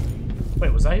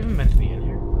 Wait, was I even meant to be in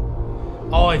here?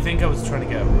 Oh, I think I was trying to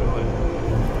get a ruin.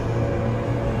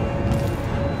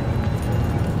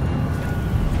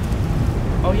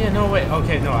 Oh yeah, no, wait,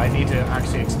 okay, no, I need to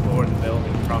actually explore the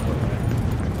building properly.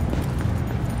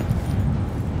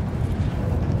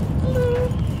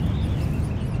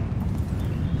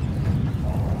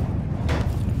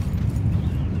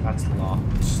 That's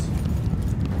locked.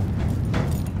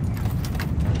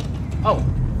 Oh!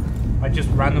 I just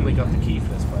randomly got the key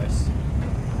for this place.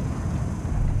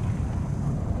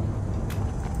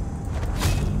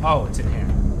 Oh, it's in here.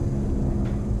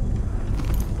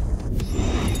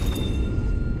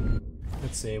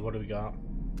 Let's see, what do we got?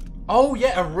 Oh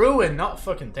yeah, a ruin, not a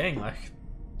fucking thing, like.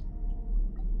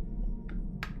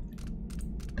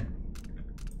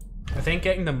 I think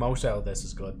getting the most out of this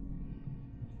is good.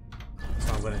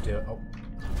 So I'm gonna do it. Oh.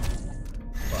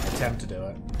 Well, attempt to do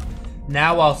it.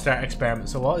 Now I'll start experiment.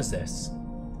 So what is this?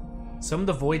 Summon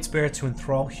the void spirit to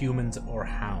enthrall humans or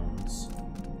hounds.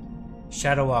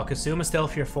 Shadow walk. Assume a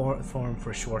stealthier form for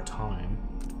a short time.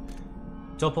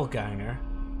 Doppelganger.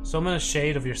 Summon a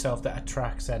shade of yourself that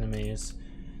attracts enemies.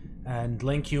 And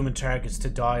link human targets to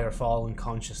die or fall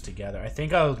unconscious together. I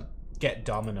think I'll get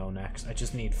Domino next. I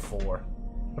just need 4.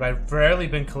 But I've rarely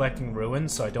been collecting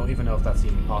ruins, so I don't even know if that's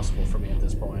even possible for me at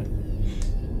this point.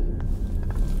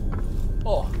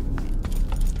 Oh.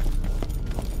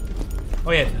 Oh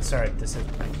yeah, sorry, this is,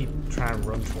 I keep trying to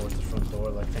run towards the front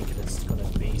door, like thinking it's gonna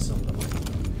be something.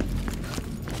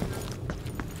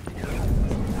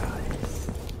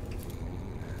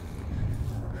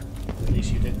 At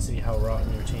least you didn't see how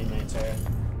rotten your teammates are.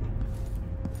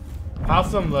 Half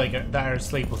of them, like, that are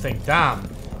asleep will think, damn,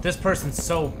 this person's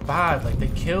so bad, like, they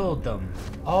killed them.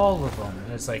 All of them.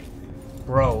 And it's like,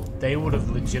 bro, they would have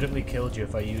legitimately killed you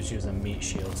if I used you as a meat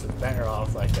shield, so it's better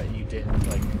off, like, that you didn't,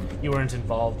 like, you weren't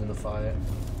involved in the fight.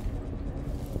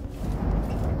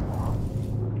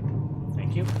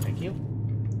 Thank you, thank you.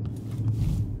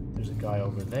 There's a guy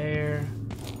over there.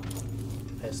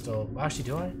 Pistol. Actually,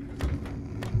 do I?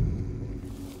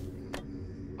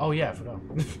 Oh yeah, I forgot.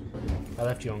 I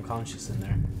left you unconscious in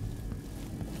there.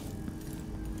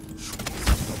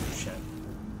 Oh shit.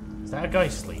 Is that a guy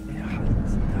sleeping?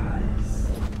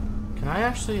 Can I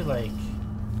actually, like...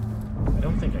 I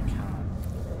don't think I can.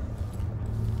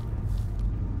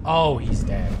 Oh, he's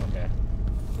dead. Okay.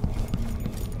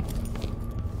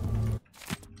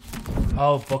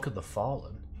 Oh, Book of the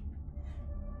Fallen.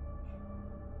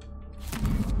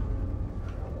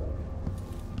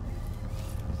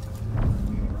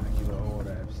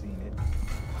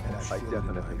 I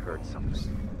definitely heard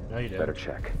something. No, you didn't. Better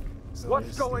check.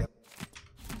 What's going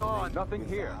on? Nothing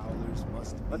here.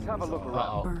 Let's have a look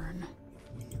around. Burn.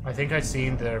 I think I've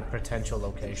seen their potential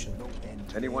location.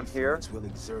 Anyone here?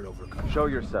 Show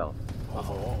yourself. Okay,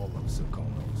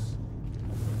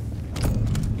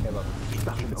 look.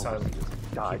 Keep it silent.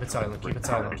 Keep it silent. Keep it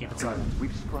silent. Keep it silent.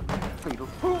 We've struck a fatal.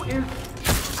 Who is?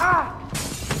 Ah!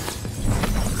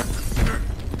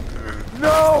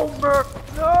 No, Merc!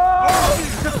 No!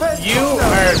 You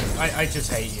are. I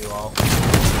just hate you all.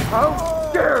 How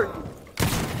dare you!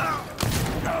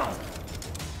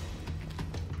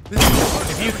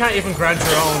 If you can't even grant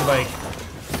your own, like,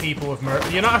 people with murder.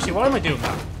 You know, actually, what am I doing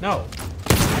now? No.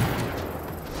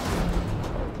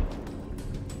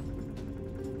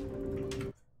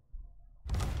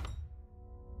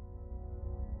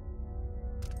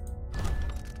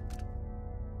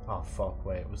 Oh, fuck,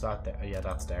 wait, was that there? Yeah,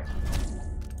 that's there.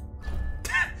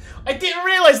 I didn't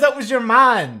realize that was your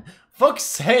man! Fuck's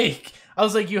sake! I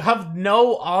was like, you have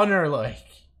no honor, like.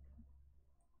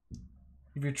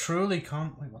 If you're truly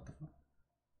wait, what the fuck?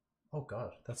 Oh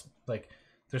god, that's like,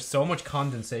 there's so much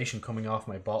condensation coming off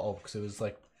my bottle because it was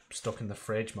like stuck in the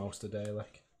fridge most of the day,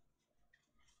 like.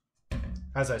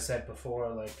 As I said before,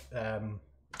 like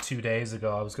 2 days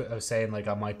ago, I was saying like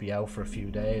I might be out for a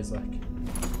few days, like.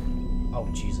 Oh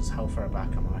Jesus, how far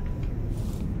back am I?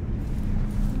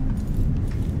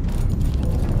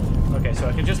 Okay, so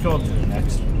I can just go up to the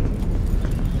next one.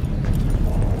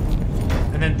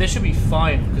 And then this should be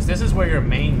fine, because this is where your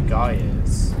main guy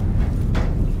is.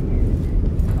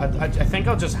 I think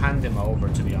I'll just hand him over,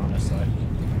 to be honest. Like.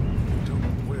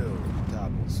 Will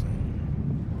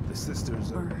Tabelson. The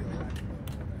sisters of the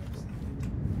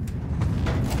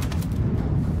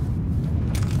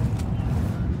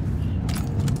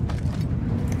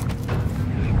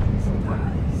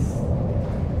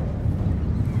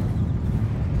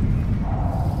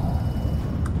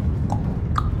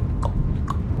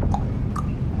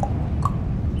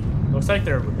Looks like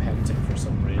they're repenting for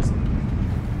some reason.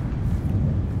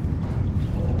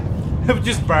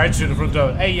 Just barged through the front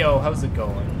door. Hey yo, how's it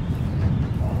going?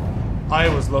 I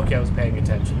was lucky I was paying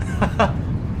attention.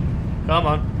 Come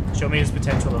on, show me his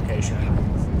potential location.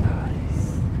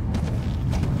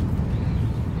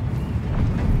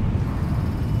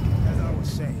 As I was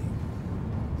saying,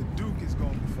 the Duke is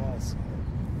going to fall soon.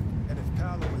 And if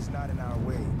Paolo is not in our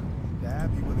way, the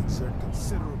Abbey will exert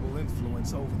considerable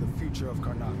influence over the future of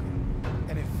Karnaca.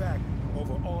 And in fact,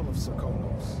 over all of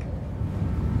Sokonos.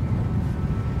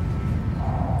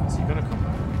 Is he gonna come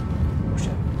back? Oh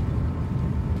shit.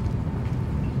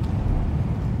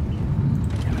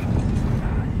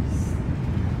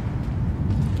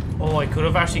 Oh, I could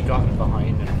have actually gotten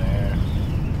behind him there.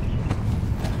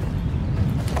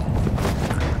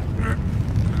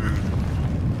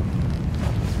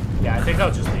 Yeah, I think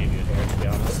I'll just leave you here, to be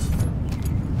honest.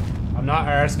 I'm not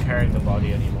arse carrying the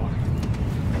body anymore.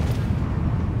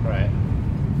 Right.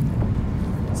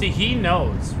 See, he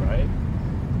knows, right?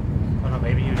 Oh no,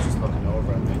 maybe he was just looking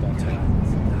over at me that time.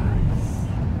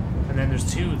 And then there's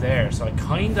two there, so I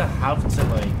kinda have to,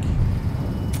 like...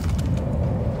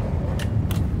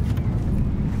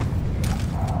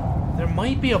 There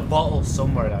might be a bottle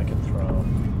somewhere that I can throw.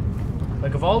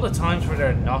 Like, of all the times for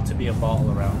there not to be a bottle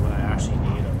around when I actually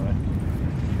need it, right?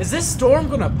 Is this storm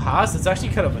gonna pass? It's actually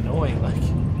kind of annoying, like...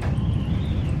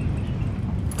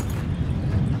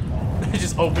 I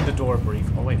just opened the door brief.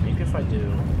 Oh wait, maybe if I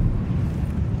do...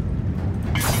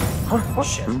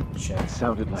 Shit, shit. It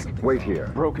sounded like... Wait here.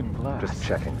 Broken glass. Just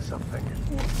checking something.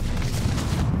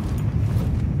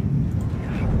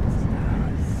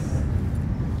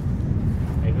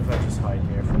 Maybe if I just hide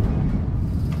here for...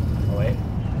 Oh wait.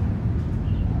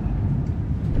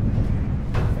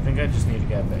 I think I just need to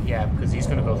get a bit... Yeah, because he's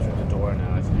gonna go through the door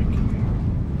now, I think.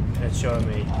 And it's showing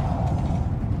me...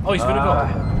 Oh, he's gonna go... Oh.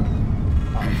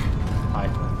 Hi.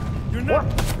 You're not...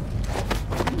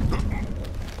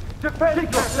 Defend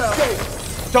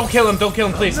yourself! Don't kill him,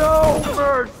 please! No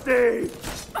mercy!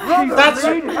 That's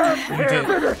right! You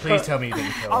did. Please tell me you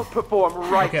didn't kill him. I'll perform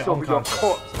rites over your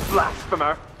corpse,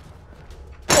 blasphemer!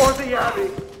 Or the Abbey!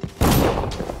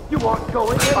 You aren't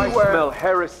going anywhere! I smell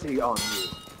heresy on you.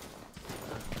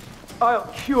 I'll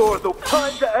cure the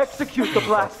time to execute the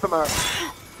blasphemer!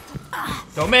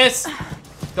 Don't miss!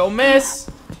 Don't miss!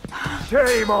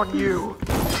 Shame on you!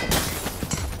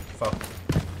 Fuck.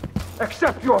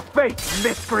 Accept your fate,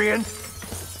 miscreant!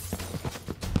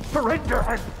 Surrender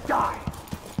and die!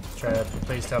 Trev,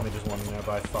 please tell me there's one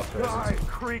nearby. Fuck, there isn't. Die,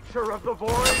 creature of the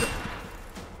void!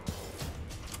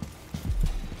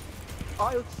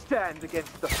 I'll stand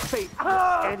against the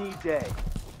faithless any day.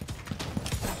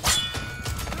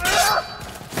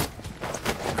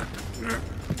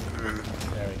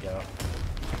 go.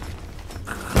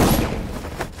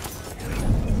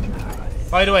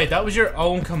 By the way, that was your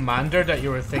own commander that you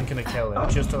were thinking of killing,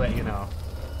 just to let you know.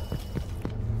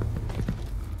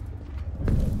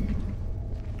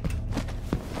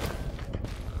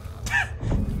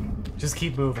 Just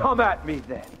keep moving. Come at me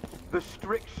then. The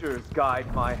strictures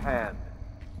guide my hand.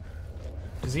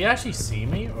 Does he actually see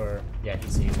me, or yeah, he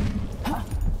sees me?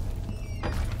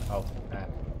 Oh,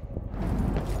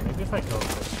 maybe if I go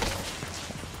this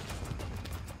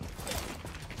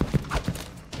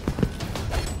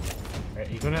way. Are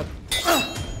you gonna?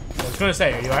 I was gonna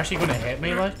say, are you actually gonna hit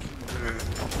me, like,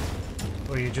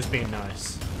 or are you just being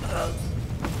nice?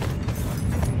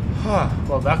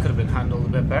 Well, that could have been handled a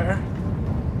bit better.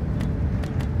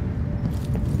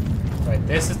 Right,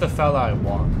 this is the fella I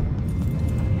want.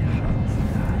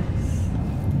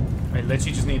 I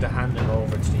literally just need to hand him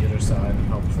over to the other side and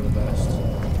hope for the best.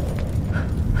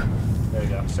 There we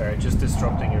go. Sorry, just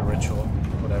disrupting your ritual,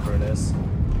 whatever it is.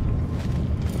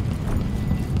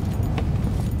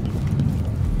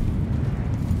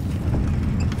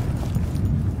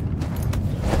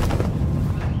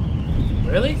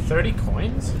 Really? 30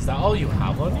 coins? Is that all you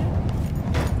have on you?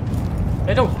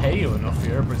 They don't pay you enough for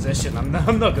your position, I'm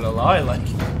not gonna lie, like.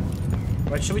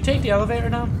 Right, should we take the elevator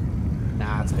now?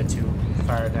 Nah, it's a bit too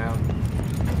far down.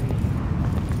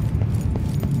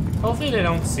 Hopefully they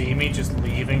don't see me just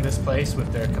leaving this place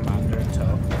with their commander in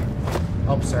tow.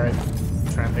 Oh, sorry.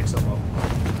 Try and pick some up.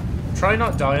 Try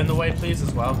not die on the way, please,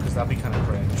 as well, because that'd be kind of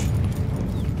cringe.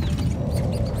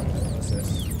 What's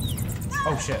this?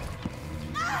 Oh, shit.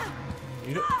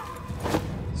 You do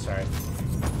Sorry.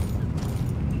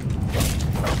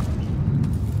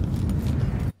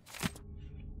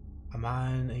 A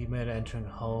man he made entering a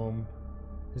home.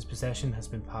 His possession has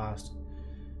been passed.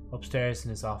 Upstairs in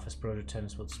his office, Brother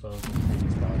Tennis will dispose of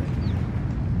things about it.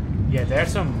 Yeah,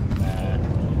 there's some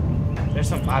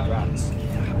mad rats.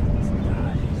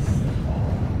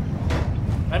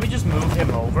 Let me just move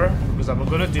him over, because I'm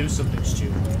gonna do something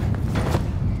stupid.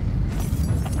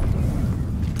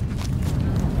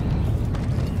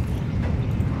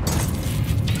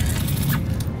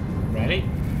 Ready?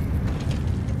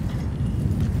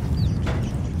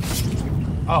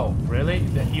 Oh, really?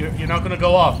 You're not gonna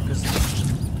go off, because...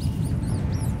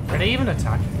 Are they even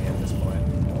attacking me at this point?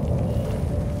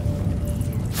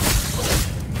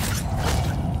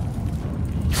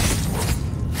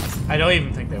 I don't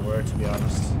even think they were, to be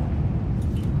honest.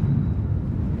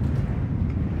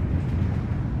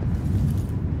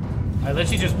 I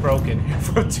literally just broke in here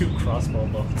for 2 crossbow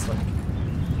bolts, like...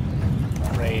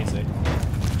 Crazy.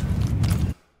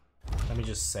 Let me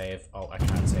just save. Oh, I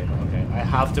can't save. Okay, I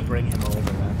have to bring him over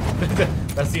then.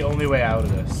 That's the only way out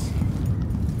of this.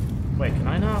 Wait, can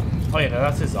I not? Oh yeah, no,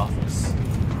 that's his office.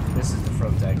 This is the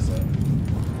front exit.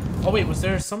 Oh wait, was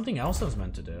there something else I was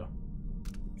meant to do?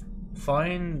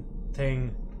 Fine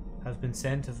thing has been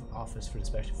sent to office for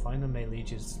inspection. Find them may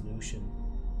lead you to solution.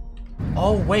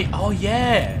 Oh wait, oh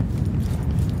yeah!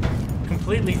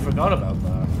 Completely forgot about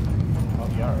that. Oh,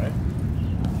 you alright?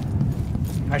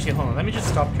 Actually, hold on, let me just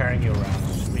stop carrying you around.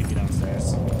 I'll just leave you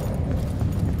downstairs.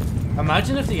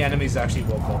 Imagine if the enemies actually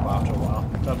woke up after a while.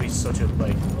 That'd be such a,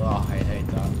 like, oh, I hate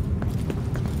that.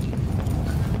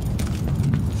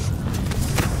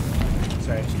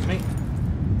 Sorry, excuse me.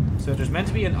 So there's meant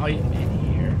to be an item in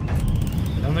here.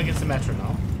 I don't think it's the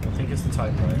metronome. I don't think it's the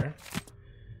typewriter.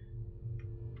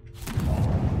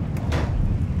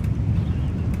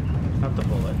 Not the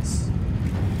bullets.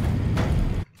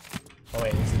 Oh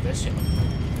wait, is it this shit?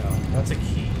 No, that's a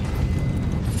key.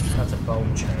 That's a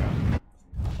bone charm.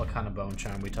 What kind of bone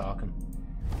charm are we talking?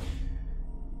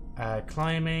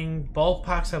 Climbing. Bolt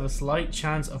packs have a slight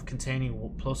chance of containing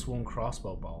 +1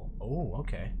 crossbow bolt. Oh,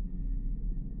 okay.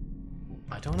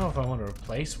 I don't know if I want to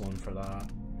replace one for that.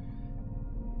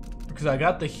 Because I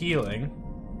got the healing.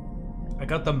 I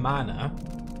got the mana.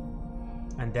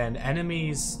 And then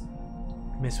enemies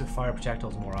miss with fire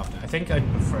projectiles more often. I think I'd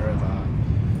prefer that.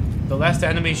 The less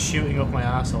enemies shooting up my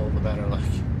asshole, the better, like.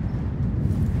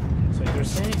 So you're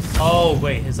saying... Oh,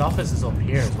 wait, his office is up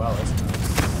here as well, isn't it?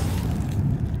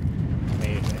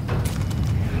 Maybe.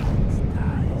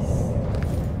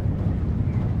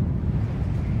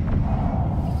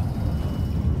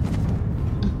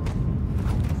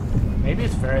 Maybe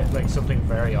it's very, like, something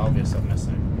very obvious I'm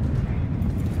missing.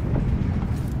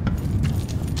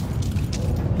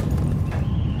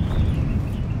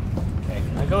 Okay,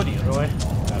 can I go the other way?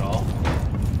 At all?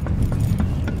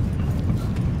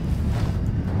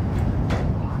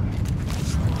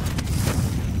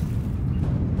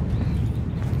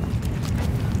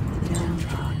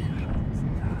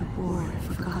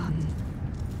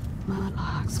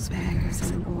 Beggars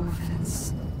and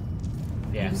province.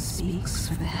 Yeah. Who speaks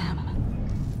for them?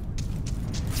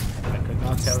 I could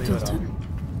not tell you at all.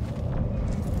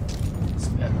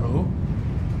 Who?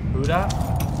 Who that?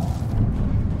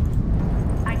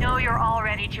 I know you're all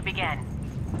ready to begin.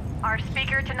 Our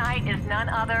speaker tonight is none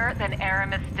other than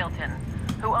Aramis Stilton,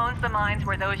 who owns the mines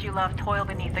where those you love toil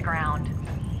beneath the ground.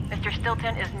 Mr.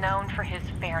 Stilton is known for his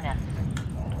fairness,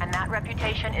 and that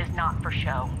reputation is not for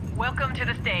show. Welcome to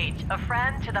the stage, a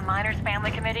friend to the Miners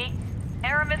Family Committee,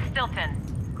 Aramis Stilton.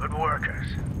 Good workers,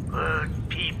 good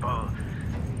people.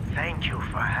 Thank you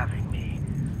for having me.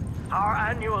 Our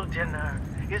annual dinner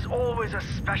is always a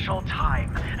special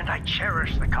time, and I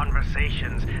cherish the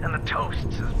conversations and the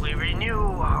toasts as we renew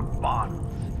our bonds.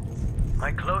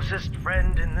 My closest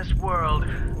friend in this world,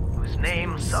 whose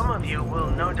name some of you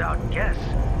will no doubt guess,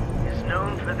 is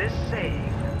known for this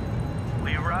saying: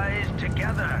 we rise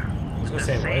together with the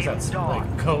same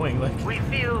dawn. We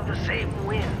feel the same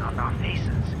wind on our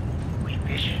faces. We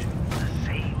fish the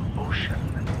same ocean.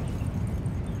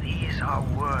 These are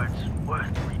words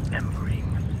worth remembering,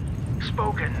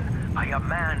 spoken by a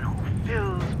man who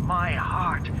fills my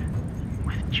heart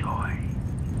with joy.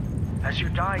 As you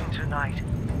dine tonight,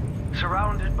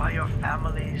 surrounded by your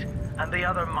families and the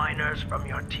other miners from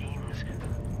your teams,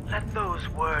 let those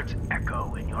words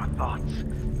echo in your thoughts.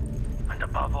 And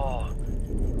above all,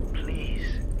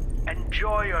 please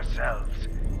enjoy yourselves.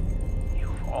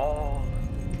 You've all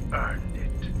earned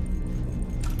it.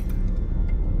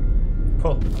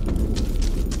 Cool.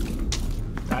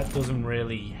 That doesn't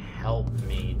really help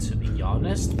me, to be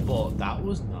honest, but that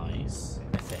was nice,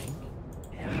 I think.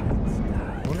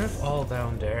 I wonder if all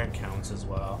down there counts as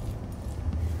well.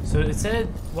 So it said,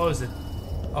 what was it?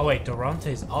 Oh wait,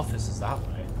 Durante's office is that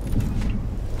way.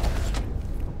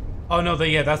 Oh no,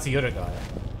 yeah, that's the other guy.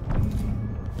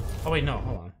 Oh wait, no,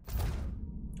 hold on.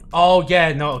 Oh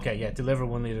yeah, no, okay, yeah, deliver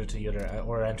 1 liter to the other,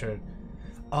 or enter.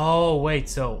 Oh wait,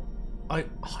 so I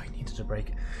needed to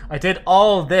break. I did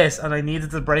all this and I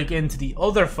needed to break into the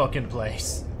other fucking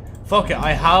place. Fuck it,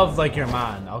 I have like your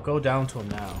man. I'll go down to him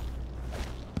now.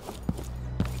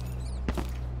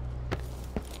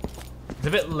 It's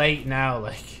a bit late now,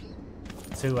 like,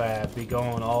 to be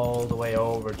going all the way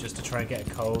over just to try and get a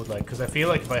code, like, because I feel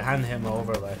like if I hand him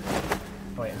over, like,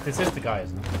 oh wait, this is the guy,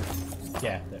 isn't it?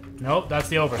 Yeah, there. Nope, that's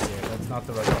the overseer. That's not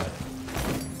the right guy.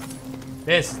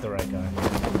 This is the right guy.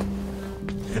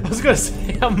 I was gonna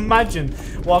say, imagine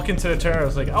walking to a turret. I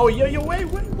was like, oh, yo, wait,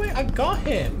 I got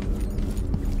him.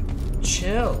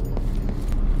 Chill.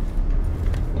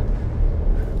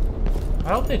 I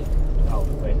hope they. Oh,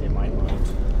 wait, they might mind.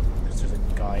 Because there's a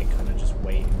guy kind of just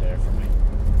waiting there for me.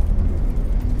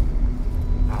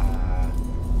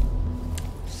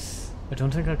 I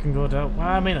don't think I can go down. Well,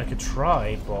 I mean, I could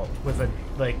try, but with a,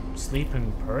 like,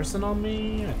 sleeping person on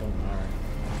me, I don't know.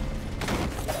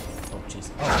 Oh, jeez.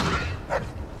 Oh.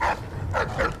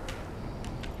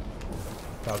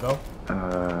 Doggo?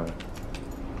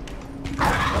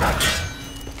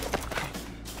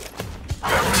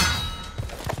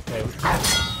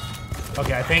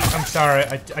 Okay, I think, I'm sorry,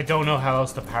 I don't know how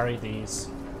else to parry these.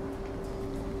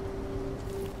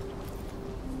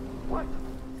 What?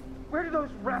 Where do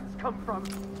those rats come from?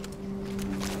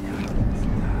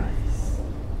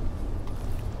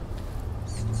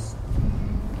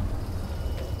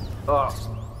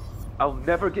 I'll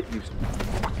never get used to it.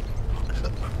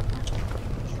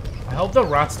 I hope the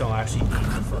rats don't actually eat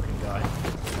the fucking guy.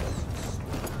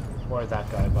 Or that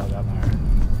guy, by that matter.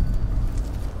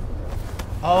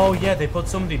 Oh yeah, they put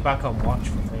somebody back on watch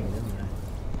for things,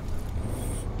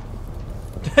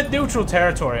 didn't they? Neutral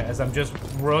territory as I'm just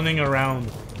running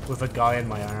around with a guy in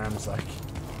my arms, like,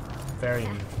 very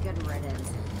neat. Good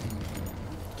riddance.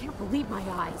 Can't believe my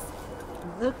eyes.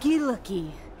 Looky,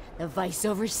 looky. The Vice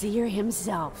Overseer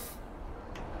himself.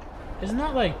 Isn't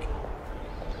that like...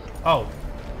 Oh.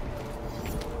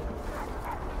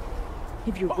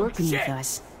 If you're working shit. with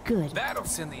us, good. That'll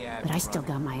send the ad. But I still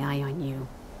got my eye on you.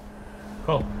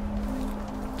 Cool.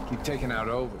 Keep taking out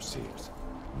overseers.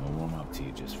 We'll warm up to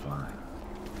you just fine.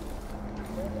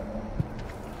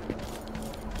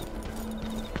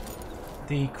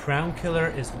 The Crown Killer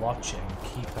is watching.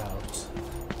 Keep out.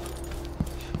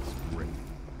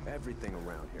 Everything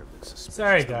around here looks suspicious.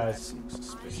 Sorry, guys.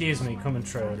 Excuse me, coming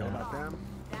through.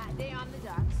 That day on the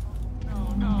docks.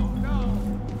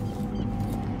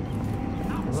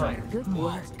 Good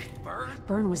work.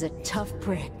 Byrne was a tough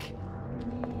prick.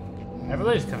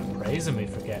 Everybody's kind of praising me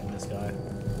for getting this guy.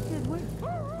 Good work.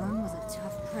 Byrne was a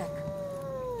tough prick.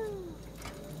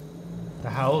 The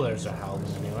Howlers are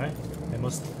howling anyway. They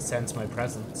must sense my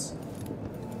presence.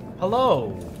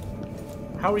 Hello!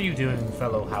 How are you doing,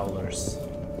 fellow Howlers?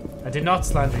 I did not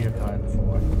slander your kind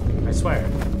before. I swear.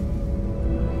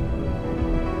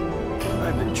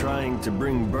 I've been trying to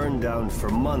bring Burn down for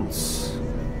months.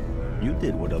 You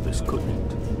did what others couldn't.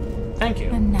 Thank you.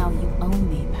 And now you own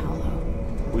me, Paolo.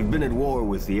 We've been at war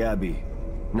with the Abbey.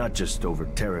 Not just over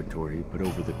territory, but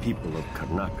over the people of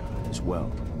Karnaca as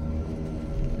well.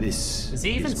 This is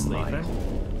he even sleeping?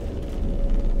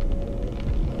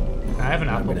 I have an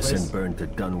apple, I'm going to please. send Burn to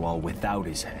Dunwall without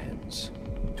his hands,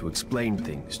 to explain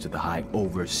things to the High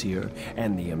Overseer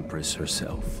and the Empress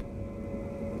herself.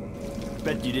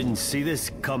 Bet you didn't see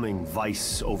this coming,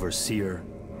 Vice Overseer.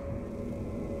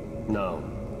 No.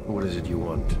 What is it you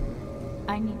want?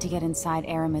 I need to get inside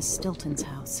Aramis Stilton's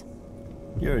house.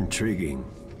 You're intriguing,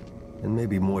 and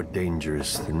maybe more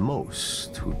dangerous than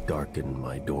most who darken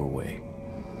my doorway.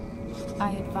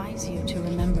 I advise you to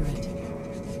remember it.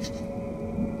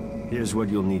 Here's what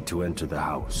you'll need to enter the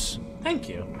house. Thank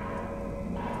you.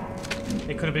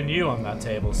 It could have been you on that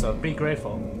table, so be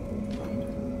grateful.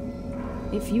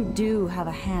 If you do have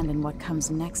a hand in what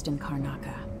comes next in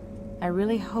Karnaca, I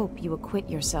really hope you acquit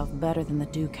yourself better than the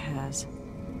Duke has.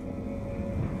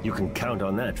 You can count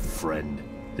on that, friend.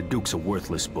 The Duke's a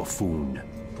worthless buffoon.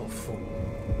 Buffoon.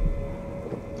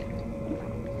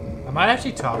 Am I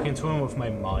actually talking to him with my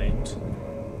mind?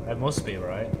 I must be,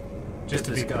 right? Just Get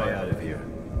to this be guy out of here.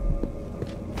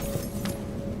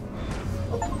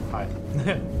 Hi.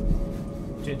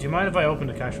 do you mind if I open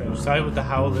the cash register? Side with the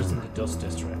Howlers in the Dust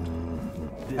District.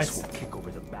 This will kick over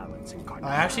the balance in Karnaca.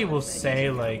 I actually will say,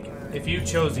 like, if you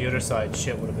chose the other side,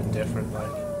 shit would have been different,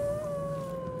 like.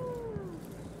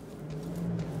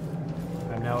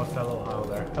 I'm now a fellow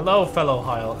Howler. Hello, fellow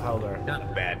Howler. Not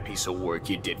a bad piece of work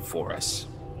you did for us.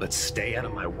 Let's stay out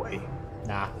of my way.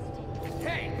 Nah.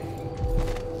 Hey!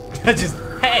 Just,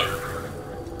 hey!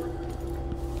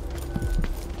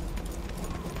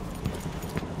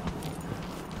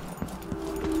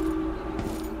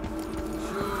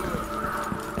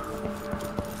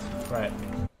 Right.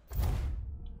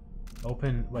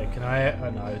 Open, wait, can I, oh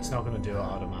no, it's not going to do it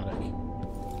automatic.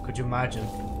 Could you imagine?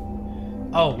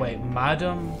 Oh, wait,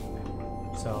 Madam,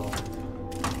 so.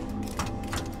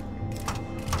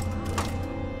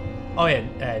 Oh yeah,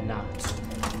 Nat.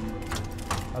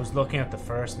 I was looking at the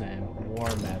first name,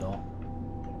 War Medal.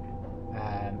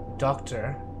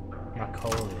 Dr.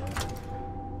 Macaulay.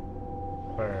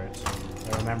 Bird.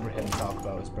 I remember him talk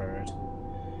about his bird.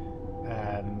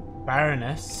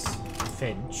 Baroness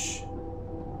Finch.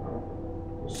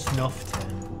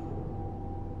 Snuffton.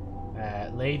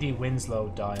 Lady Winslow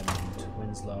Diamond.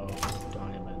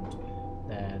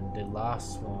 Then the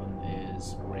last one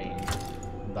is Rain.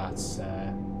 That's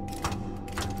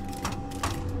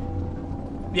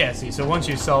yeah, see, so once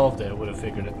you solved it, it would have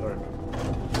figured it, or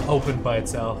opened by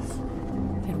itself.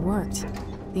 It worked.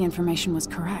 The information was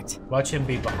correct. Watch him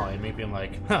be behind me, being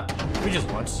like, huh, we just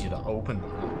wanted you to open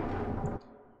that.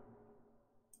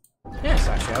 Yes,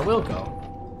 actually, I will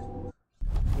go.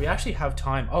 We actually have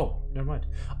time. Oh, never mind.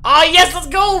 Ah, yes, let's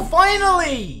go!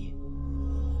 Finally!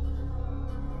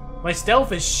 My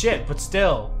stealth is shit, but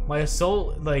still. My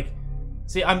assault, like...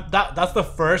 See, that's the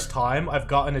first time I've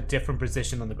gotten a different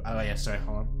position on the... Oh, yeah, sorry,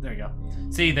 hold on. There you go.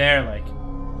 See, there, like...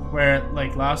 Where,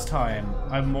 like, last time,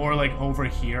 I'm more, like, over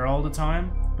here all the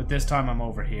time. But this time, I'm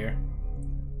over here.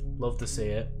 Love to see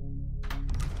it.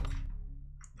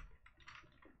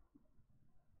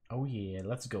 Oh, yeah,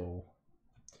 let's go.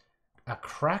 A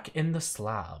crack in the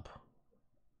slab.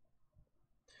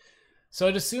 So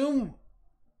I'd assume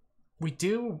we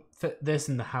do fit this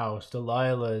in the house.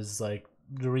 Delilah is, like,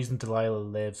 the reason Delilah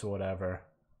lives or whatever.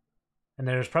 And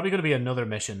there's probably going to be another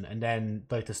mission, and then,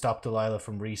 like, to stop Delilah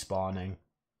from respawning.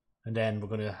 And then we're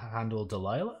going to handle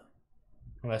Delilah?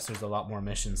 Unless there's a lot more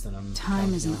missions than I'm...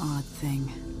 Time is an odd thing.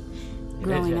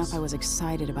 Growing up, I was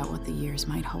excited about what the years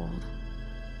might hold.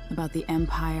 About the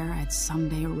Empire I'd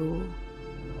someday rule.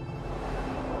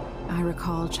 I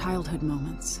recall childhood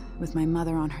moments, with my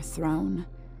mother on her throne,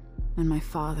 and my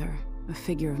father, a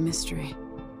figure of mystery.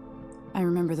 I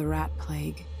remember the rat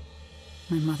plague,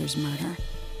 my mother's murder,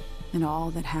 and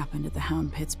all that happened at the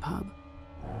Hound Pits pub.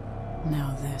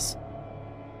 Now this.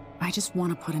 I just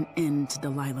want to put an end to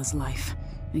Delilah's life,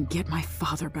 and get my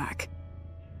father back.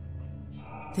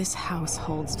 This house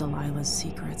holds Delilah's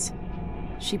secrets.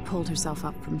 She pulled herself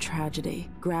up from tragedy,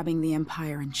 grabbing the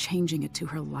Empire and changing it to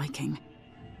her liking.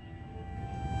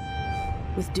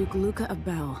 With Duke Luca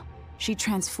Abel, she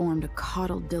transformed a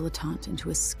coddled dilettante into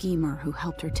a schemer who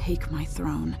helped her take my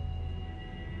throne.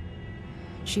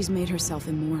 She's made herself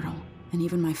immortal, and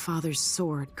even my father's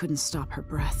sword couldn't stop her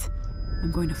breath.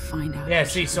 I'm going to find out. Yeah,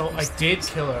 see, so I did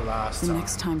kill her last time. The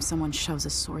next time someone shoves a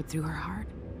sword through her heart,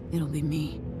 it'll be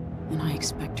me. and I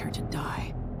expect her to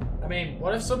die. I mean,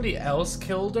 what if somebody else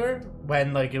killed her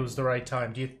when, like, it was the right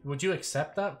time? Would you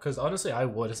accept that? Because honestly, I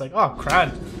would. It's like, oh,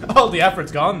 crap. All the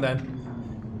effort's gone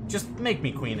then. Just make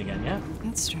me queen again, yeah?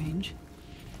 That's strange.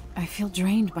 I feel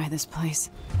drained by this place.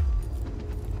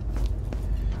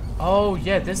 Oh,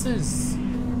 yeah, this is...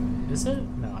 Is it?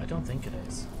 No, I don't think it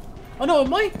is. Oh, no, it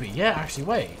might be. Yeah, actually,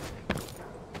 wait.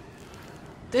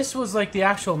 This was like the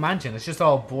actual mansion. It's just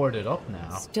all boarded up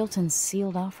now. Stilton's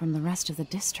sealed off from the rest of the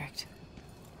district.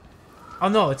 Oh,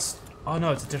 no, it's... Oh,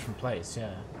 no, it's a different place,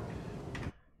 yeah.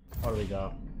 Where do we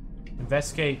go?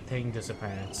 Investigate thing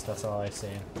disappearance. That's all I see.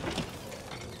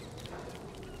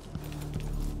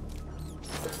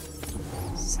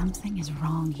 Something is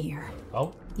wrong here.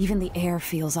 Oh? Even the air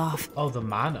feels off. Oh, the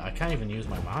mana. I can't even use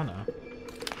my mana.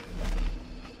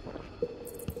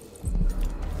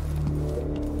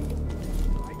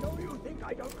 I know you think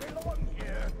I don't belong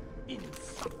here.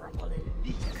 Insufferable.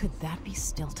 Could that be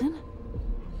Stilton?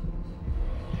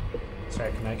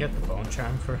 Sorry, can I get the bone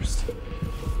charm first?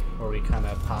 Or we kind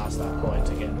of past that point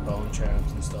to getting the bone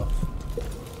charms and stuff.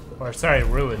 Or, sorry,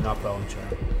 ruin, not bone charm.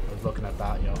 I was looking at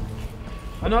that, yo.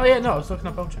 Oh, no, yeah, no, I was looking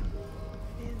at bone charm.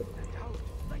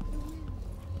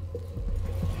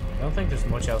 I don't think there's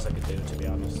much else I could do, to be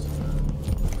honest.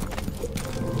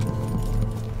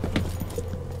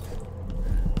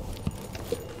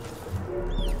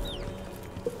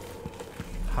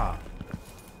 Ha.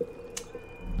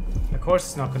 Of course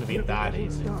it's not going to be that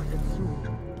easy.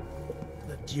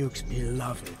 The Duke's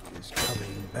beloved is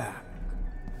coming back.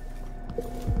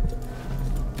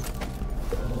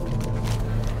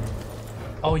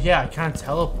 Oh yeah, I can't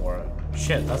teleport.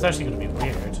 Shit, that's actually going to be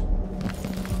weird.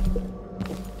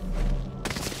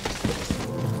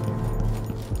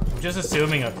 I'm just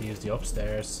assuming I have to use the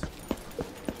upstairs.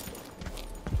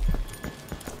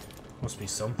 Must be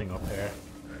something up here.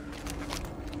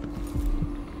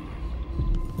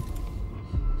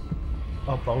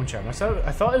 Oh, bone charm. I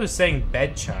thought it was saying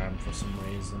bed charm for some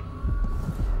reason.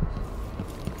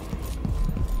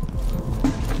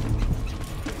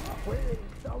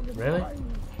 Really?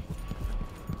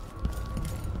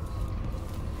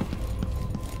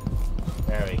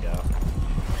 There we go.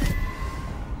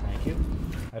 Thank you.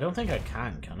 I don't think I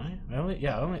can I? Oh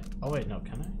wait, no,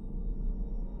 can I?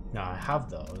 No, I have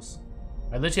those.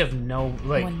 I literally have no,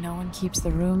 like... When no one keeps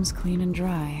the rooms clean and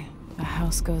dry, a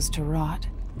house goes to rot.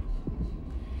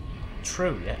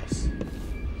 True, yes.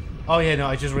 Oh yeah, no,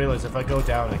 I just realized if I go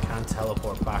down I can't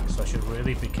teleport back, so I should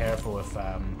really be careful if,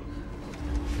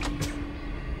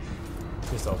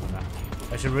 just open that.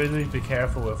 I should really be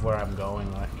careful with where I'm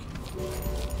going, like...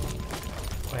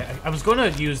 Wait, I was gonna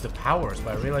use the powers,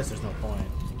 but I realized there's no point.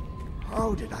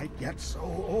 How did I get so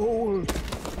old?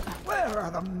 Where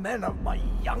are the men of my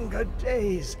younger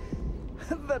days?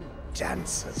 The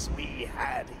dances we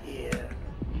had here.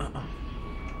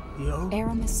 Yo,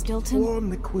 Aramis Stilton? Warm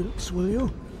the quilts, will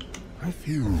you? I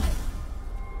feel...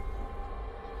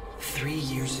 3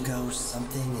 years ago,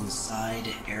 something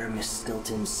inside Aramis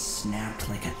Stilton snapped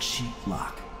like a cheap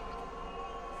lock.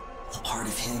 A part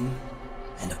of him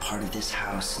and a part of this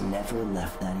house never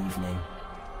left that evening.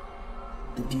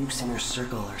 The Duke's inner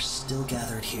circle are still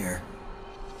gathered here,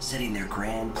 setting their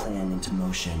grand plan into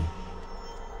motion.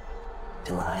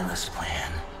 Delilah's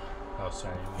plan. Oh,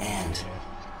 sorry. And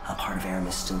a part of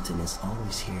Aramis Stilton is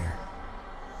always here,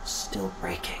 still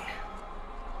breaking.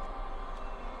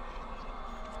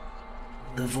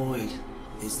 The Void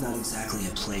is not exactly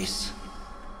a place,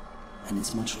 and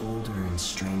it's much older and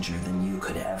stranger than you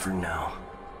could ever know.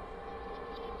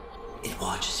 It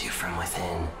watches you from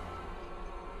within.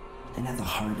 And at the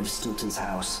heart of Stilton's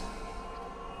house,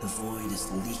 the Void is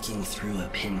leaking through a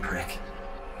pinprick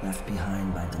left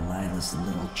behind by Delilah's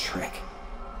little trick.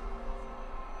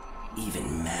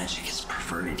 Even magic is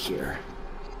perverted here,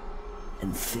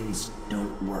 and things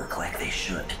don't work like they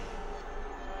should.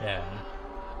 Yeah.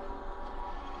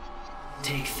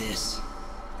 Take this.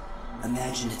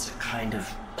 Imagine it's a kind of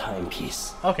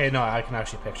timepiece. Okay, no, I can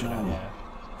actually picture that, yeah.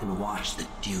 And watch the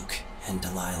Duke and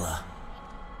Delilah.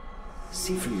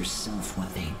 See for yourself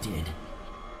what they did.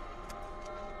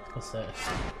 What's this?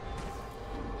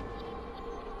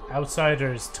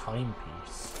 Outsider's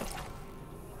timepiece.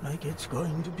 Like it's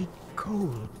going to be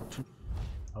cold.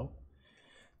 Oh.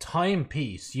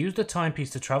 Timepiece. Use the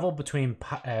timepiece to travel between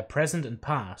present and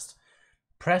past.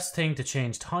 Press thing to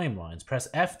change timelines. Press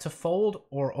F to fold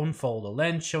or unfold a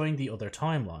lens showing the other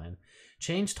timeline.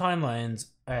 Change timelines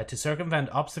to circumvent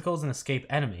obstacles and escape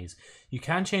enemies. You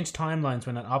can change timelines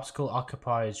when an obstacle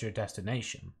occupies your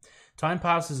destination. Time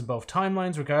passes in both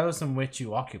timelines regardless in which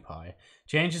you occupy.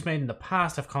 Changes made in the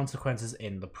past have consequences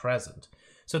in the present.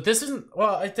 So this isn't,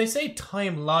 well, they say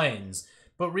timelines,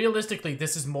 but realistically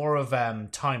this is more of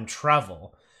time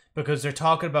travel, because they're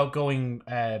talking about going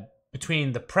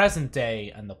between the present day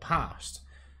and the past.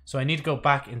 So I need to go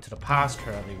back into the past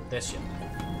currently with this shit.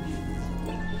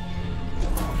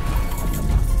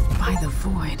 By the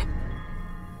void. Guests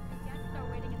are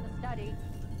waiting in the study.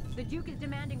 The Duke is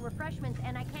demanding refreshments,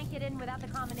 and I can't get in without the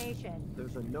combination.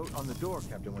 There's a note on the door,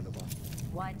 Captain Winterborn.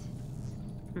 What?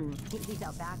 He's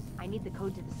out back. I need the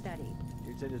code to the study.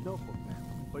 It's in his notebook,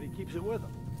 ma'am, but he keeps it with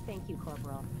him. Thank you,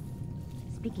 Corporal.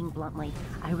 Speaking bluntly,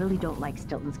 I really don't like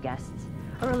Stilton's guests.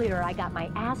 Earlier, I got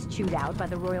my ass chewed out by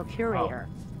the Royal Curator.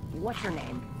 Oh. What's your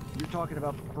name? You're talking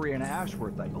about Brianna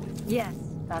Ashworth, I believe. Yes,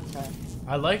 that's her.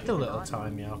 I like the little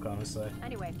time yoke, honestly.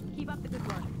 Anyway, keep up the good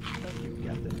work. Thank you,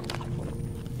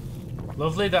 Captain.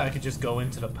 Lovely that I could just go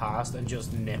into the past and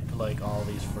just nip, like, all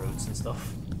these fruits and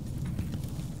stuff.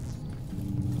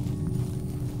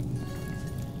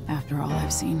 After all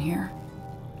I've seen here,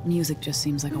 music just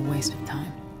seems like a waste of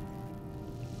time.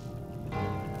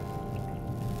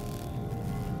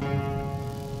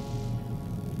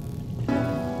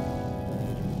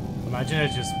 Imagine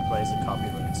it just plays a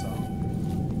copyright song.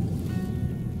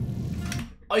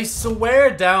 I swear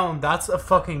down, that's a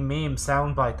fucking meme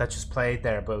soundbite that just played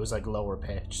there, but it was like lower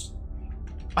pitched.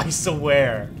 I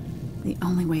swear. The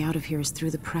only way out of here is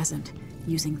through the present,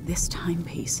 using this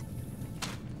timepiece.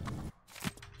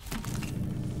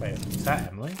 Wait, is that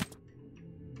Emily?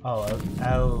 Oh,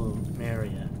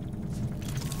 Elmeria.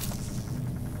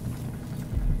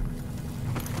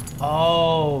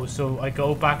 Oh, so I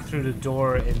go back through the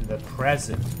door in the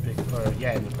present, or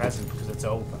yeah, in the present because it's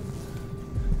open.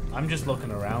 I'm just looking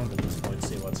around at this point to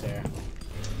see what's here.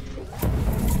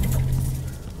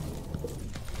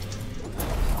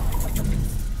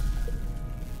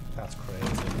 That's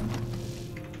crazy.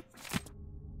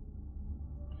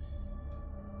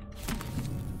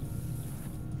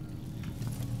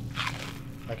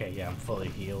 Okay, yeah, I'm fully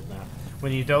healed now.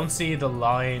 When you don't see the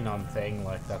line on thing,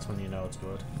 like, that's when you know it's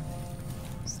good.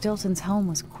 Stilton's home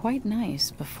was quite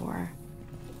nice before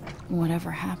whatever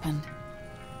happened.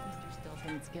 Mr.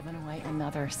 Stilton's given away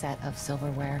another set of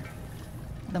silverware.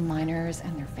 The miners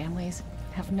and their families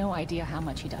have no idea how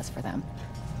much he does for them.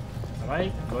 Am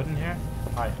I good in here?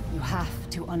 Hi. You have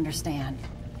to understand.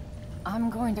 I'm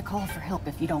going to call for help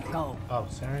if you don't go. Oh,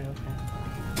 sorry, okay.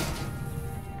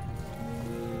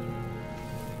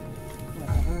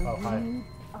 Oh, hi.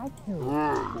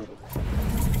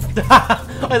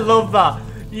 I love that.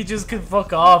 You just can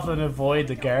fuck off and avoid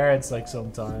the guards, like,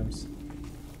 sometimes.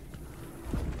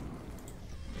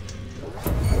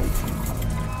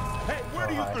 Hey, where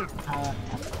do you think?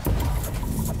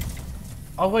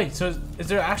 Oh, wait, so is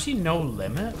there actually no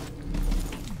limit?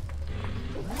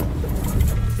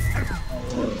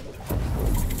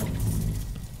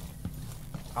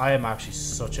 I am actually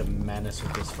such a menace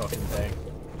with this fucking thing.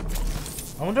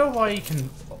 I wonder why you can,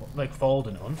 like, fold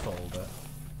and unfold it.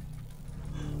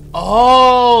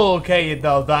 Oh, okay,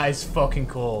 no, that is fucking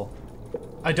cool.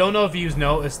 I don't know if you've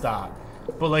noticed that,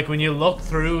 but, like, when you look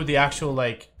through the actual,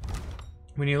 like,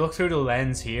 when you look through the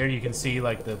lens here, you can see,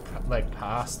 like, the, like,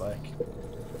 past, like.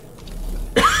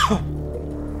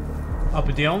 Oh,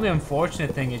 but the only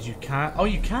unfortunate thing is you can't. Oh,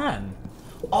 you can.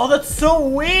 Oh, that's so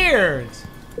weird.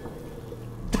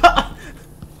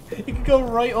 You can go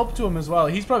right up to him as well.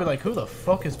 He's probably like, who the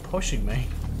fuck is pushing me?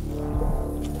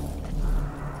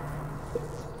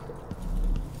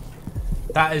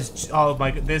 That is, oh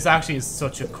my god, this actually is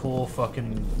such a cool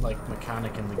fucking, like,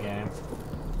 mechanic in the game.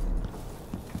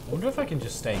 I wonder if I can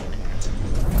just stay in here.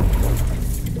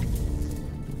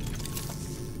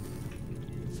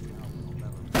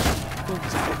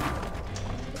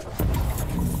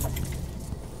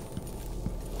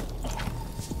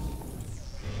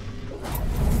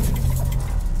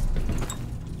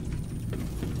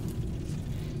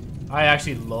 I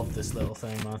actually love this little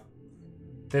thing, man.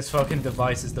 This fucking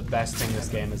device is the best thing this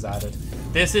game has added.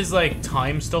 This is like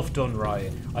time stuff done right.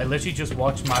 I literally just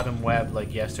watched Madam Web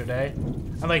like yesterday,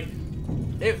 and like,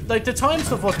 the time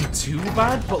stuff wasn't too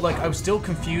bad, but like I was still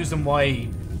confused on why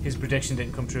his prediction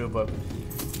didn't come true. But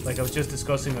like I was just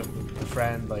discussing with a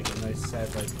friend, like, and I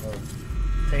said like,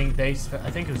 I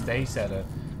think it was they said it,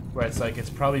 where it's like it's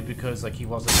probably because like he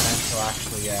wasn't meant to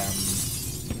actually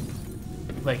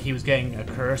like he was getting a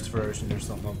cursed version or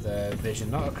something of the vision,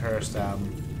 not a cursed,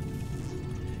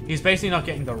 he's basically not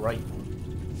getting the right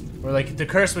one. Or like the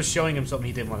curse was showing him something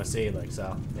he didn't want to see, like,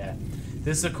 so yeah.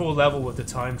 This is a cool level with the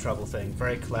time travel thing.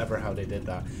 Very clever how they did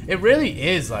that. It really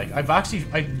is, like, I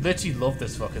literally love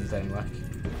this fucking thing,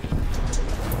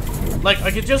 like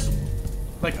I could just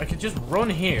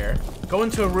run here, go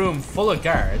into a room full of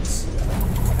guards,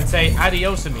 say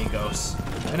adios amigos.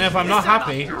 And if I'm not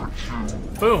happy,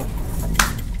 boom,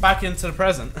 back into the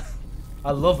present.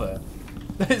 I love it.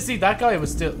 See, that guy was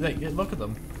still, like, look at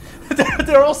them.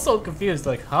 They're all so confused,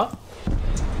 like, huh?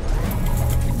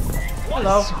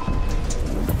 Hello.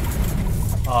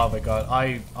 Oh my god,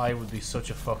 I would be such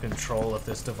a fucking troll if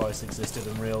this device existed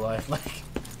in real life, like.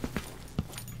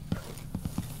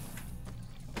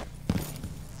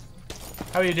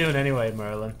 How are you doing anyway,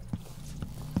 Merlin?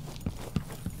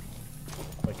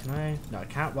 Wait, can I? No, I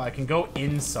can't. Well, I can go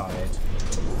inside,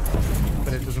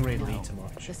 but it doesn't really lead to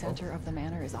much. The center of the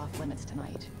manor is off limits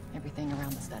tonight. Everything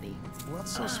around the study.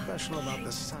 What's so special about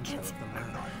the center of the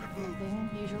manor? Nothing,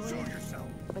 usually.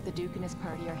 But the Duke and his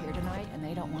party are here tonight, and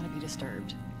they don't want to be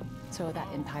disturbed. So that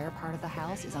entire part of the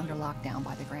house is under lockdown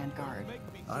by the Grand Guard.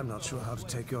 I'm not sure how to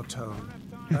take your tone.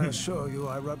 I assure you,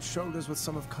 I rubbed shoulders with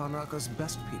some of Karnaka's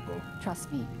best people.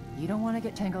 Trust me, you don't want to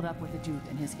get tangled up with the Duke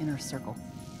and his inner circle.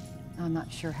 I'm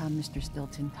not sure how Mr.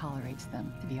 Stilton tolerates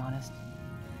them, to be honest.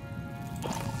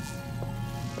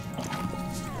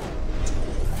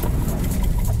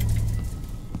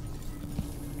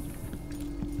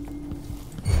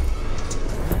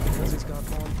 Because he's got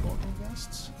more important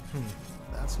guests?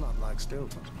 That's not like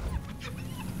Stilton.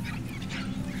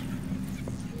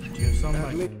 Do you have something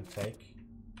I can take?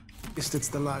 At least it's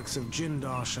the likes of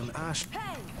Jindosh and Ash.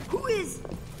 Hey, who is?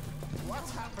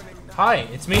 What's happening now? Hi,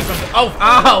 it's me from the— oh,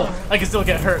 ow! I can still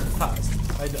get hurt fast.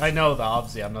 I know that,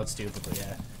 obviously, I'm not stupid, but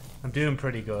yeah. I'm doing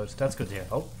pretty good. That's good to hear.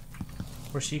 Oh,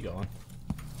 where's she going?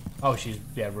 Oh, she's,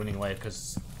 yeah, running away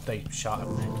because they shot at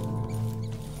me.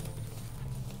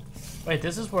 Wait,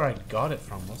 this is where I got it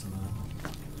from, wasn't it?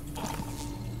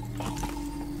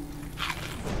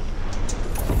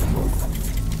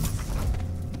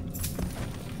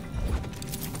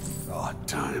 Odd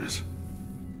times.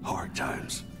 Hard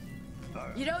times.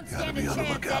 You don't stand a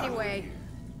chance anyway.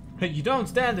 You don't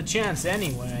stand a chance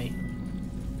anyway.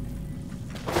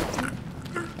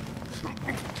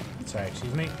 Sorry,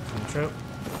 excuse me. Intro.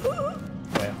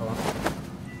 Wait, hold on.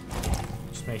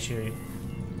 Just make sure you...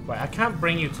 Wait, I can't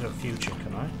bring you to the future,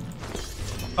 can I?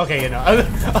 Okay, you know,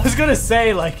 I was gonna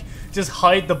say, like, just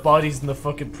hide the bodies in the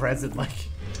fucking present, like...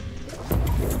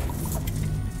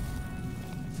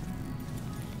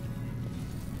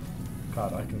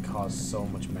 God, I can cause so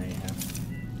much mayhem.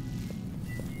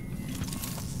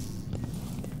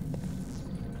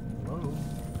 Whoa.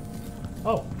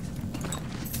 Oh.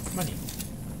 Money.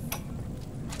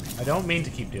 I don't mean to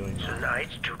keep doing that. Tonight,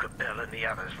 Duke Bell and the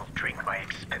others will drink my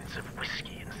expensive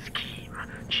whiskey and scheme.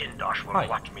 Jindosh will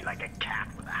watch me like a cat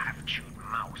with a half-chewed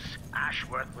mouse.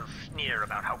 Ashworth will sneer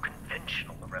about how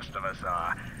conventional the rest of us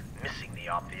are. Missing the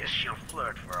obvious, she'll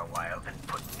flirt for a while, then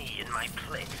put me in my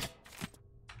place.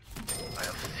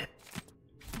 I'll sit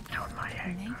on my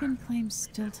anger. Megan claims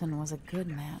Stilton was a good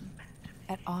man,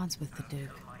 at odds with the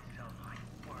Duke.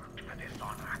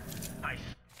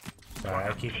 Sorry,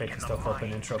 I keep picking stuff up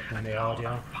and interrupting the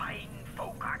audio. Fine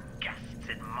folk are guests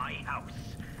in my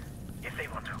house. If they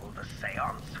want to hold a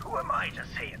seance, who am I to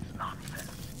say it's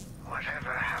nonsense?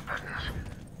 Whatever happens,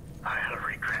 I'll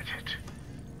regret it.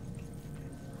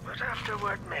 But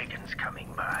afterward, Megan's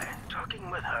coming by. Talking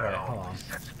with her always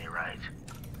sets me right.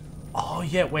 Oh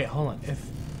yeah, wait, hold on. If...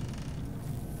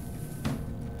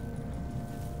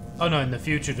 Oh no, in the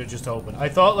future they're just open. I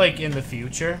thought, like, in the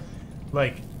future,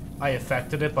 like, I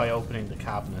affected it by opening the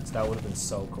cabinets. That would have been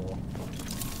so cool.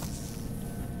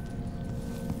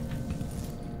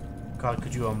 God,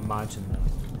 could you imagine that?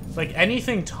 Like,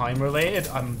 anything time related,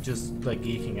 I'm just, like,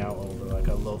 geeking out over. Like,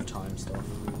 I love time stuff.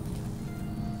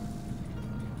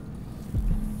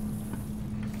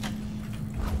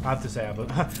 I have to say,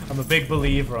 I'm a big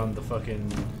believer on the fucking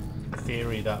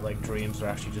theory that, like, dreams are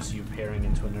actually just you peering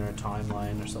into another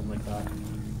timeline or something like that.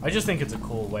 I just think it's a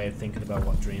cool way of thinking about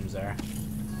what dreams are.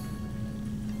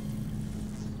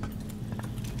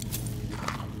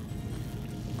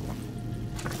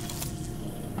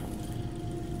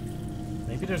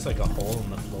 Maybe there's, like, a hole in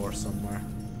the floor somewhere.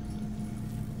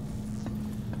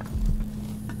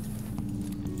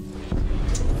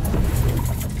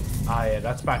 Ah, yeah,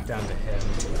 that's back down to him.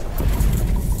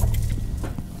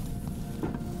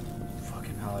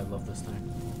 Fucking hell, I love this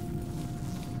thing.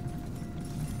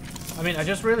 I mean, I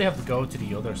just really have to go to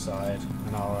the other side,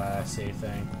 and I'll see a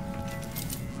thing.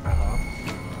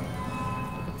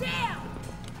 Damn!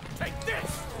 Take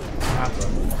this!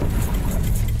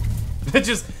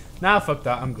 Just... Nah, fuck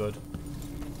that, I'm good.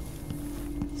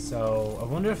 So, I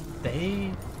wonder if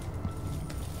they...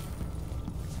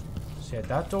 So yeah,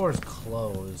 that door is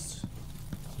closed.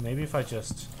 Maybe if I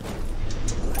just...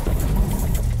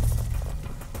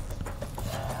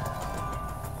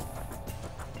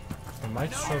 There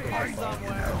might struggle to find.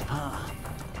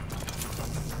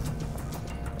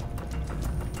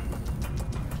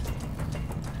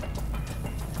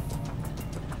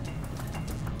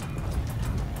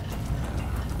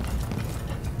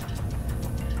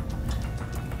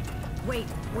 Wait,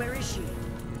 where is she?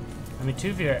 I mean, to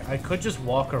be fair, I could just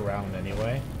walk around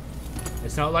anyway.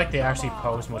 It's not like they actually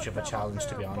pose much of a challenge,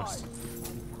 to be honest.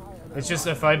 It's just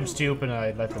if I'm stupid and I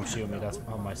let them shoot me, that's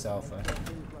on myself.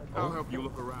 I'll help you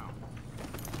look around.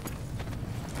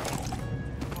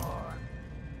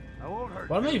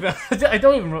 What am I even? I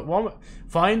don't even.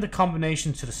 Find the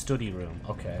combination to the study room.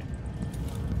 Okay.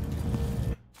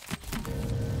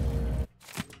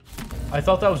 I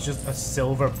thought that was just a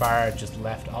silver bar just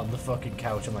left on the fucking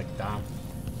couch. I'm like, damn.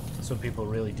 Some people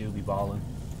really do be balling.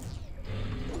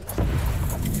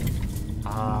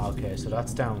 Ah, okay, so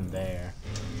that's down there.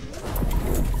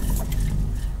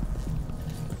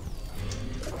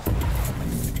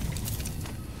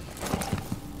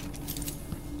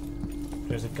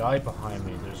 There's a guy behind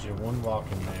me. There's your one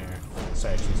walking there.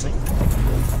 Sorry, excuse me.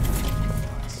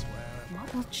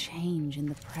 What will change in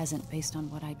the present based on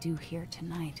what I do here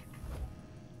tonight?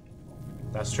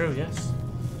 That's true, yes.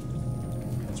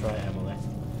 That's right, Emily.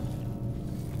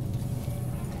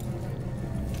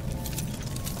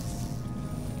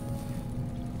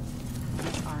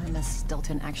 Did Miss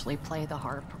Stilton actually play the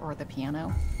harp or the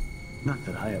piano? Not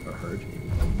that I ever heard.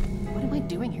 What am I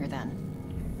doing here then?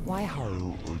 Why?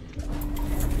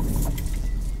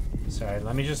 Sorry,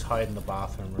 let me just hide in the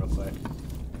bathroom real quick.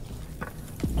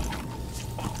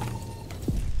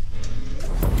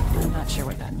 I'm not sure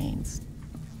what that means.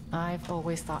 I've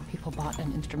always thought people bought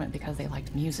an instrument because they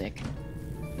liked music.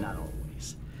 Not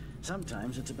always.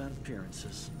 Sometimes it's about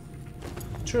appearances.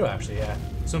 True, actually, yeah.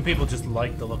 Some people just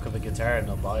like the look of a guitar and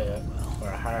they'll buy it. Or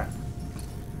a harp.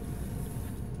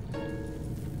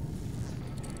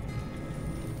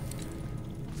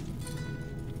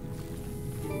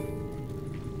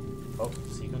 Oh,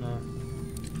 is he gonna...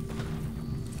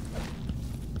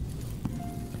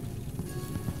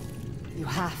 You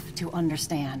have to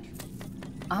understand.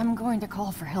 I'm going to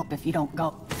call for help if you don't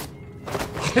go.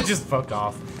 Just fuck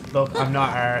off. Look, I'm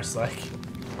not arse, like...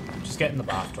 Just get in the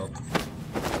bathtub.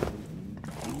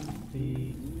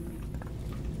 There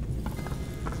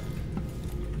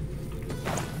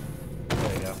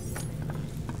we go.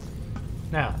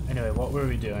 Now, anyway, what were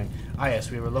we doing? Ah, yes,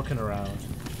 we were looking around.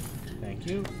 Thank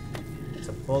you. It's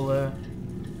a bullet.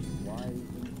 Why?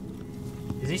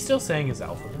 Is he still saying his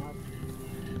alphabet?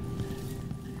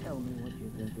 Tell me what you're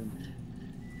thinking.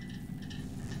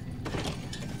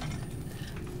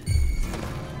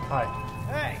 Hi.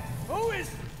 Hey, who is...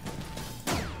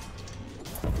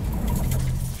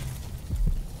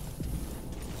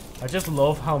 I just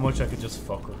love how much I could just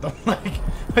fuck with them. Like,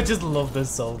 I just love this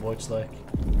so much, like.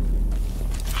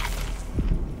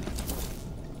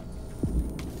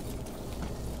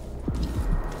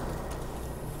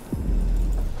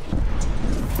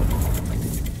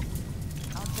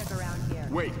 I'll check around here.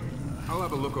 Wait, I'll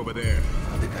have a look over there.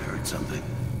 I think I heard something.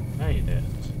 No, you didn't.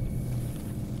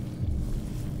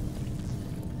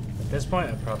 At this point,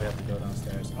 I probably have to go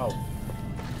downstairs. Oh.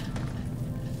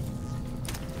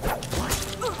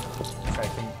 Sorry,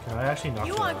 can I actually knock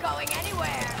you aren't out? going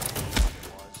anywhere.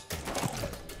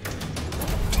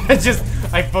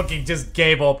 I fucking just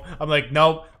gave up. I'm like,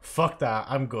 nope, fuck that.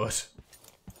 I'm good.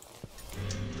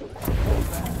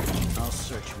 I'll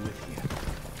search with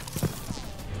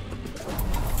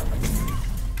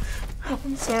you.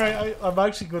 I'm sorry, I'm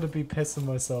actually going to be pissing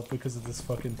myself because of this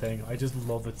fucking thing. I just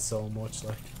love it so much,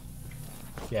 like.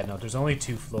 Yeah, no, there's only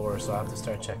 2 floors, so I have to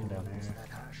start checking down here.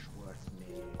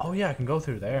 Oh yeah, I can go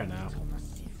through there now.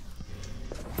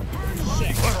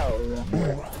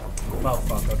 Well,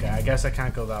 fuck, okay, I guess I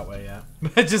can't go that way yet.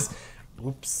 Just,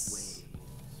 oops.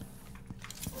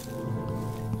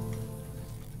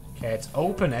 Okay, it's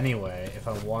open anyway, if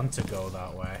I want to go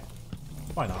that way.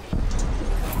 Why not?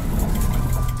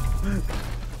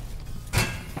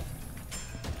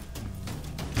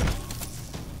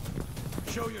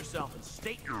 Show yourself and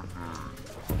state your...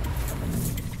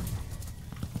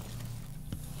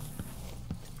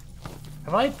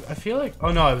 Have I feel like...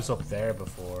 Oh no, I was up there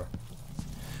before.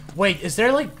 Wait, is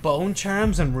there like bone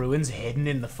charms and ruins hidden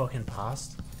in the fucking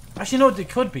past? Actually, no, they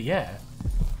could be, yeah.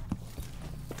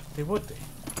 They would be.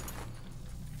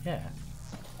 Yeah.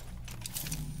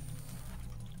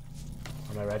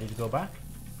 Am I ready to go back?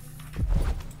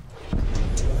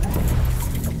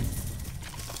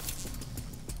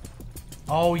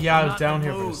 Oh yeah, I was down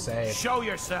here for the save. Show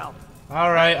yourself.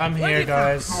 Alright, I'm here,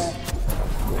 guys.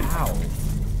 Ow.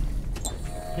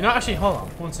 You know, actually, hold on,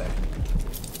 1 second.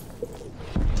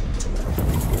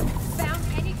 Found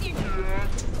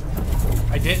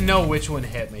I didn't know which one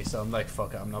hit me, so I'm like,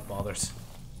 fuck it, I'm not bothered.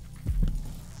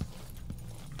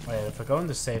 Wait, if I go in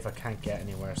the safe, I can't get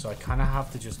anywhere, so I kind of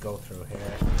have to just go through here.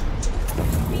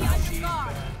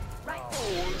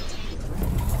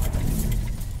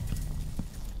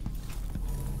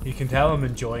 You can tell I'm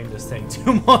enjoying this thing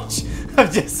too much.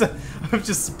 I'm just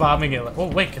spamming it. Like, oh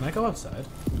wait, can I go outside?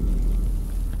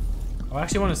 I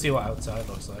actually want to see what outside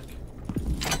looks like.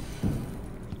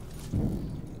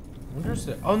 I wonder if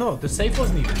oh no, the safe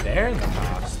wasn't even there in the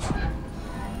past.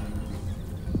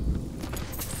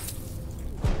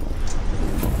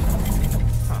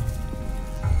 Huh.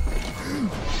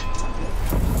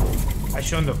 I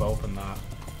shouldn't have opened that.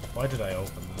 Why did I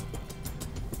open that?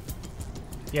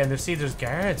 Yeah, and there's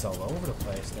guards all over the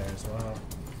place there as well.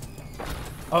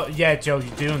 Oh yeah, Joe, you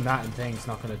doing that and things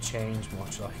not gonna change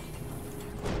much, like.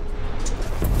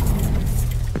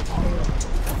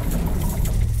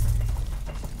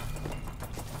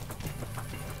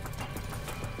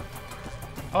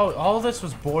 Oh, all this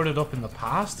was boarded up in the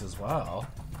past as well,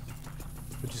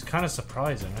 which is kind of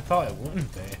surprising. I thought it wouldn't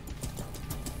be.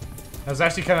 I was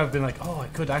actually kind of been like, oh, I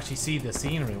could actually see the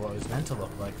scenery, what it was meant to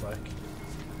look like.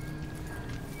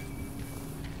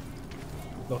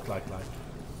 Look like.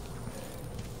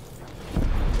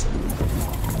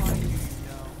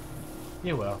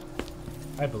 You will.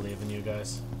 I believe in you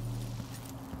guys.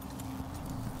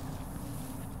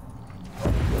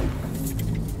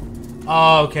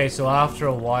 Oh, okay, so after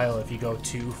a while, if you go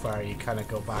too far, you kind of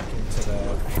go back into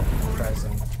the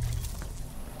present.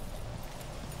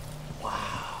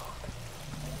 Wow.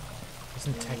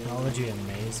 Isn't technology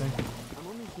amazing? I'm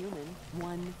only human.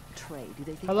 One tray. Do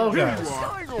they think hello, guys.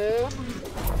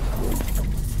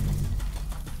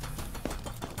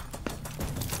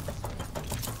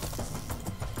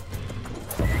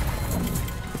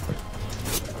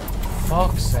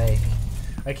 Fuck's sake.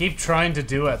 I keep trying to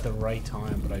do it at the right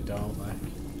time, but I don't, like.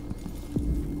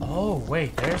 Oh,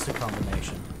 wait, there's the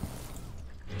combination.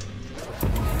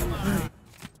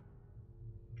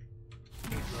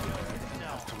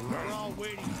 We're all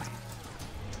waiting.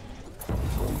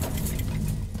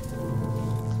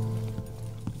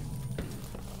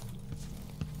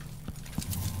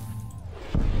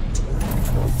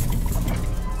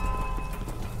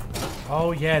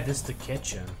 Oh, yeah, this is the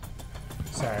kitchen.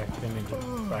 Sorry, didn't mean to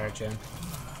barge in.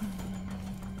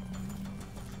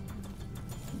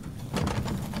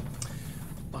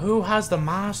 Who has the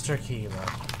master key, like?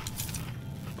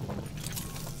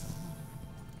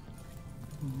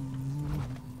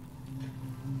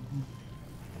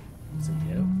 Is it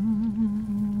you?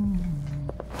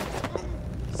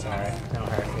 Sorry, no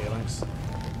hard feelings.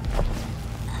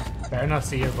 Better not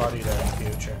see your body there in the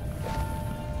future.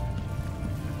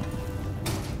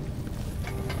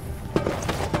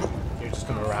 You're just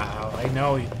gonna rat out. I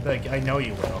know, like, I know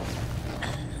you will.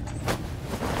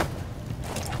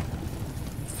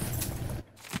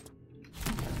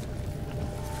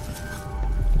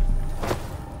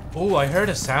 Oh, I heard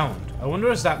a sound. I wonder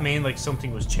does that mean like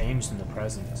something was changed in the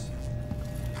present?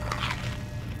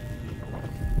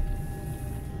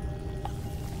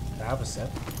 Can I have a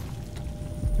sip?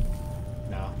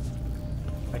 No.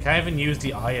 I can't even use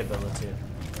the eye ability.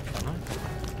 Can I?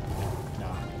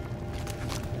 No.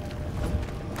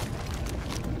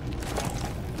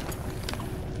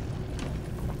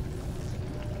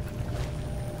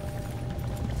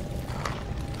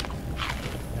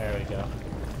 There we go.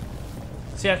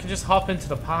 See, I can just hop into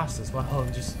the past as well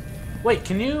and just... Wait,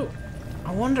 can you...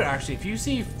 I wonder, actually, if you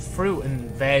see fruit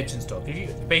and veg and stuff,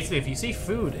 if you see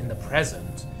food in the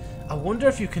present, I wonder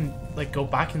if you can, like, go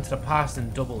back into the past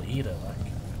and double eat it, like...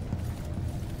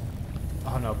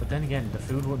 Oh, no, but then again, the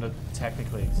food wouldn't have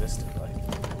technically existed, like...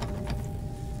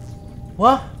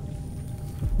 What?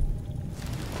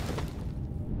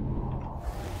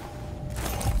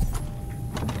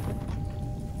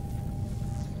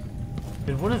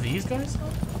 Did one of these guys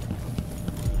help?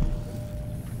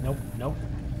 Nope, nope.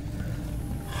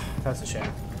 That's a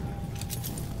shame.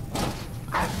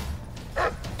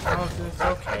 Oh, it's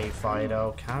okay,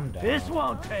 Fido. Calm down. This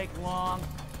won't take long.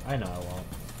 I know it won't.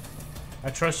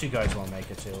 I trust you guys won't make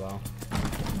it too long.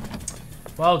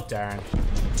 Well, darn. I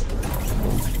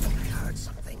heard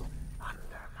something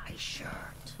under my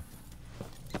shirt.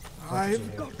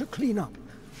 I've got to clean up.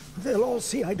 They'll all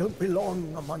see I don't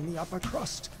belong among the upper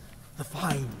crust. The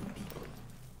fine people.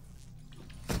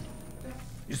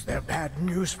 Is there bad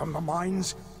news from the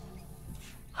mines?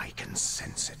 I can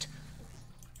sense it.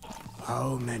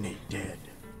 How many dead?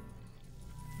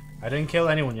 I didn't kill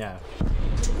anyone yet.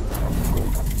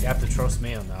 You have to trust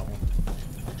me on that one.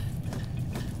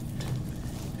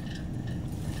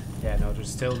 Yeah, no,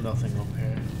 there's still nothing up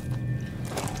here.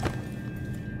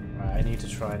 I need to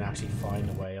try and actually find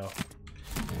a way up.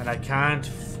 And I can't,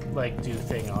 like, do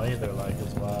thing either, like,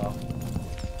 as well.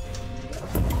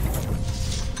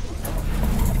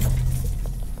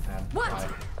 What?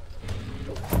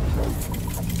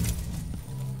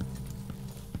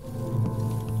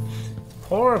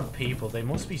 Poor people, they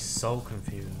must be so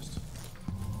confused.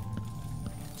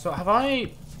 So have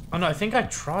I... Oh no, I think I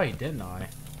tried, didn't I?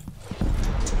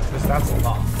 Because that's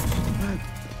locked.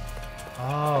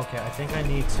 Oh, okay, I think I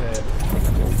need to...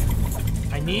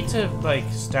 I need to, like,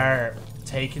 start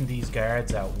taking these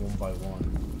guards out one by one.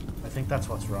 I think that's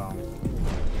what's wrong.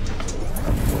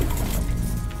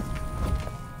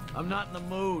 I'm not in the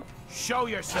mood. Show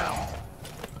yourself.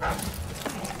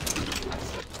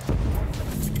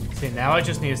 See, now I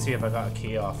just need to see if I got a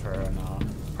key off her or not.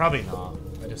 Probably not.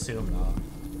 I'd assume not.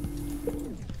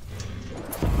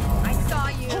 I saw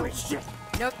you. Holy shit.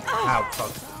 Nope. Ow,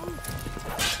 fuck.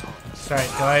 Sorry,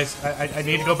 guys. I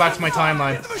need to go back to my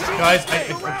timeline.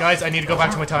 Guys, I need to go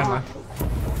back to my timeline.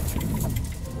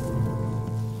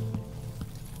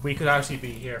 We could actually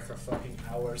be here for fucking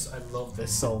hours. I love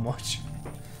this so much.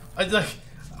 I'd like...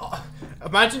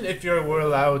 Imagine if you were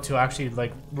allowed to actually,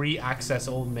 like, re-access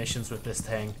old missions with this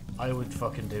thing. I would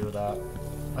fucking do that.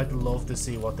 I'd love to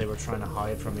see what they were trying to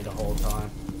hide from me the whole time.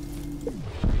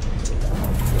 There's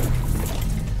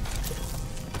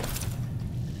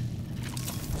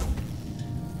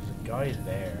a guy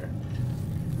there.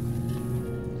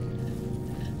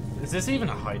 Is this even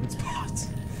a hiding spot?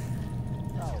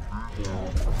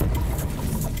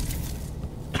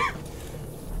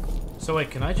 So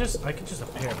wait, can I can just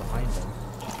appear behind them?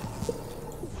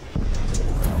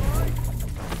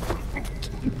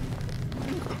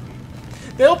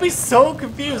 They'll be so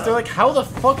confused. They're like, how the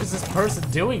fuck is this person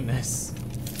doing this?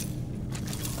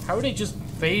 How are they just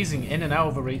phasing in and out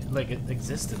of a like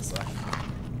existence? Like,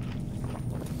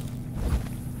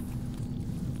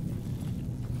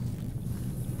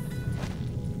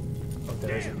 oh,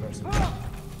 there is a person.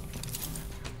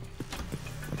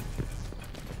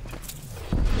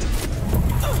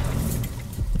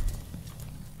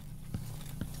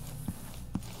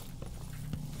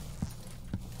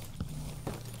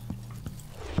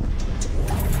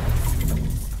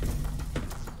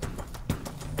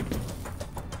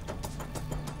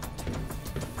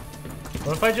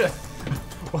 What if I just...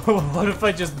 What if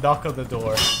I just knock on the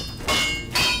door?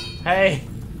 Hey!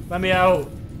 Let me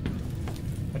out!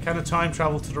 I kind of time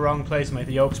traveled to the wrong place, mate.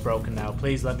 The yoke's broken now.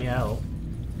 Please let me out.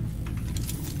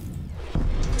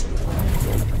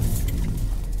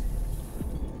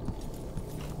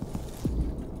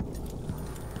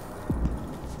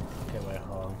 Okay, wait,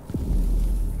 hold on.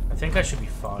 I think I should be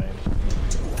fine.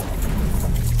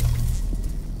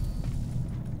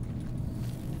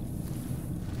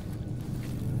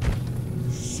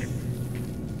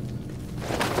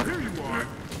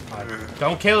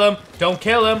 Don't kill him! Don't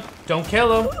kill him! Don't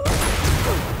kill him!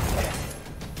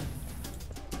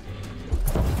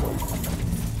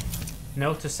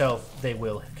 Note to self, they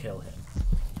will kill him.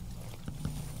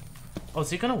 Oh, is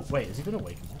he gonna... Wait, is he gonna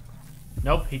wake him up?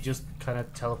 Nope, he just kind of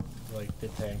like, the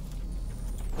thing.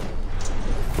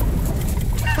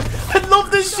 I love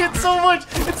this shit so much!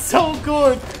 It's so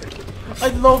good! I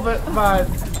love it,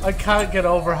 man! I can't get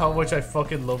over how much I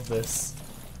fucking love this.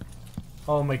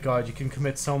 Oh my god, you can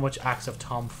commit so much acts of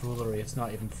tomfoolery, it's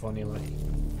not even funny, like.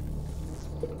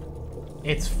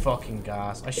 It's fucking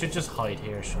gas. I should just hide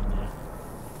here, shouldn't I?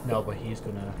 No, but he's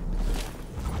gonna...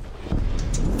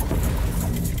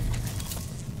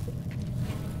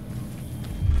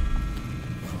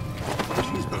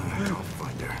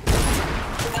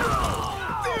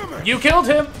 You killed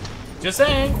him! Just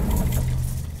saying.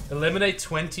 Eliminate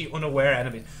 20 unaware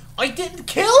enemies. I didn't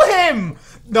kill him!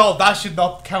 No, that should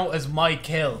not count as my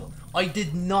kill. I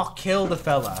did not kill the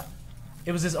fella.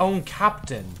 It was his own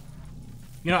captain.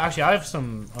 You know, actually, I have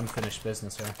some unfinished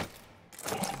business here.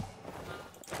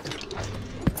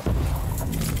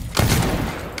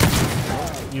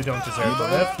 You don't deserve to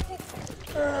live.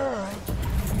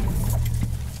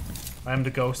 I am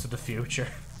the ghost of the future,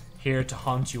 here to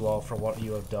haunt you all for what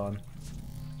you have done.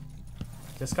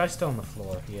 This guy's still on the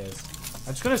floor. He is.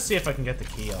 I'm just gonna see if I can get the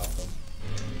key off him.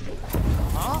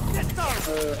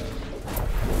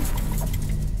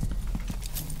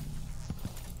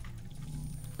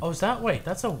 Oh, is that... Wait,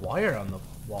 that's a wire on the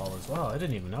wall as well. I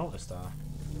didn't even notice that.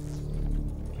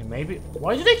 Okay, maybe...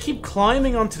 Why do they keep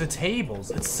climbing onto the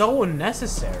tables? It's so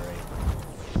unnecessary.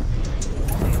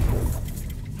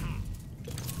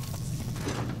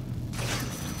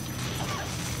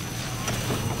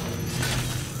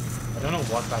 I don't know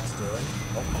what that's doing.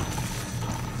 Oh.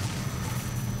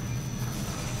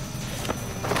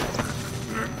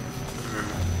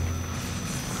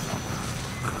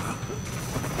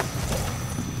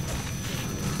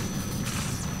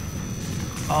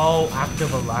 Oh,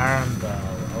 active alarm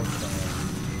bell. Okay.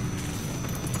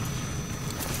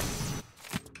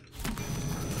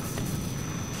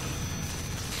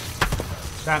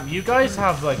 Damn, you guys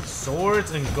have like swords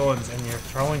and guns and you're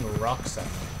throwing rocks at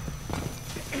me.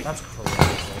 That's crazy.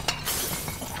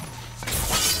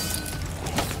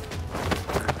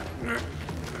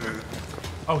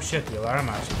 Oh shit, the alarm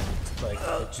actually, like,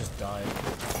 it just died.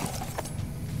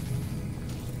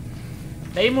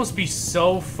 They must be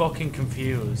so fucking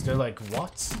confused. They're like,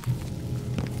 what?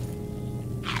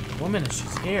 1 minute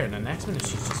she's here and the next minute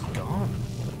she's just gone.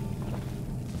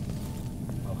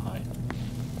 Oh, hi.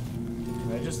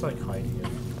 Can I just like hide here?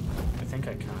 I think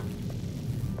I can.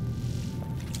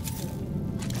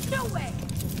 No way!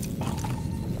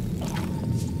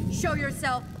 Show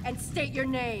yourself and state your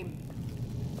name.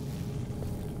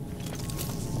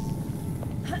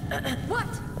 What?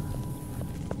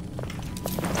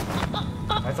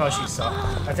 I thought she saw.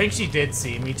 I think she did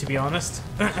see me, to be honest.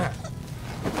 God,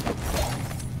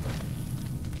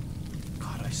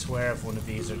 I swear if one of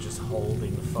these are just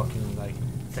holding the fucking, like,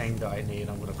 thing that I need,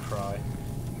 I'm gonna cry.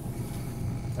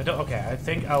 I don't. Okay, I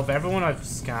think out of everyone I've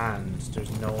scanned,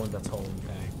 there's no one that's holding the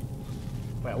thing.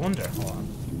 Wait, I wonder. Hold on.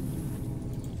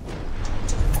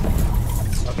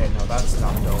 Okay, no, that's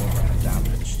knocked over and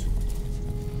damaged.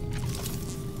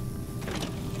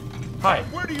 Hi.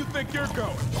 Where do you think you're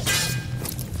going?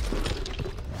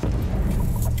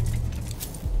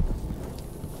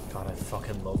 God, I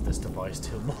fucking love this device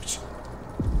too much.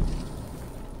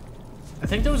 I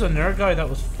think there was a nerd guy that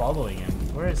was following him.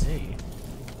 Where is he?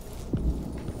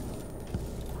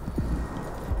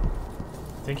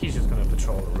 I think he's just gonna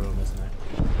patrol the room, isn't he?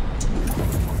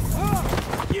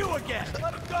 Oh, you again!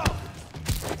 Let him go!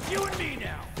 You and me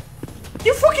now!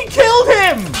 You fucking killed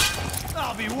him!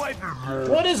 I'll be wiping.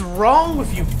 What is wrong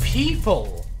with you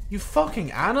people? You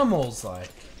fucking animals, like.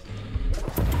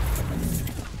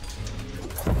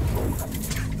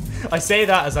 I say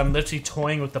that as I'm literally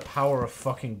toying with the power of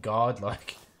fucking God,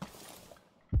 like.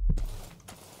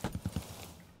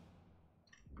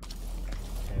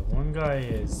 Okay, one guy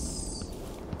is...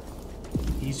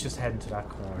 He's just heading to that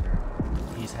corner.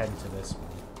 He's heading to this one.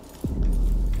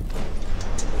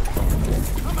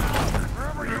 Come out,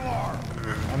 wherever you are.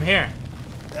 I'm here.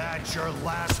 That's your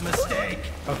last mistake.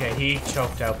 Okay, he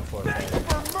choked out before that.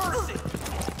 For mercy.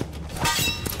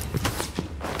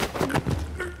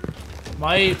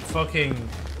 My fucking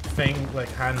thing, like,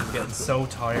 hand is getting so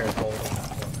tired holding that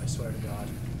one, I swear to God.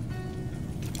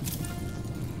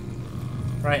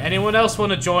 Right, anyone else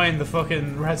want to join the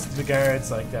fucking rest of the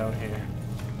guards, like, down here?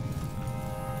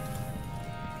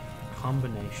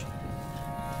 Combination.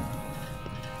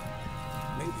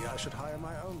 Maybe I should hire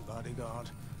my own bodyguard.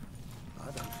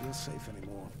 I don't feel safe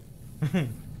anymore.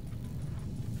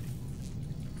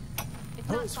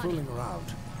 Who's fooling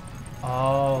around?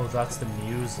 Oh, that's the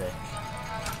music.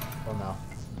 Oh no.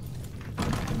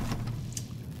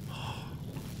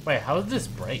 Wait, how did this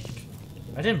break?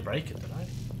 I didn't break it, did I?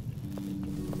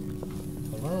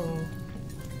 Hello?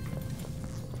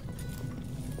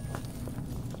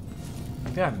 I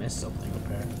think I missed something up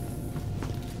here.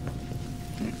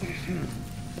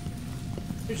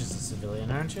 You're just a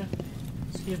civilian, aren't you?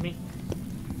 Excuse me.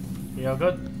 You all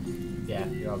good? Yeah,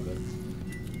 you're all good.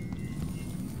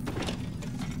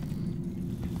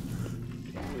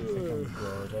 I think I'm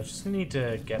good. I just need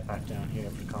to get back down here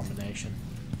for the combination.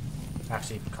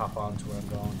 Actually, cop on to where I'm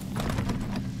going.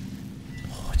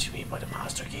 Oh, what do you mean by the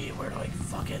master key? Where do I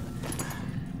fucking...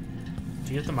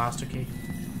 Do you get the master key?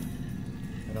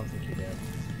 I don't think you did.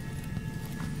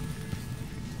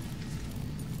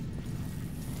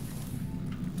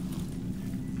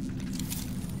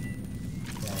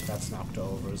 That's knocked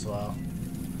over as well.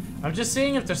 I'm just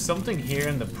seeing if there's something here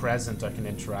in the present I can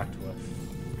interact with.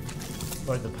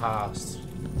 Or the past.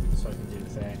 So I can do the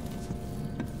thing.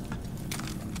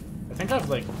 I think I've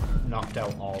like knocked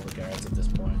out all the guards at this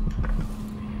point.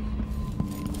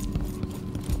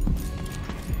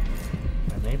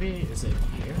 And maybe, is it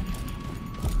here?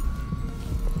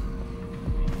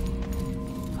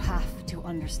 You have to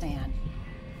understand.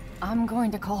 I'm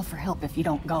going to call for help if you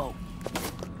don't go.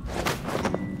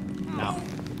 No.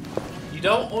 You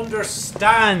don't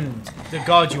understand the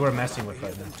god you were messing with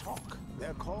right now.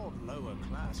 They're called lower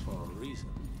class for a reason.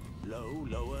 Low,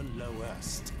 lower,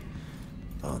 lowest.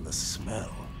 Oh, the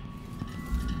smell.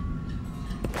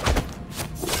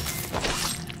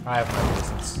 I have my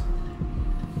reasons.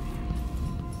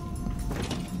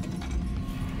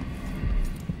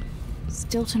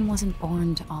 Stilton wasn't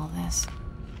born to all this.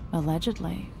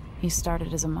 Allegedly, he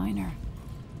started as a miner.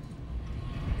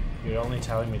 You're only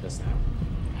telling me this now.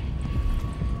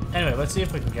 Anyway, let's see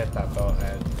if we can get that boat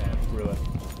ruin.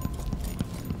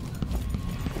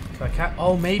 I can't.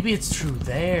 Oh, maybe it's through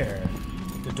there.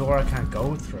 The door I can't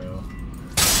go through.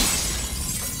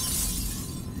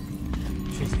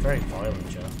 She's very violent,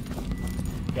 Joe.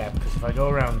 Yeah, because if I go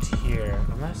around here,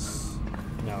 unless...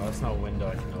 No, that's not a window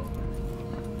I can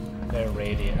open. They're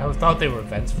radiant. I thought they were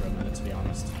vents for a minute, to be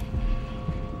honest.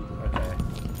 Okay.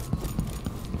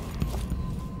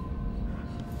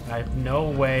 I have no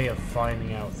way of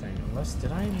finding out things. Unless,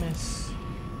 did I miss...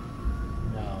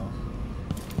 No.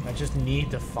 I just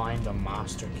need to find the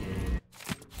master key.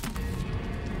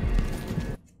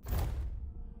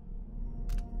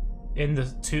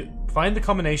 Find the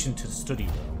combination to the study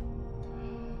room.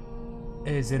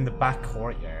 It is in the back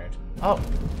courtyard. Oh,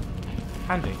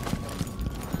 handy.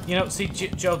 You know, see,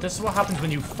 Joe, this is what happens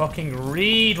when you fucking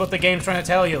read what the game's trying to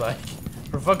tell you. Like,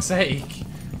 for fuck's sake.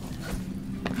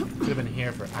 Could have been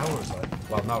here for hours. Like,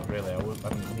 well, not really. I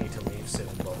need to leave soon,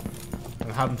 but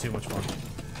I'm having too much fun.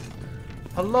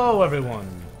 Hello, everyone.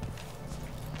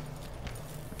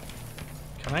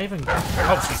 Can I even...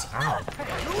 Oh, she's out.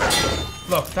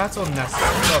 Look, that's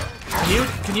unnecessary. Look,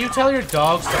 can you tell your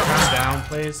dogs to calm down,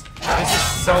 please? This is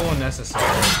so unnecessary.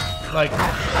 Like,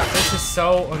 this is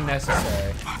so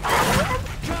unnecessary.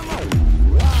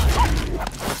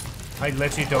 I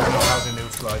literally don't know how to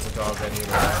neutralize a dog anyway.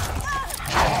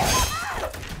 I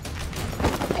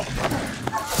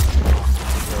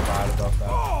feel bad about that.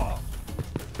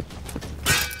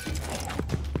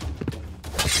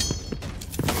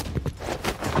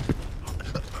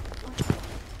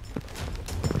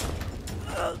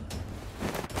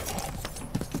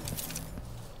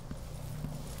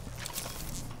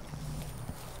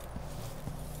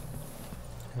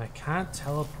 Can't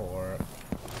teleport.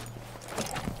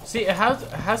 See, it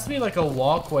has to be like a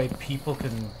walkway people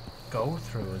can go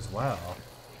through as well.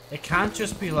 It can't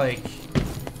just be like...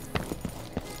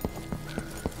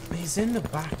 He's in the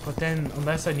back, but then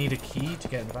unless I need a key to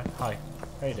get in the back. Hi,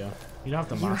 how you doing? You don't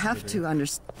have to. You have to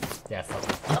understand. Yeah,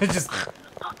 fuck it. Just...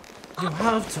 You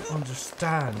have to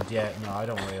understand. Yeah, no, I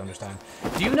don't really understand.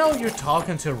 Do you know you're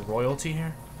talking to royalty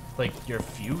here? Like your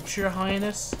future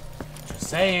highness? Just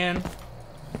saying.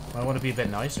 I want to be a bit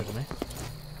nicer to me.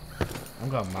 I'm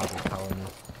going mad with power now.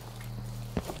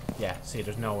 Yeah, see,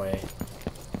 there's no way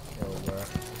it'll work.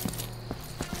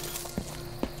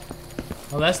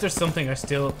 Unless there's something I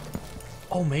still...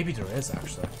 Oh, maybe there is,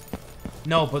 actually.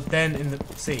 No, but then in the...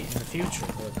 See, in the future,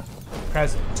 the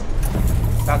present,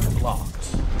 that's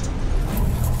blocked.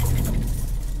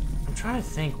 I'm trying to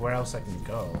think where else I can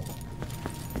go.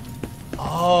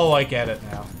 Oh, I get it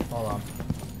now. Hold on.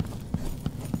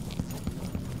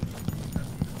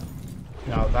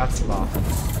 No, that's locked.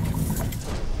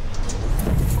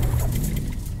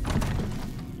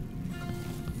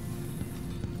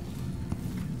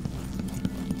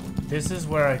 This is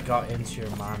where I got into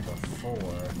your man before.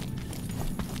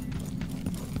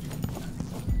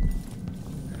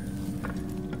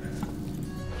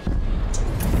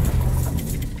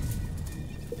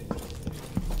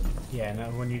 Yeah,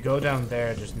 now when you go down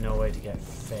there, there's no way to get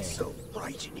fake. So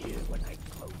bright in here when I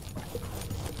close my eyes.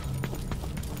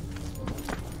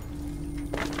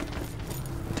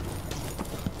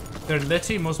 There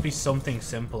literally must be something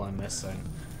simple I'm missing.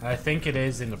 And I think it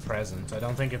is in the present. I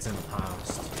don't think it's in the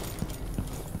past.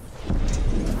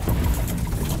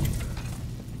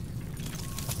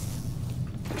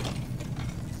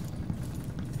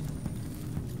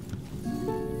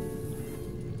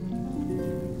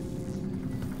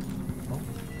 Oh.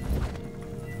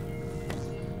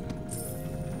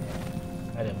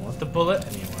 I didn't want the bullet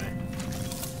anyway.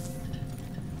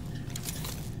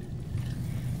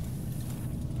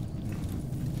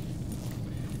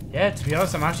 Yeah, to be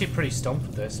honest, I'm actually pretty stumped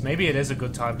with this. Maybe it is a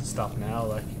good time to stop now,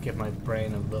 like, give my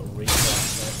brain a little reset,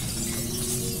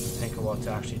 think of what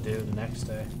to actually do the next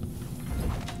day.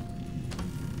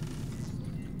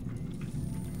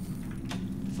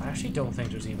 I actually don't think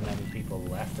there's even any people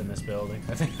left in this building.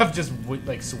 I think I've just,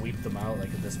 like, sweeped them out,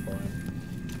 like, at this point.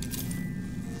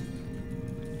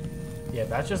 Yeah,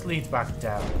 that just leads back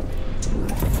down.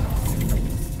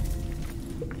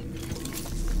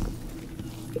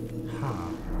 Huh.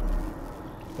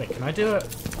 Wait, can I do it?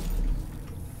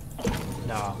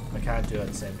 No, I can't do it at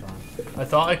the same time. I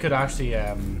thought I could actually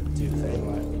do the thing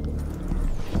like...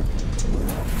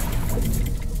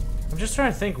 I'm just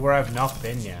trying to think where I've not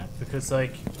been yet, because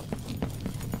like...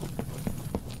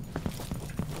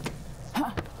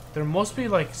 There must be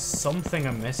like something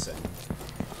I'm missing.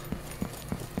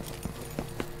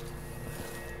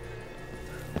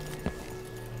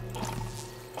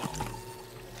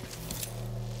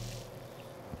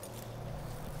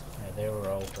 They were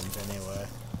opened anyway.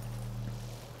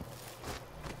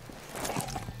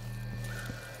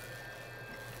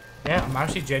 Yeah, I'm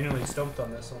actually genuinely stumped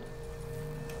on this one.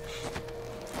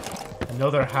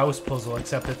 Another house puzzle,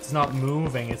 except it's not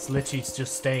moving, it's literally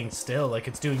just staying still, like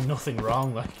it's doing nothing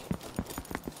wrong, like.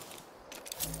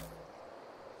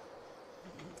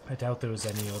 I doubt there was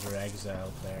any other eggs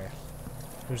out there.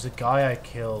 There's a guy I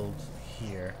killed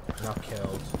here. Not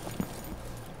killed.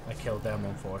 I killed them,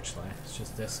 unfortunately. It's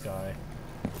just this guy.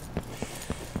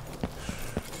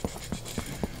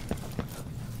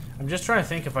 I'm just trying to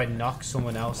think if I knock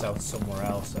someone else out somewhere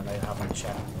else and I haven't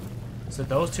checked them. So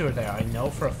those two are there. I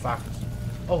know for a fact.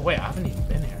 Oh wait, I haven't even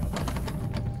been here.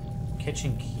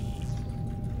 Kitchen key.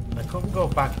 I couldn't go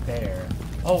back there.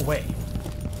 Oh wait.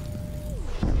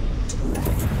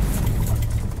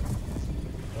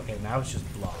 Okay, now it's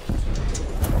just blocked.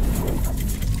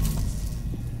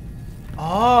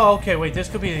 Oh, okay, wait, this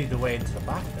could be the way into the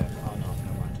back then. Oh no,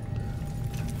 never mind.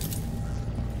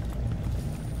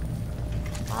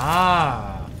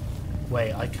 Ah.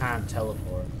 Wait, I can't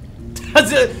teleport.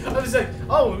 That's it. I was like,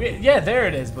 oh yeah, there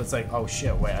it is, but it's like, oh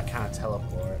shit, wait, I can't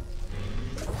teleport.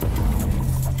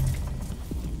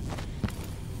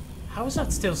 How is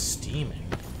that still steaming?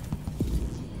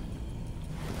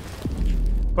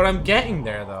 But I'm getting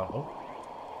there though. Oh.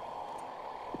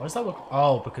 Why does that look?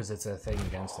 Oh, because it's a thing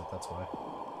against it, that's why.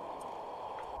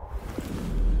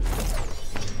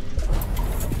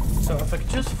 So if I could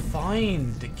just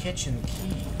find the kitchen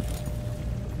key.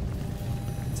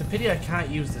 It's a pity I can't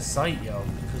use the site, yo,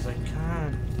 because I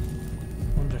can't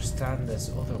understand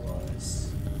this otherwise.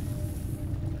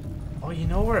 Oh, you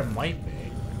know where it might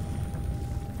be?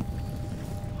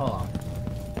 Hold on.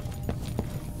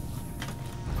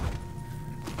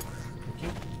 Thank you.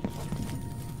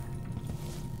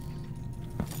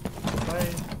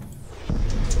 Bye.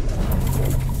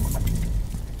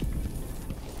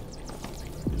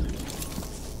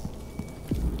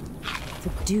 The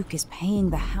Duke is paying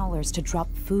the Howlers to drop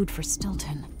food for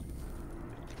Stilton.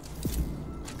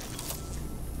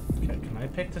 Okay, can I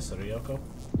pick this or Ryoko?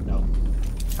 No.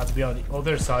 Have to be on the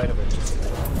other side of it. Just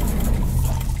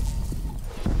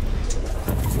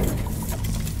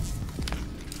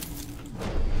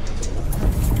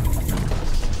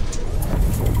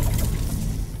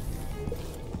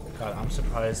God, I'm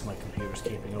surprised my computer's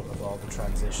keeping up with all the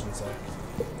transitions there.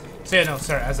 So yeah, no,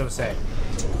 sorry, as I was saying.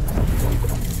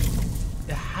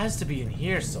 It has to be in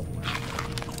here somewhere.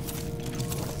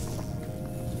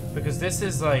 Because this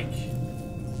is like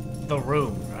the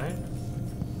room, right?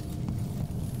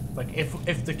 Like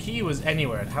if the key was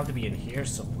anywhere, it'd have to be in here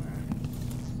somewhere.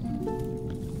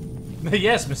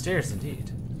 Yes, mysterious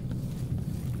indeed.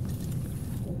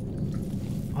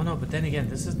 Oh no, but then again,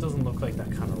 this doesn't look like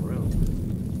that kind of room.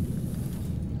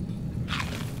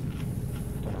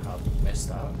 Don't know how I missed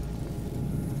that.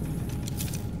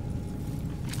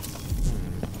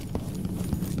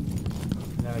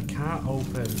 Now I can't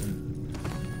open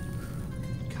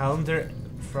calendar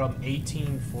from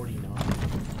 1849.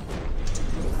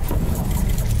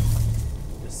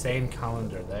 The same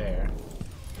calendar there.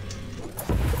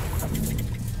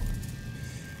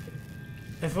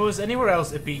 If it was anywhere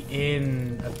else, it'd be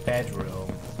in a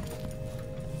bedroom.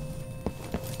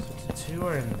 So the two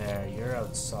are in there. You're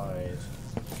outside.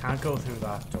 Can't go through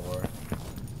that door.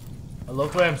 I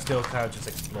love the way I'm still kind of just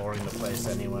exploring the place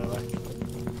anyway. Like,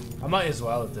 I might as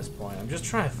well at this point. I'm just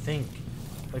trying to think,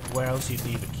 like, where else you'd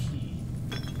leave a key.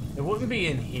 It wouldn't be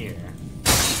in here.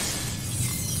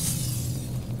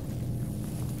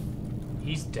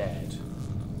 He's dead.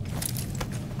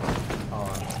 Hold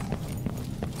on.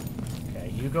 Okay,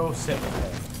 you go sit with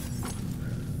him.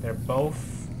 They're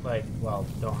both, like, well,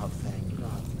 don't have thing. You don't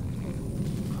have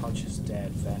conscious,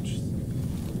 dead, fetched.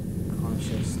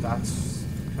 Conscious, that's...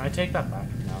 Can I take that back?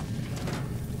 No.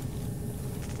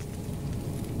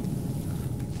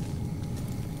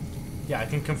 Yeah, I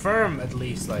can confirm at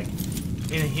least, like,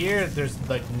 in here, there's,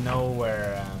 like,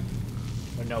 nowhere,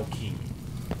 or no key.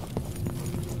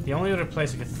 The only other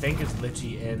place I could think is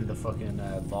literally in the fucking,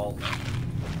 vault.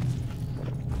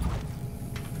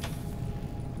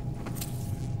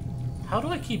 How do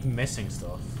I keep missing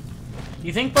stuff?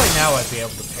 You think by now I'd be able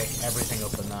to pick everything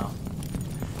up and now?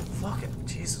 Fuck it.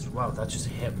 Jesus, wow, that just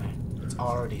hit me. It's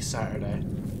already Saturday.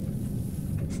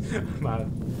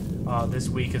 Man. Oh, this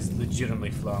week has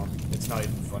legitimately flown. It's not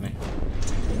even funny.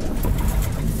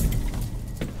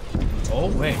 Oh,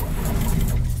 wait.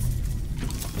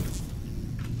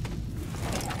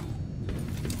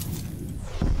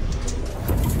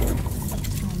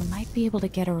 I might be able to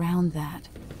get around that.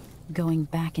 Going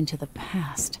back into the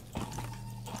past.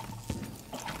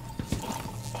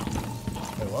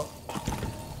 Wait, what?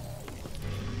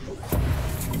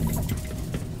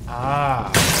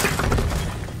 Ah.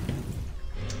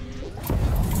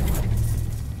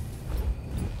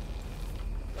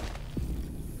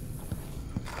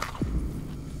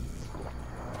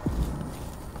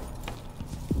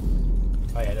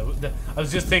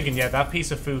 was just thinking, yeah, that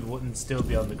piece of food wouldn't still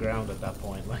be on the ground at that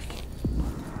point, like.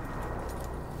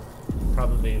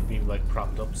 Probably it'd be like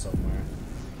propped up somewhere.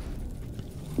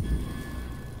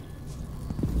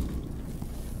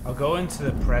 I'll go into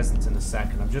the present in a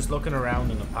second. I'm just looking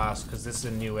around in the past because this is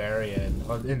a new area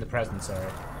in the present,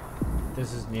 sorry.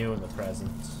 This is new in the present.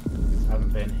 I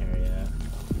haven't been here yet.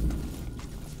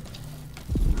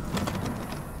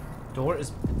 Door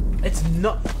is... It's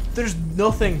not... There's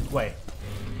nothing... Wait.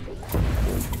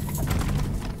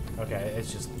 Okay,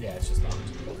 it's just... Yeah, it's just locked.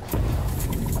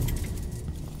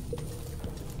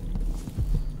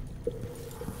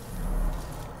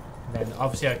 And then,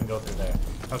 obviously, I can go through there.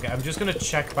 Okay, I'm just gonna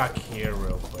check back here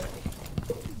real quick.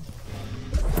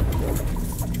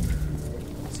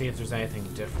 See if there's anything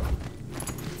different.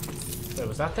 Wait,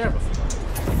 was that there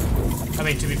before? I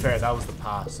mean, to be fair, that was the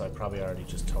pass, so I probably already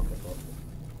just took it, but...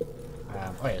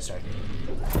 oh yeah, sorry.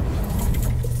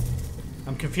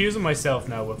 I'm confusing myself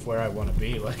now with where I want to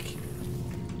be, like...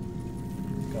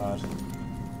 God.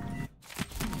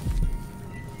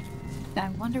 I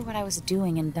wonder what I was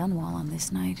doing in Dunwall on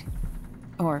this night.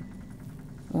 Or...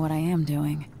 what I am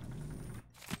doing.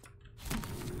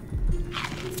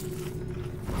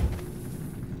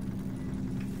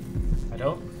 I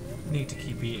don't need to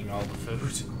keep eating all the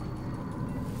food.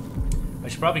 I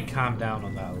should probably calm down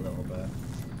on that a little bit.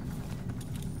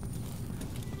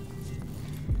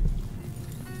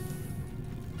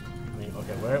 I mean,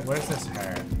 okay, where's this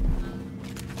hair?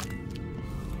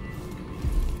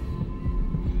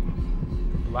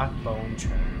 Black bone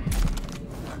charm.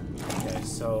 Okay,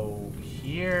 so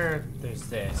here there's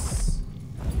this.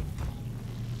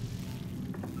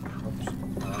 Oops.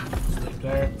 Sleep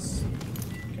darts.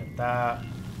 Get that.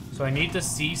 So I need to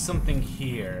see something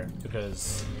here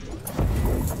because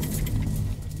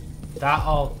that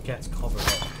all gets covered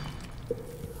up.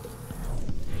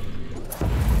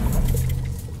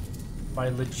 But I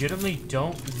legitimately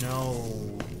don't know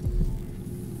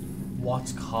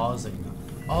what's causing them.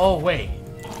 Oh, wait.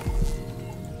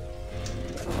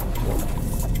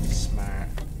 Smart.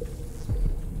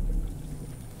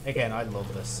 Again, I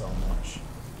love this so much.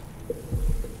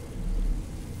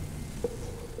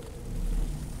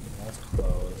 That's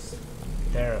closed.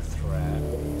 They're a threat.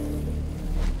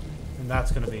 And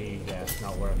that's gonna be, yeah, it's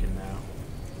not working now.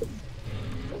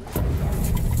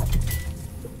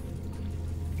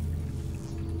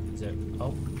 Is it?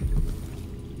 Oh.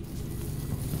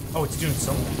 Oh, it's doing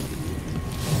something.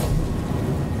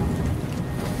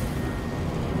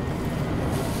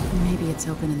 Maybe it's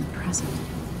open in the present.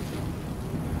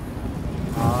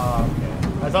 Ah,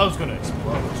 okay. I thought it was gonna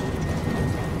explode.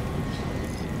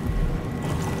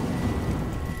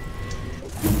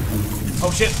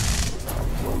 Oh shit!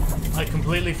 I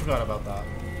completely forgot about that.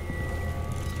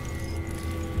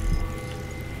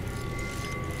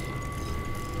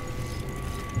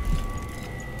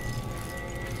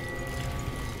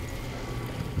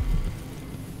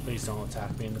 Please don't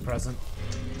attack me in the present.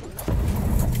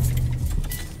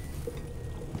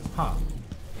 Huh.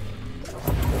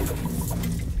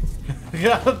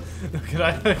 Can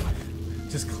I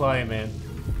just climb in?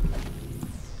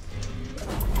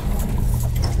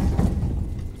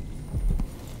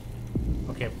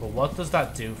 Okay, but what does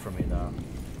that do for me though?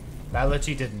 That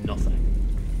literally did nothing.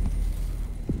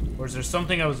 Or is there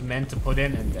something I was meant to put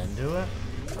in and then do it?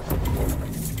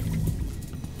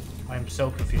 I'm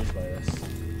so confused by this.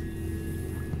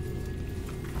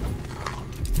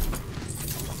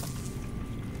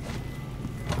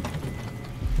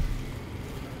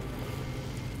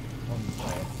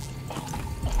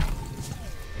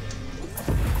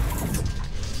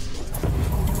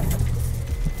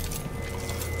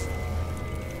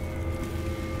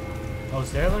 Oh,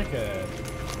 is there like a...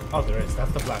 Oh, there is.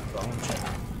 That's the black bone check.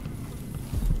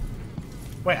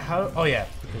 Wait, how... Oh, yeah,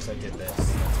 because I did this.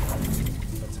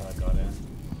 That's how I got in.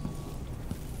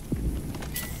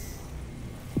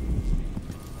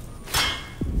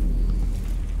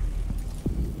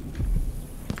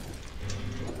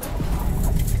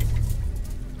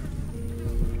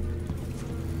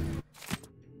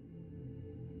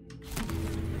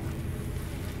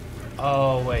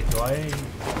 Oh, wait, do I...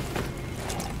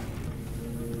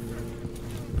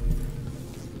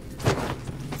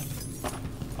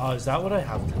 Oh, is that what I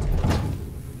have to do?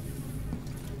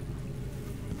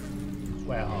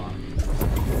 Wait, hold on.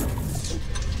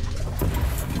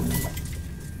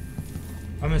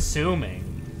 I'm assuming,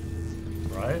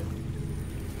 right?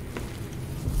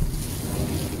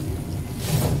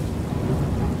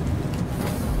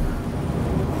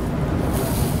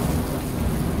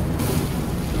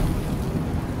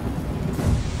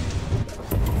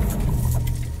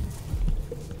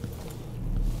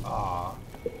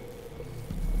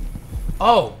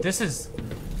 Oh, this is...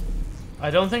 I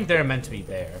don't think they're meant to be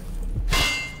there.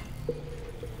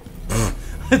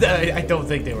 I don't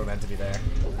think they were meant to be there.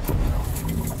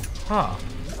 Huh.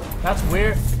 That's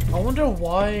weird. I wonder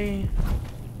why...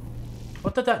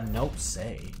 What did that note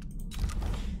say?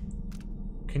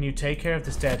 Can you take care of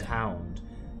this dead hound?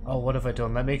 Oh, what have I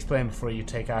done? Let me explain before you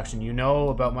take action. You know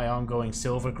about my ongoing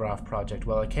Silvergraph project.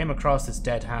 Well, I came across this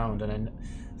dead hound and I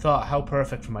thought how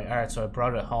perfect for my art, so I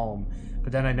brought it home.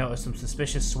 But then I noticed some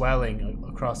suspicious swelling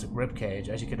across the ribcage.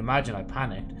 As you can imagine, I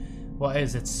panicked. What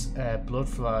is it?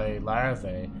 Bloodfly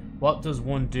larvae. What does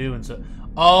one do? And so,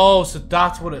 oh, so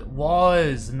that's what it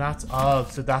was, and that's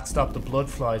so that stopped the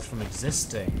blood flies from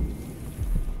existing.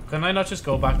 Can I not just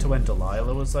go back to when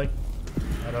Delilah was like,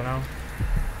 I don't know.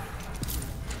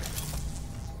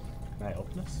 Can I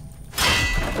open this?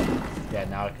 Yeah,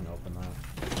 now I can open that.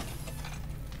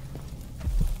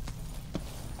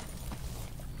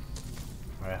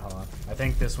 Alright, hold on. I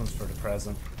think this one's for the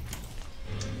present.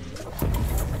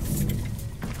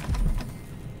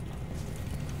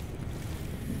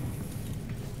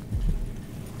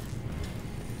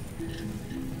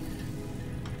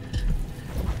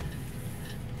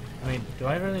 I mean, do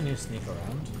I really need to sneak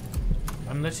around?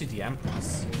 I'm literally the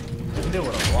Empress. I can do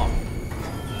what I want.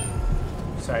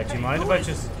 Sorry, do you mind if I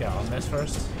just get on this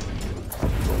first?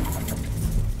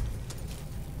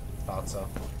 Thought so.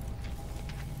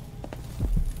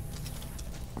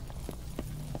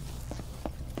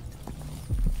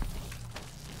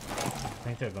 I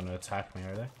think they're going to attack me,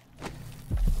 are they?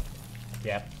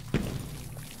 Yep.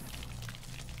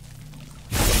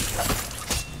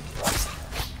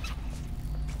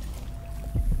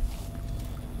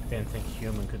 Didn't think a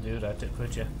human could do that,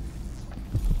 could you?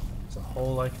 There's a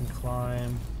hole I can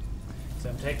climb. So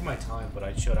I'm taking my time, but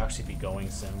I should actually be going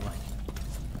soon. Like,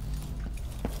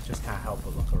 just can't help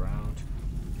but look around.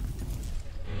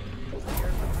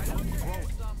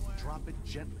 Drop it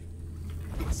gently.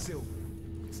 It's silver.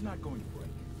 It's not going to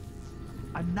break.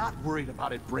 I'm not worried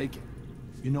about it breaking.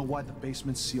 You know why the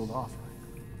basement's sealed off,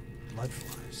 right? Blood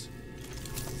flies.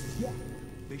 Yeah.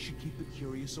 They should keep the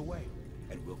curious away.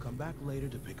 And we'll come back later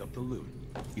to pick up the loot.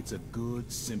 It's a good,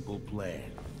 simple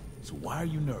plan. So why are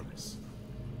you nervous?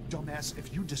 Dumbass,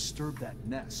 if you disturb that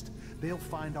nest, they'll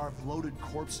find our bloated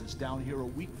corpses down here a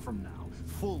week from now,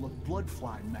 full of blood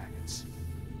fly maggots.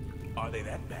 Are they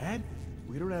that bad?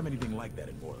 We don't have anything like that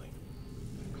in Morley.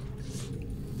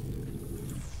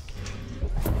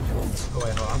 Go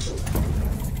ahead, hold on.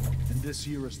 And this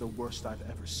here is the worst I've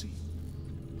ever seen.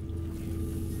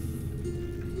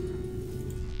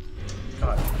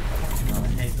 God, I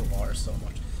hate the water so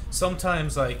much.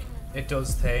 Sometimes, like, it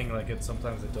does thing, like,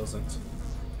 sometimes it doesn't.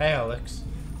 Hey, Alex.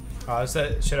 Oh,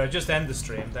 should I just end the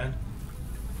stream then?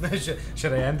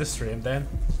 should I end the stream then?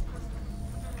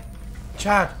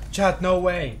 Chat, no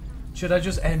way. Should I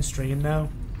just end stream now?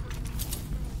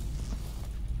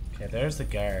 Okay, there's the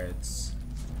guards.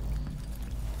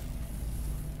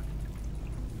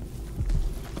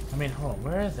 I mean, hold on,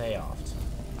 where are they off to?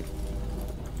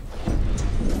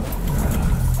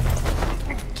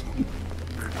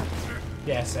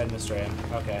 Yes, end the stream.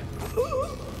 Okay.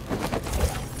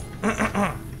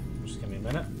 Just give me a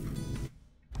minute.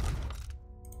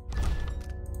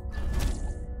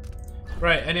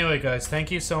 Right, anyway guys, thank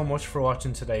you so much for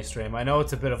watching today's stream. I know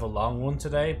it's a bit of a long one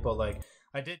today, but like,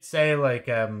 I did say like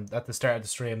at the start of the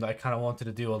stream that I kind of wanted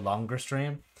to do a longer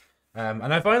stream.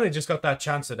 And I finally just got that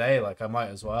chance today, like I might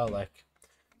as well, like.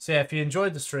 So yeah, if you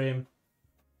enjoyed the stream,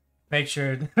 make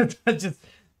sure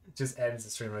just ends the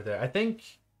stream right there. I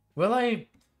think, will I?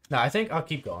 No, I think I'll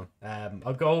keep going.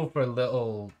 I'll go for a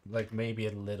little, like maybe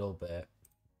a little bit,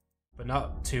 but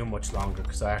not too much longer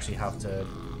because I actually have to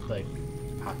like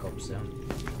pack up soon.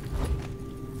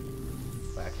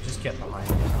 But I can just get behind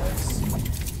this.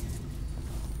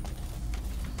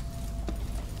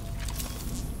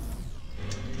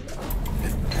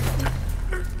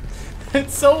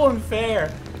 It's so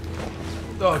unfair.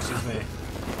 Oh, excuse me.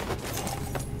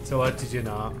 So what did you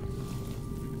not?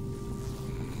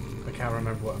 I can't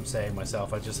remember what I'm saying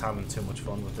myself. I'm just having too much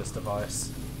fun with this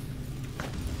device.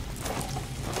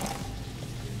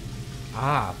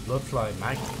 Ah, bloodfly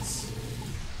maggots.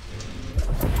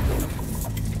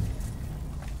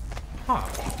 Huh.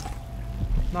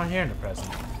 Not here in the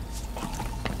present.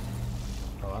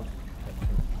 Hold on.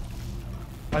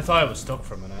 I thought I was stuck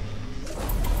for a minute.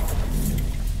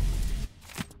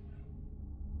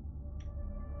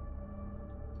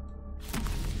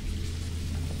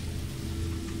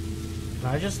 Can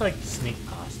I just like sneak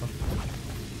past them?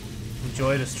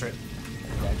 Enjoy the strip.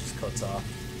 Yeah, it just cuts off.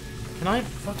 Can I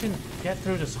fucking get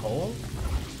through this hole?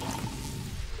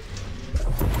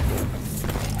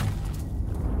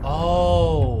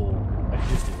 Oh, I can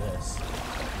just do this.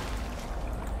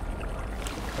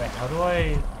 Wait, how do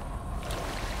I...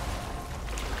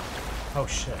 Oh,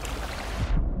 shit.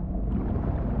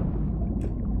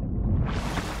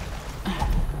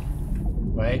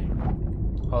 Wait.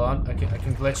 Hold on, I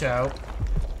can glitch out.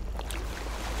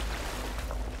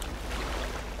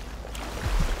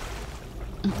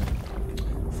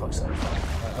 Fuck's sake.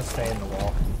 Right, let's stay in the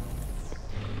wall.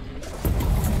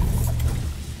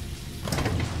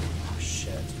 Oh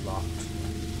shit, it's locked.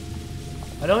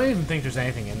 I don't even think there's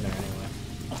anything in there anyway.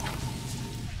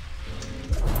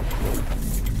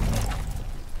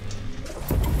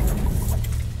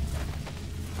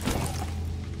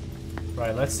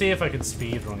 Right, let's see if I can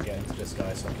speedrun get into this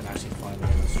guy so I can actually finally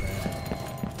get this straight.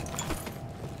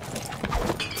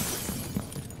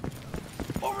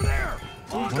 Over there!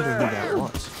 I wonder who that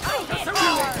was.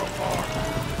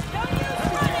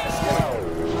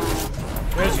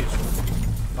 Where's you?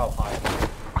 Oh, hi.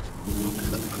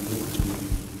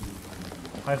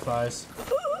 High flies.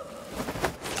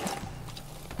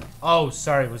 Oh,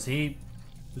 sorry, was he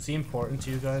important to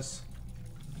you guys?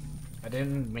 I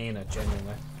didn't mean it,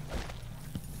 genuinely.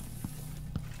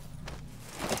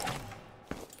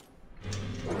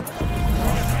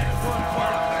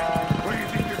 Where do you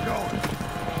think you're going?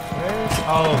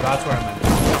 Oh, that's where I meant.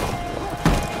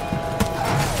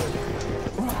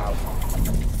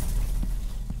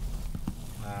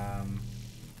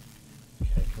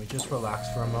 Okay, can we just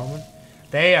relax for a moment?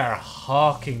 They are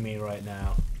hawking me right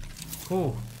now.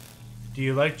 Ooh. Do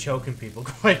you like choking people?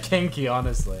 Quite kinky,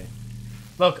 honestly.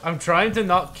 Look, I'm trying to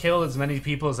not kill as many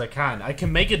people as I can. I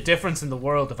can make a difference in the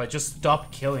world if I just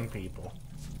stop killing people.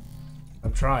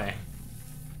 I'm trying.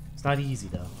 It's not easy,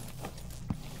 though.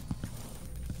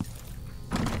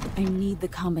 I need the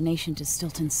combination to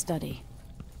Stilton's study.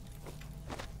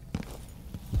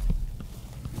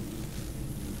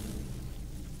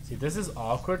 See, this is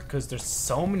awkward because there's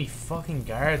so many fucking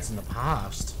guards in the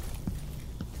past.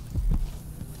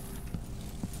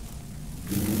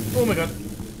 Oh my god.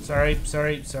 Sorry. So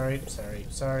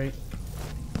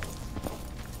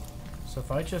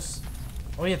if I just...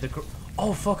 Oh yeah,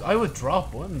 oh fuck, I would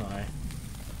drop, wouldn't I?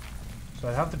 So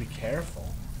I'd have to be careful.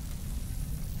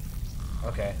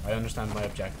 Okay, I understand my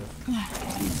objective.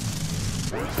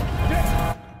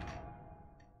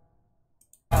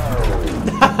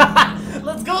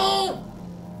 Let's go!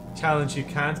 Challenge, you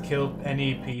can't kill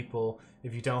any people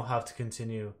if you don't have to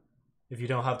continue. If you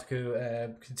don't have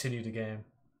to continue the game.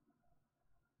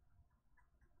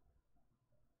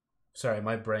 Sorry,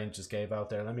 my brain just gave out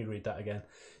there. Let me read that again.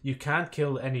 You can't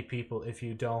kill any people if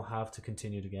you don't have to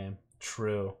continue the game.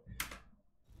 True.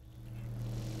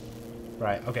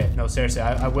 Right, okay. No, seriously,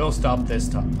 I will stop this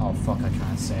time. Oh, fuck, I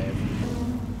can't save.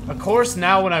 Of course,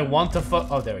 now when I want to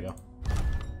oh, there we go.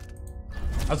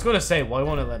 I was going to say, why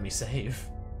won't it let me save?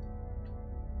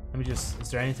 Let me just... Is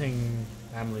there anything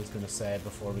Emily's going to say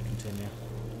before we continue?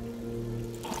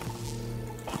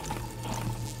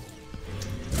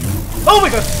 Oh my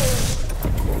god!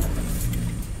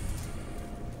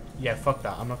 Yeah, fuck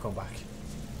that. I'm not going back.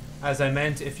 As I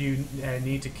meant, if you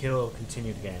need to kill,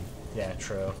 continue the game. Yeah,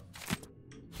 true.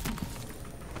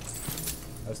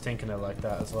 I was thinking it like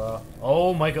that as well.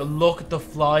 Oh my god, look at the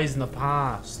flies in the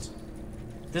past.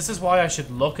 This is why I should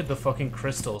look at the fucking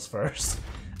crystals first.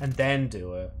 And then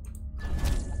do it.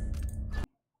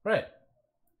 Right.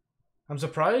 I'm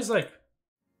surprised, like,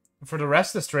 for the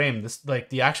rest of the stream, this, like,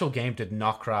 the actual game did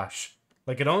not crash.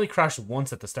 Like, it only crashed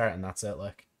once at the start and that's it,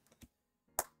 like.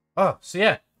 Oh, so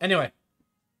yeah. Anyway.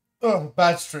 Oh,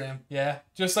 bad stream. Yeah.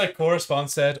 Just like Correspond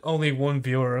said, only one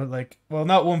viewer, like, well,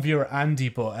 not one viewer, Andy,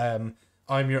 but,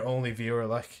 I'm your only viewer,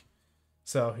 like.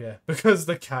 So, yeah. Because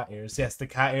the cat ears. Yes, the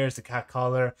cat ears, the cat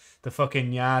collar, the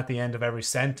fucking nya at the end of every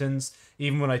sentence.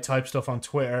 Even when I type stuff on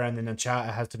Twitter and in the chat,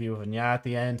 it has to be with a nya at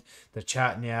the end. The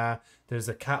chat nya. There's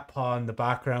a cat paw in the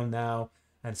background now.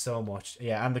 And so much.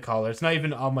 Yeah, and the collar. It's not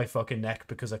even on my fucking neck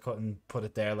because I couldn't put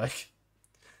it there, like.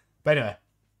 But anyway.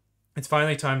 It's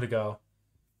finally time to go.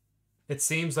 It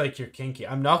seems like you're kinky.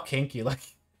 I'm not kinky.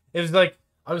 Like, it was like,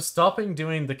 I was stopping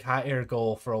doing the cat ear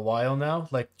goal for a while now.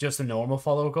 Like, just a normal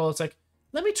follower goal. It's like,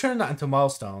 let me turn that into a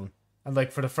milestone. And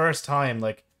like, for the first time,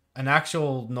 like, an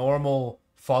actual normal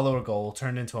follower goal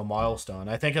turned into a milestone.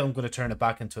 I think I'm going to turn it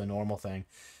back into a normal thing.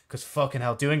 Because fucking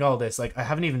hell, doing all this, like, I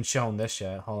haven't even shown this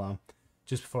yet. Hold on.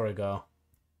 Just before I go.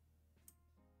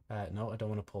 No, I don't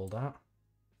want to pull that.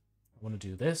 I want to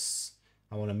do this.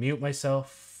 I want to mute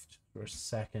myself for a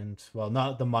second. Well,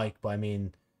 not the mic, but I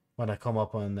mean when I come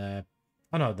up on the...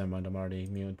 Oh no, never mind, I'm already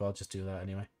muted, but I'll just do that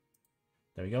anyway.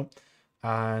 There we go.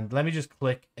 And let me just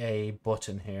click a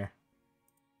button here.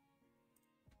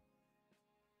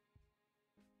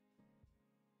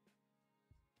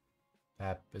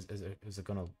 Is it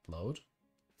gonna load?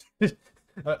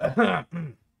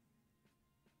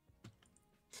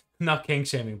 Not king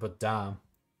shaming, but damn.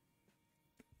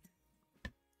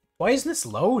 Why isn't this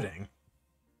loading?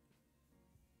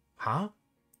 Huh?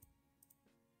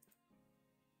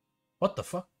 What the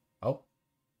fuck? Oh.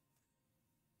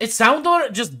 It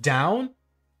sounded just down?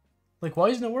 Like, why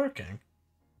isn't it working?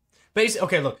 Basically,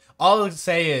 okay, look. All I'll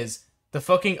say is the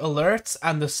fucking alerts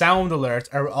and the sound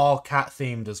alerts are all cat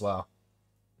themed as well.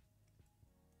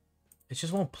 It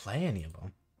just won't play any of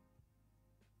them.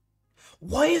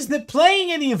 Why isn't it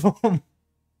playing any of them?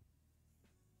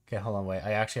 Okay, hold on, wait.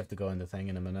 I actually have to go in the thing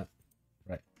in a minute.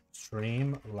 Right.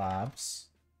 Streamlabs.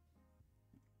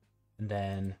 And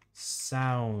then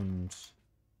sound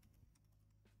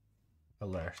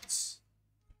alerts.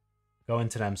 Go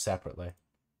into them separately.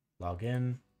 Log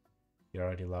in. You're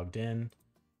already logged in.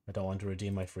 I don't want to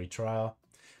redeem my free trial.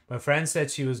 My friend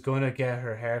said she was going to get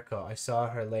her hair cut. I saw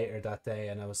her later that day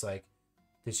and I was like,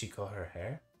 did she cut her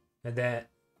hair? And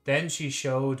then she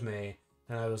showed me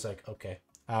and I was like, okay.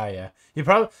 Ah, yeah. You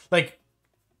probably, like,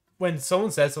 when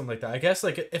someone says something like that, I guess,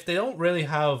 like, if they don't really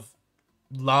have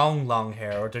long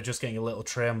hair or they're just getting a little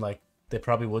trim, like, they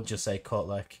probably would just say cut,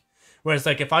 like. Whereas,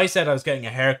 like, if I said I was getting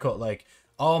a haircut, like,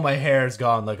 all my hair is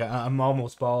gone, like, I'm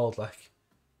almost bald, like,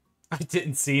 I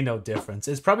didn't see no difference.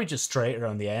 It's probably just straighter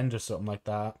on the end or something like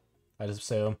that, I'd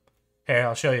assume. Here,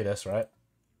 I'll show you this, right?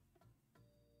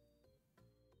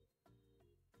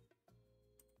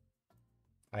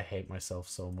 I hate myself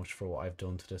so much for what I've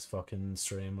done to this fucking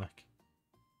stream, like.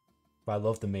 But I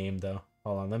love the meme, though.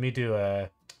 Hold on, let me do a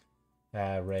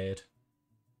raid.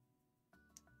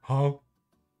 Huh?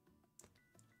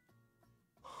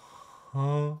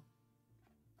 Huh?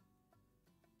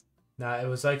 Nah, it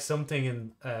was like something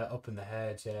in up in the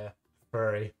head, yeah.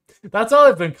 Furry. That's all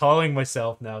I've been calling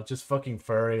myself now, just fucking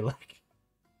furry, like.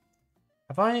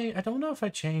 Have I don't know if I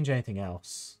change anything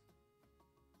else.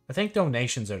 I think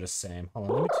donations are the same. Hold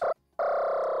on, let me...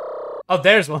 Oh,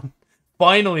 there's one.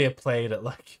 Finally it played it,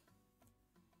 like.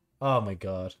 Oh my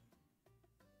god.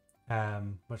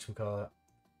 Whatchamacallit?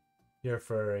 You're a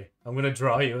furry. I'm gonna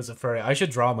draw you as a furry. I should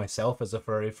draw myself as a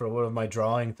furry for one of my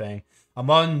drawing thing. I'm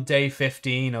on day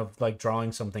 15 of, like,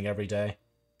 drawing something every day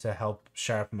to help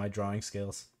sharpen my drawing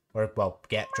skills. Or, well,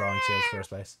 get drawing skills first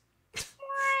place.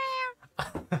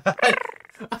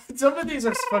 Some of these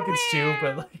are fucking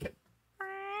stupid, like...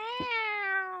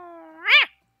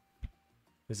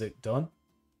 Is it done?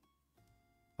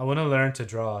 I want to learn to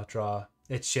draw.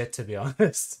 It's shit, to be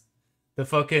honest. The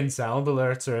fucking sound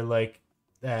alerts are like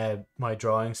my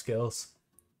drawing skills.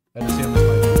 I'd assume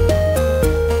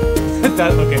it's my...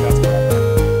 okay, that's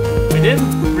perfect. I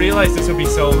didn't realize this would be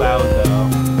so loud though.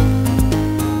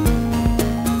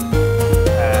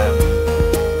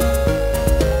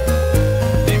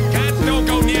 If cats don't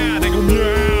go meow, they go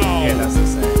meow. Yeah, that's the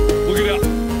same. Look it up.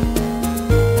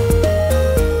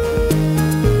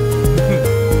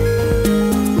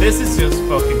 This is just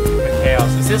fucking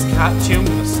chaos. Is this cat tune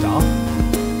gonna stop?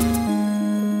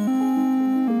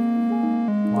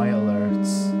 My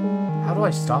alerts. How do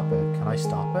I stop it? Can I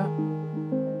stop it?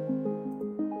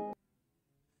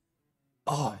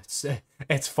 Oh,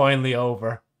 it's finally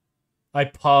over. I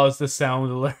paused the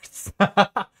sound alerts.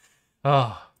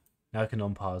 Oh, now I can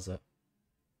unpause it.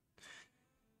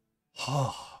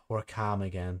 Oh, we're calm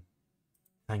again.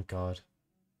 Thank God.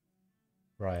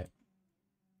 Right.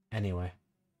 Anyway.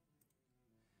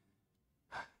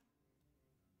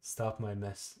 Stop my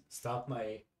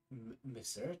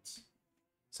misserts.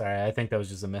 Sorry, I think that was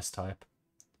just a mistype.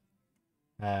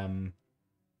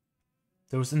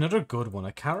 There was another good one.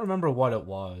 I can't remember what it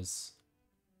was.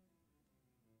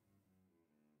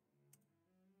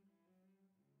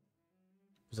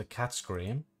 Was it cat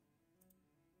scream?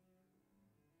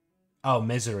 Oh,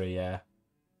 misery, yeah.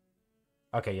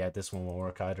 Okay, yeah, this one won't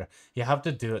work either. You have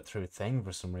to do it through thing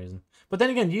for some reason. But then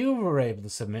again, you were able to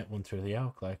submit one through the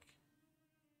Oak, like.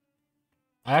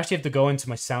 I actually have to go into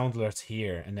my sound alerts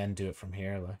here and then do it from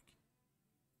here, like.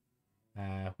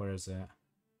 Where is it?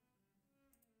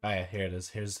 Oh yeah, here it is.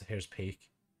 Here's peak.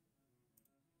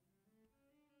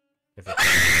 If it...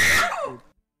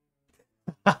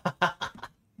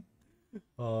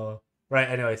 Oh, right.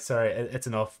 Anyway, sorry. It's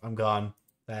enough. I'm gone.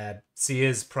 C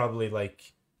is probably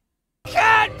like.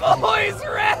 Cat boys,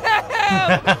 Ram!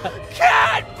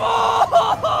 Cat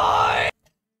boy!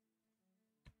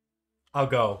 I'll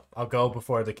go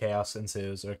before the chaos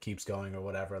ensues or keeps going or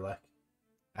whatever. Like,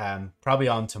 probably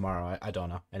on tomorrow. I don't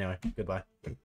know. Anyway, goodbye.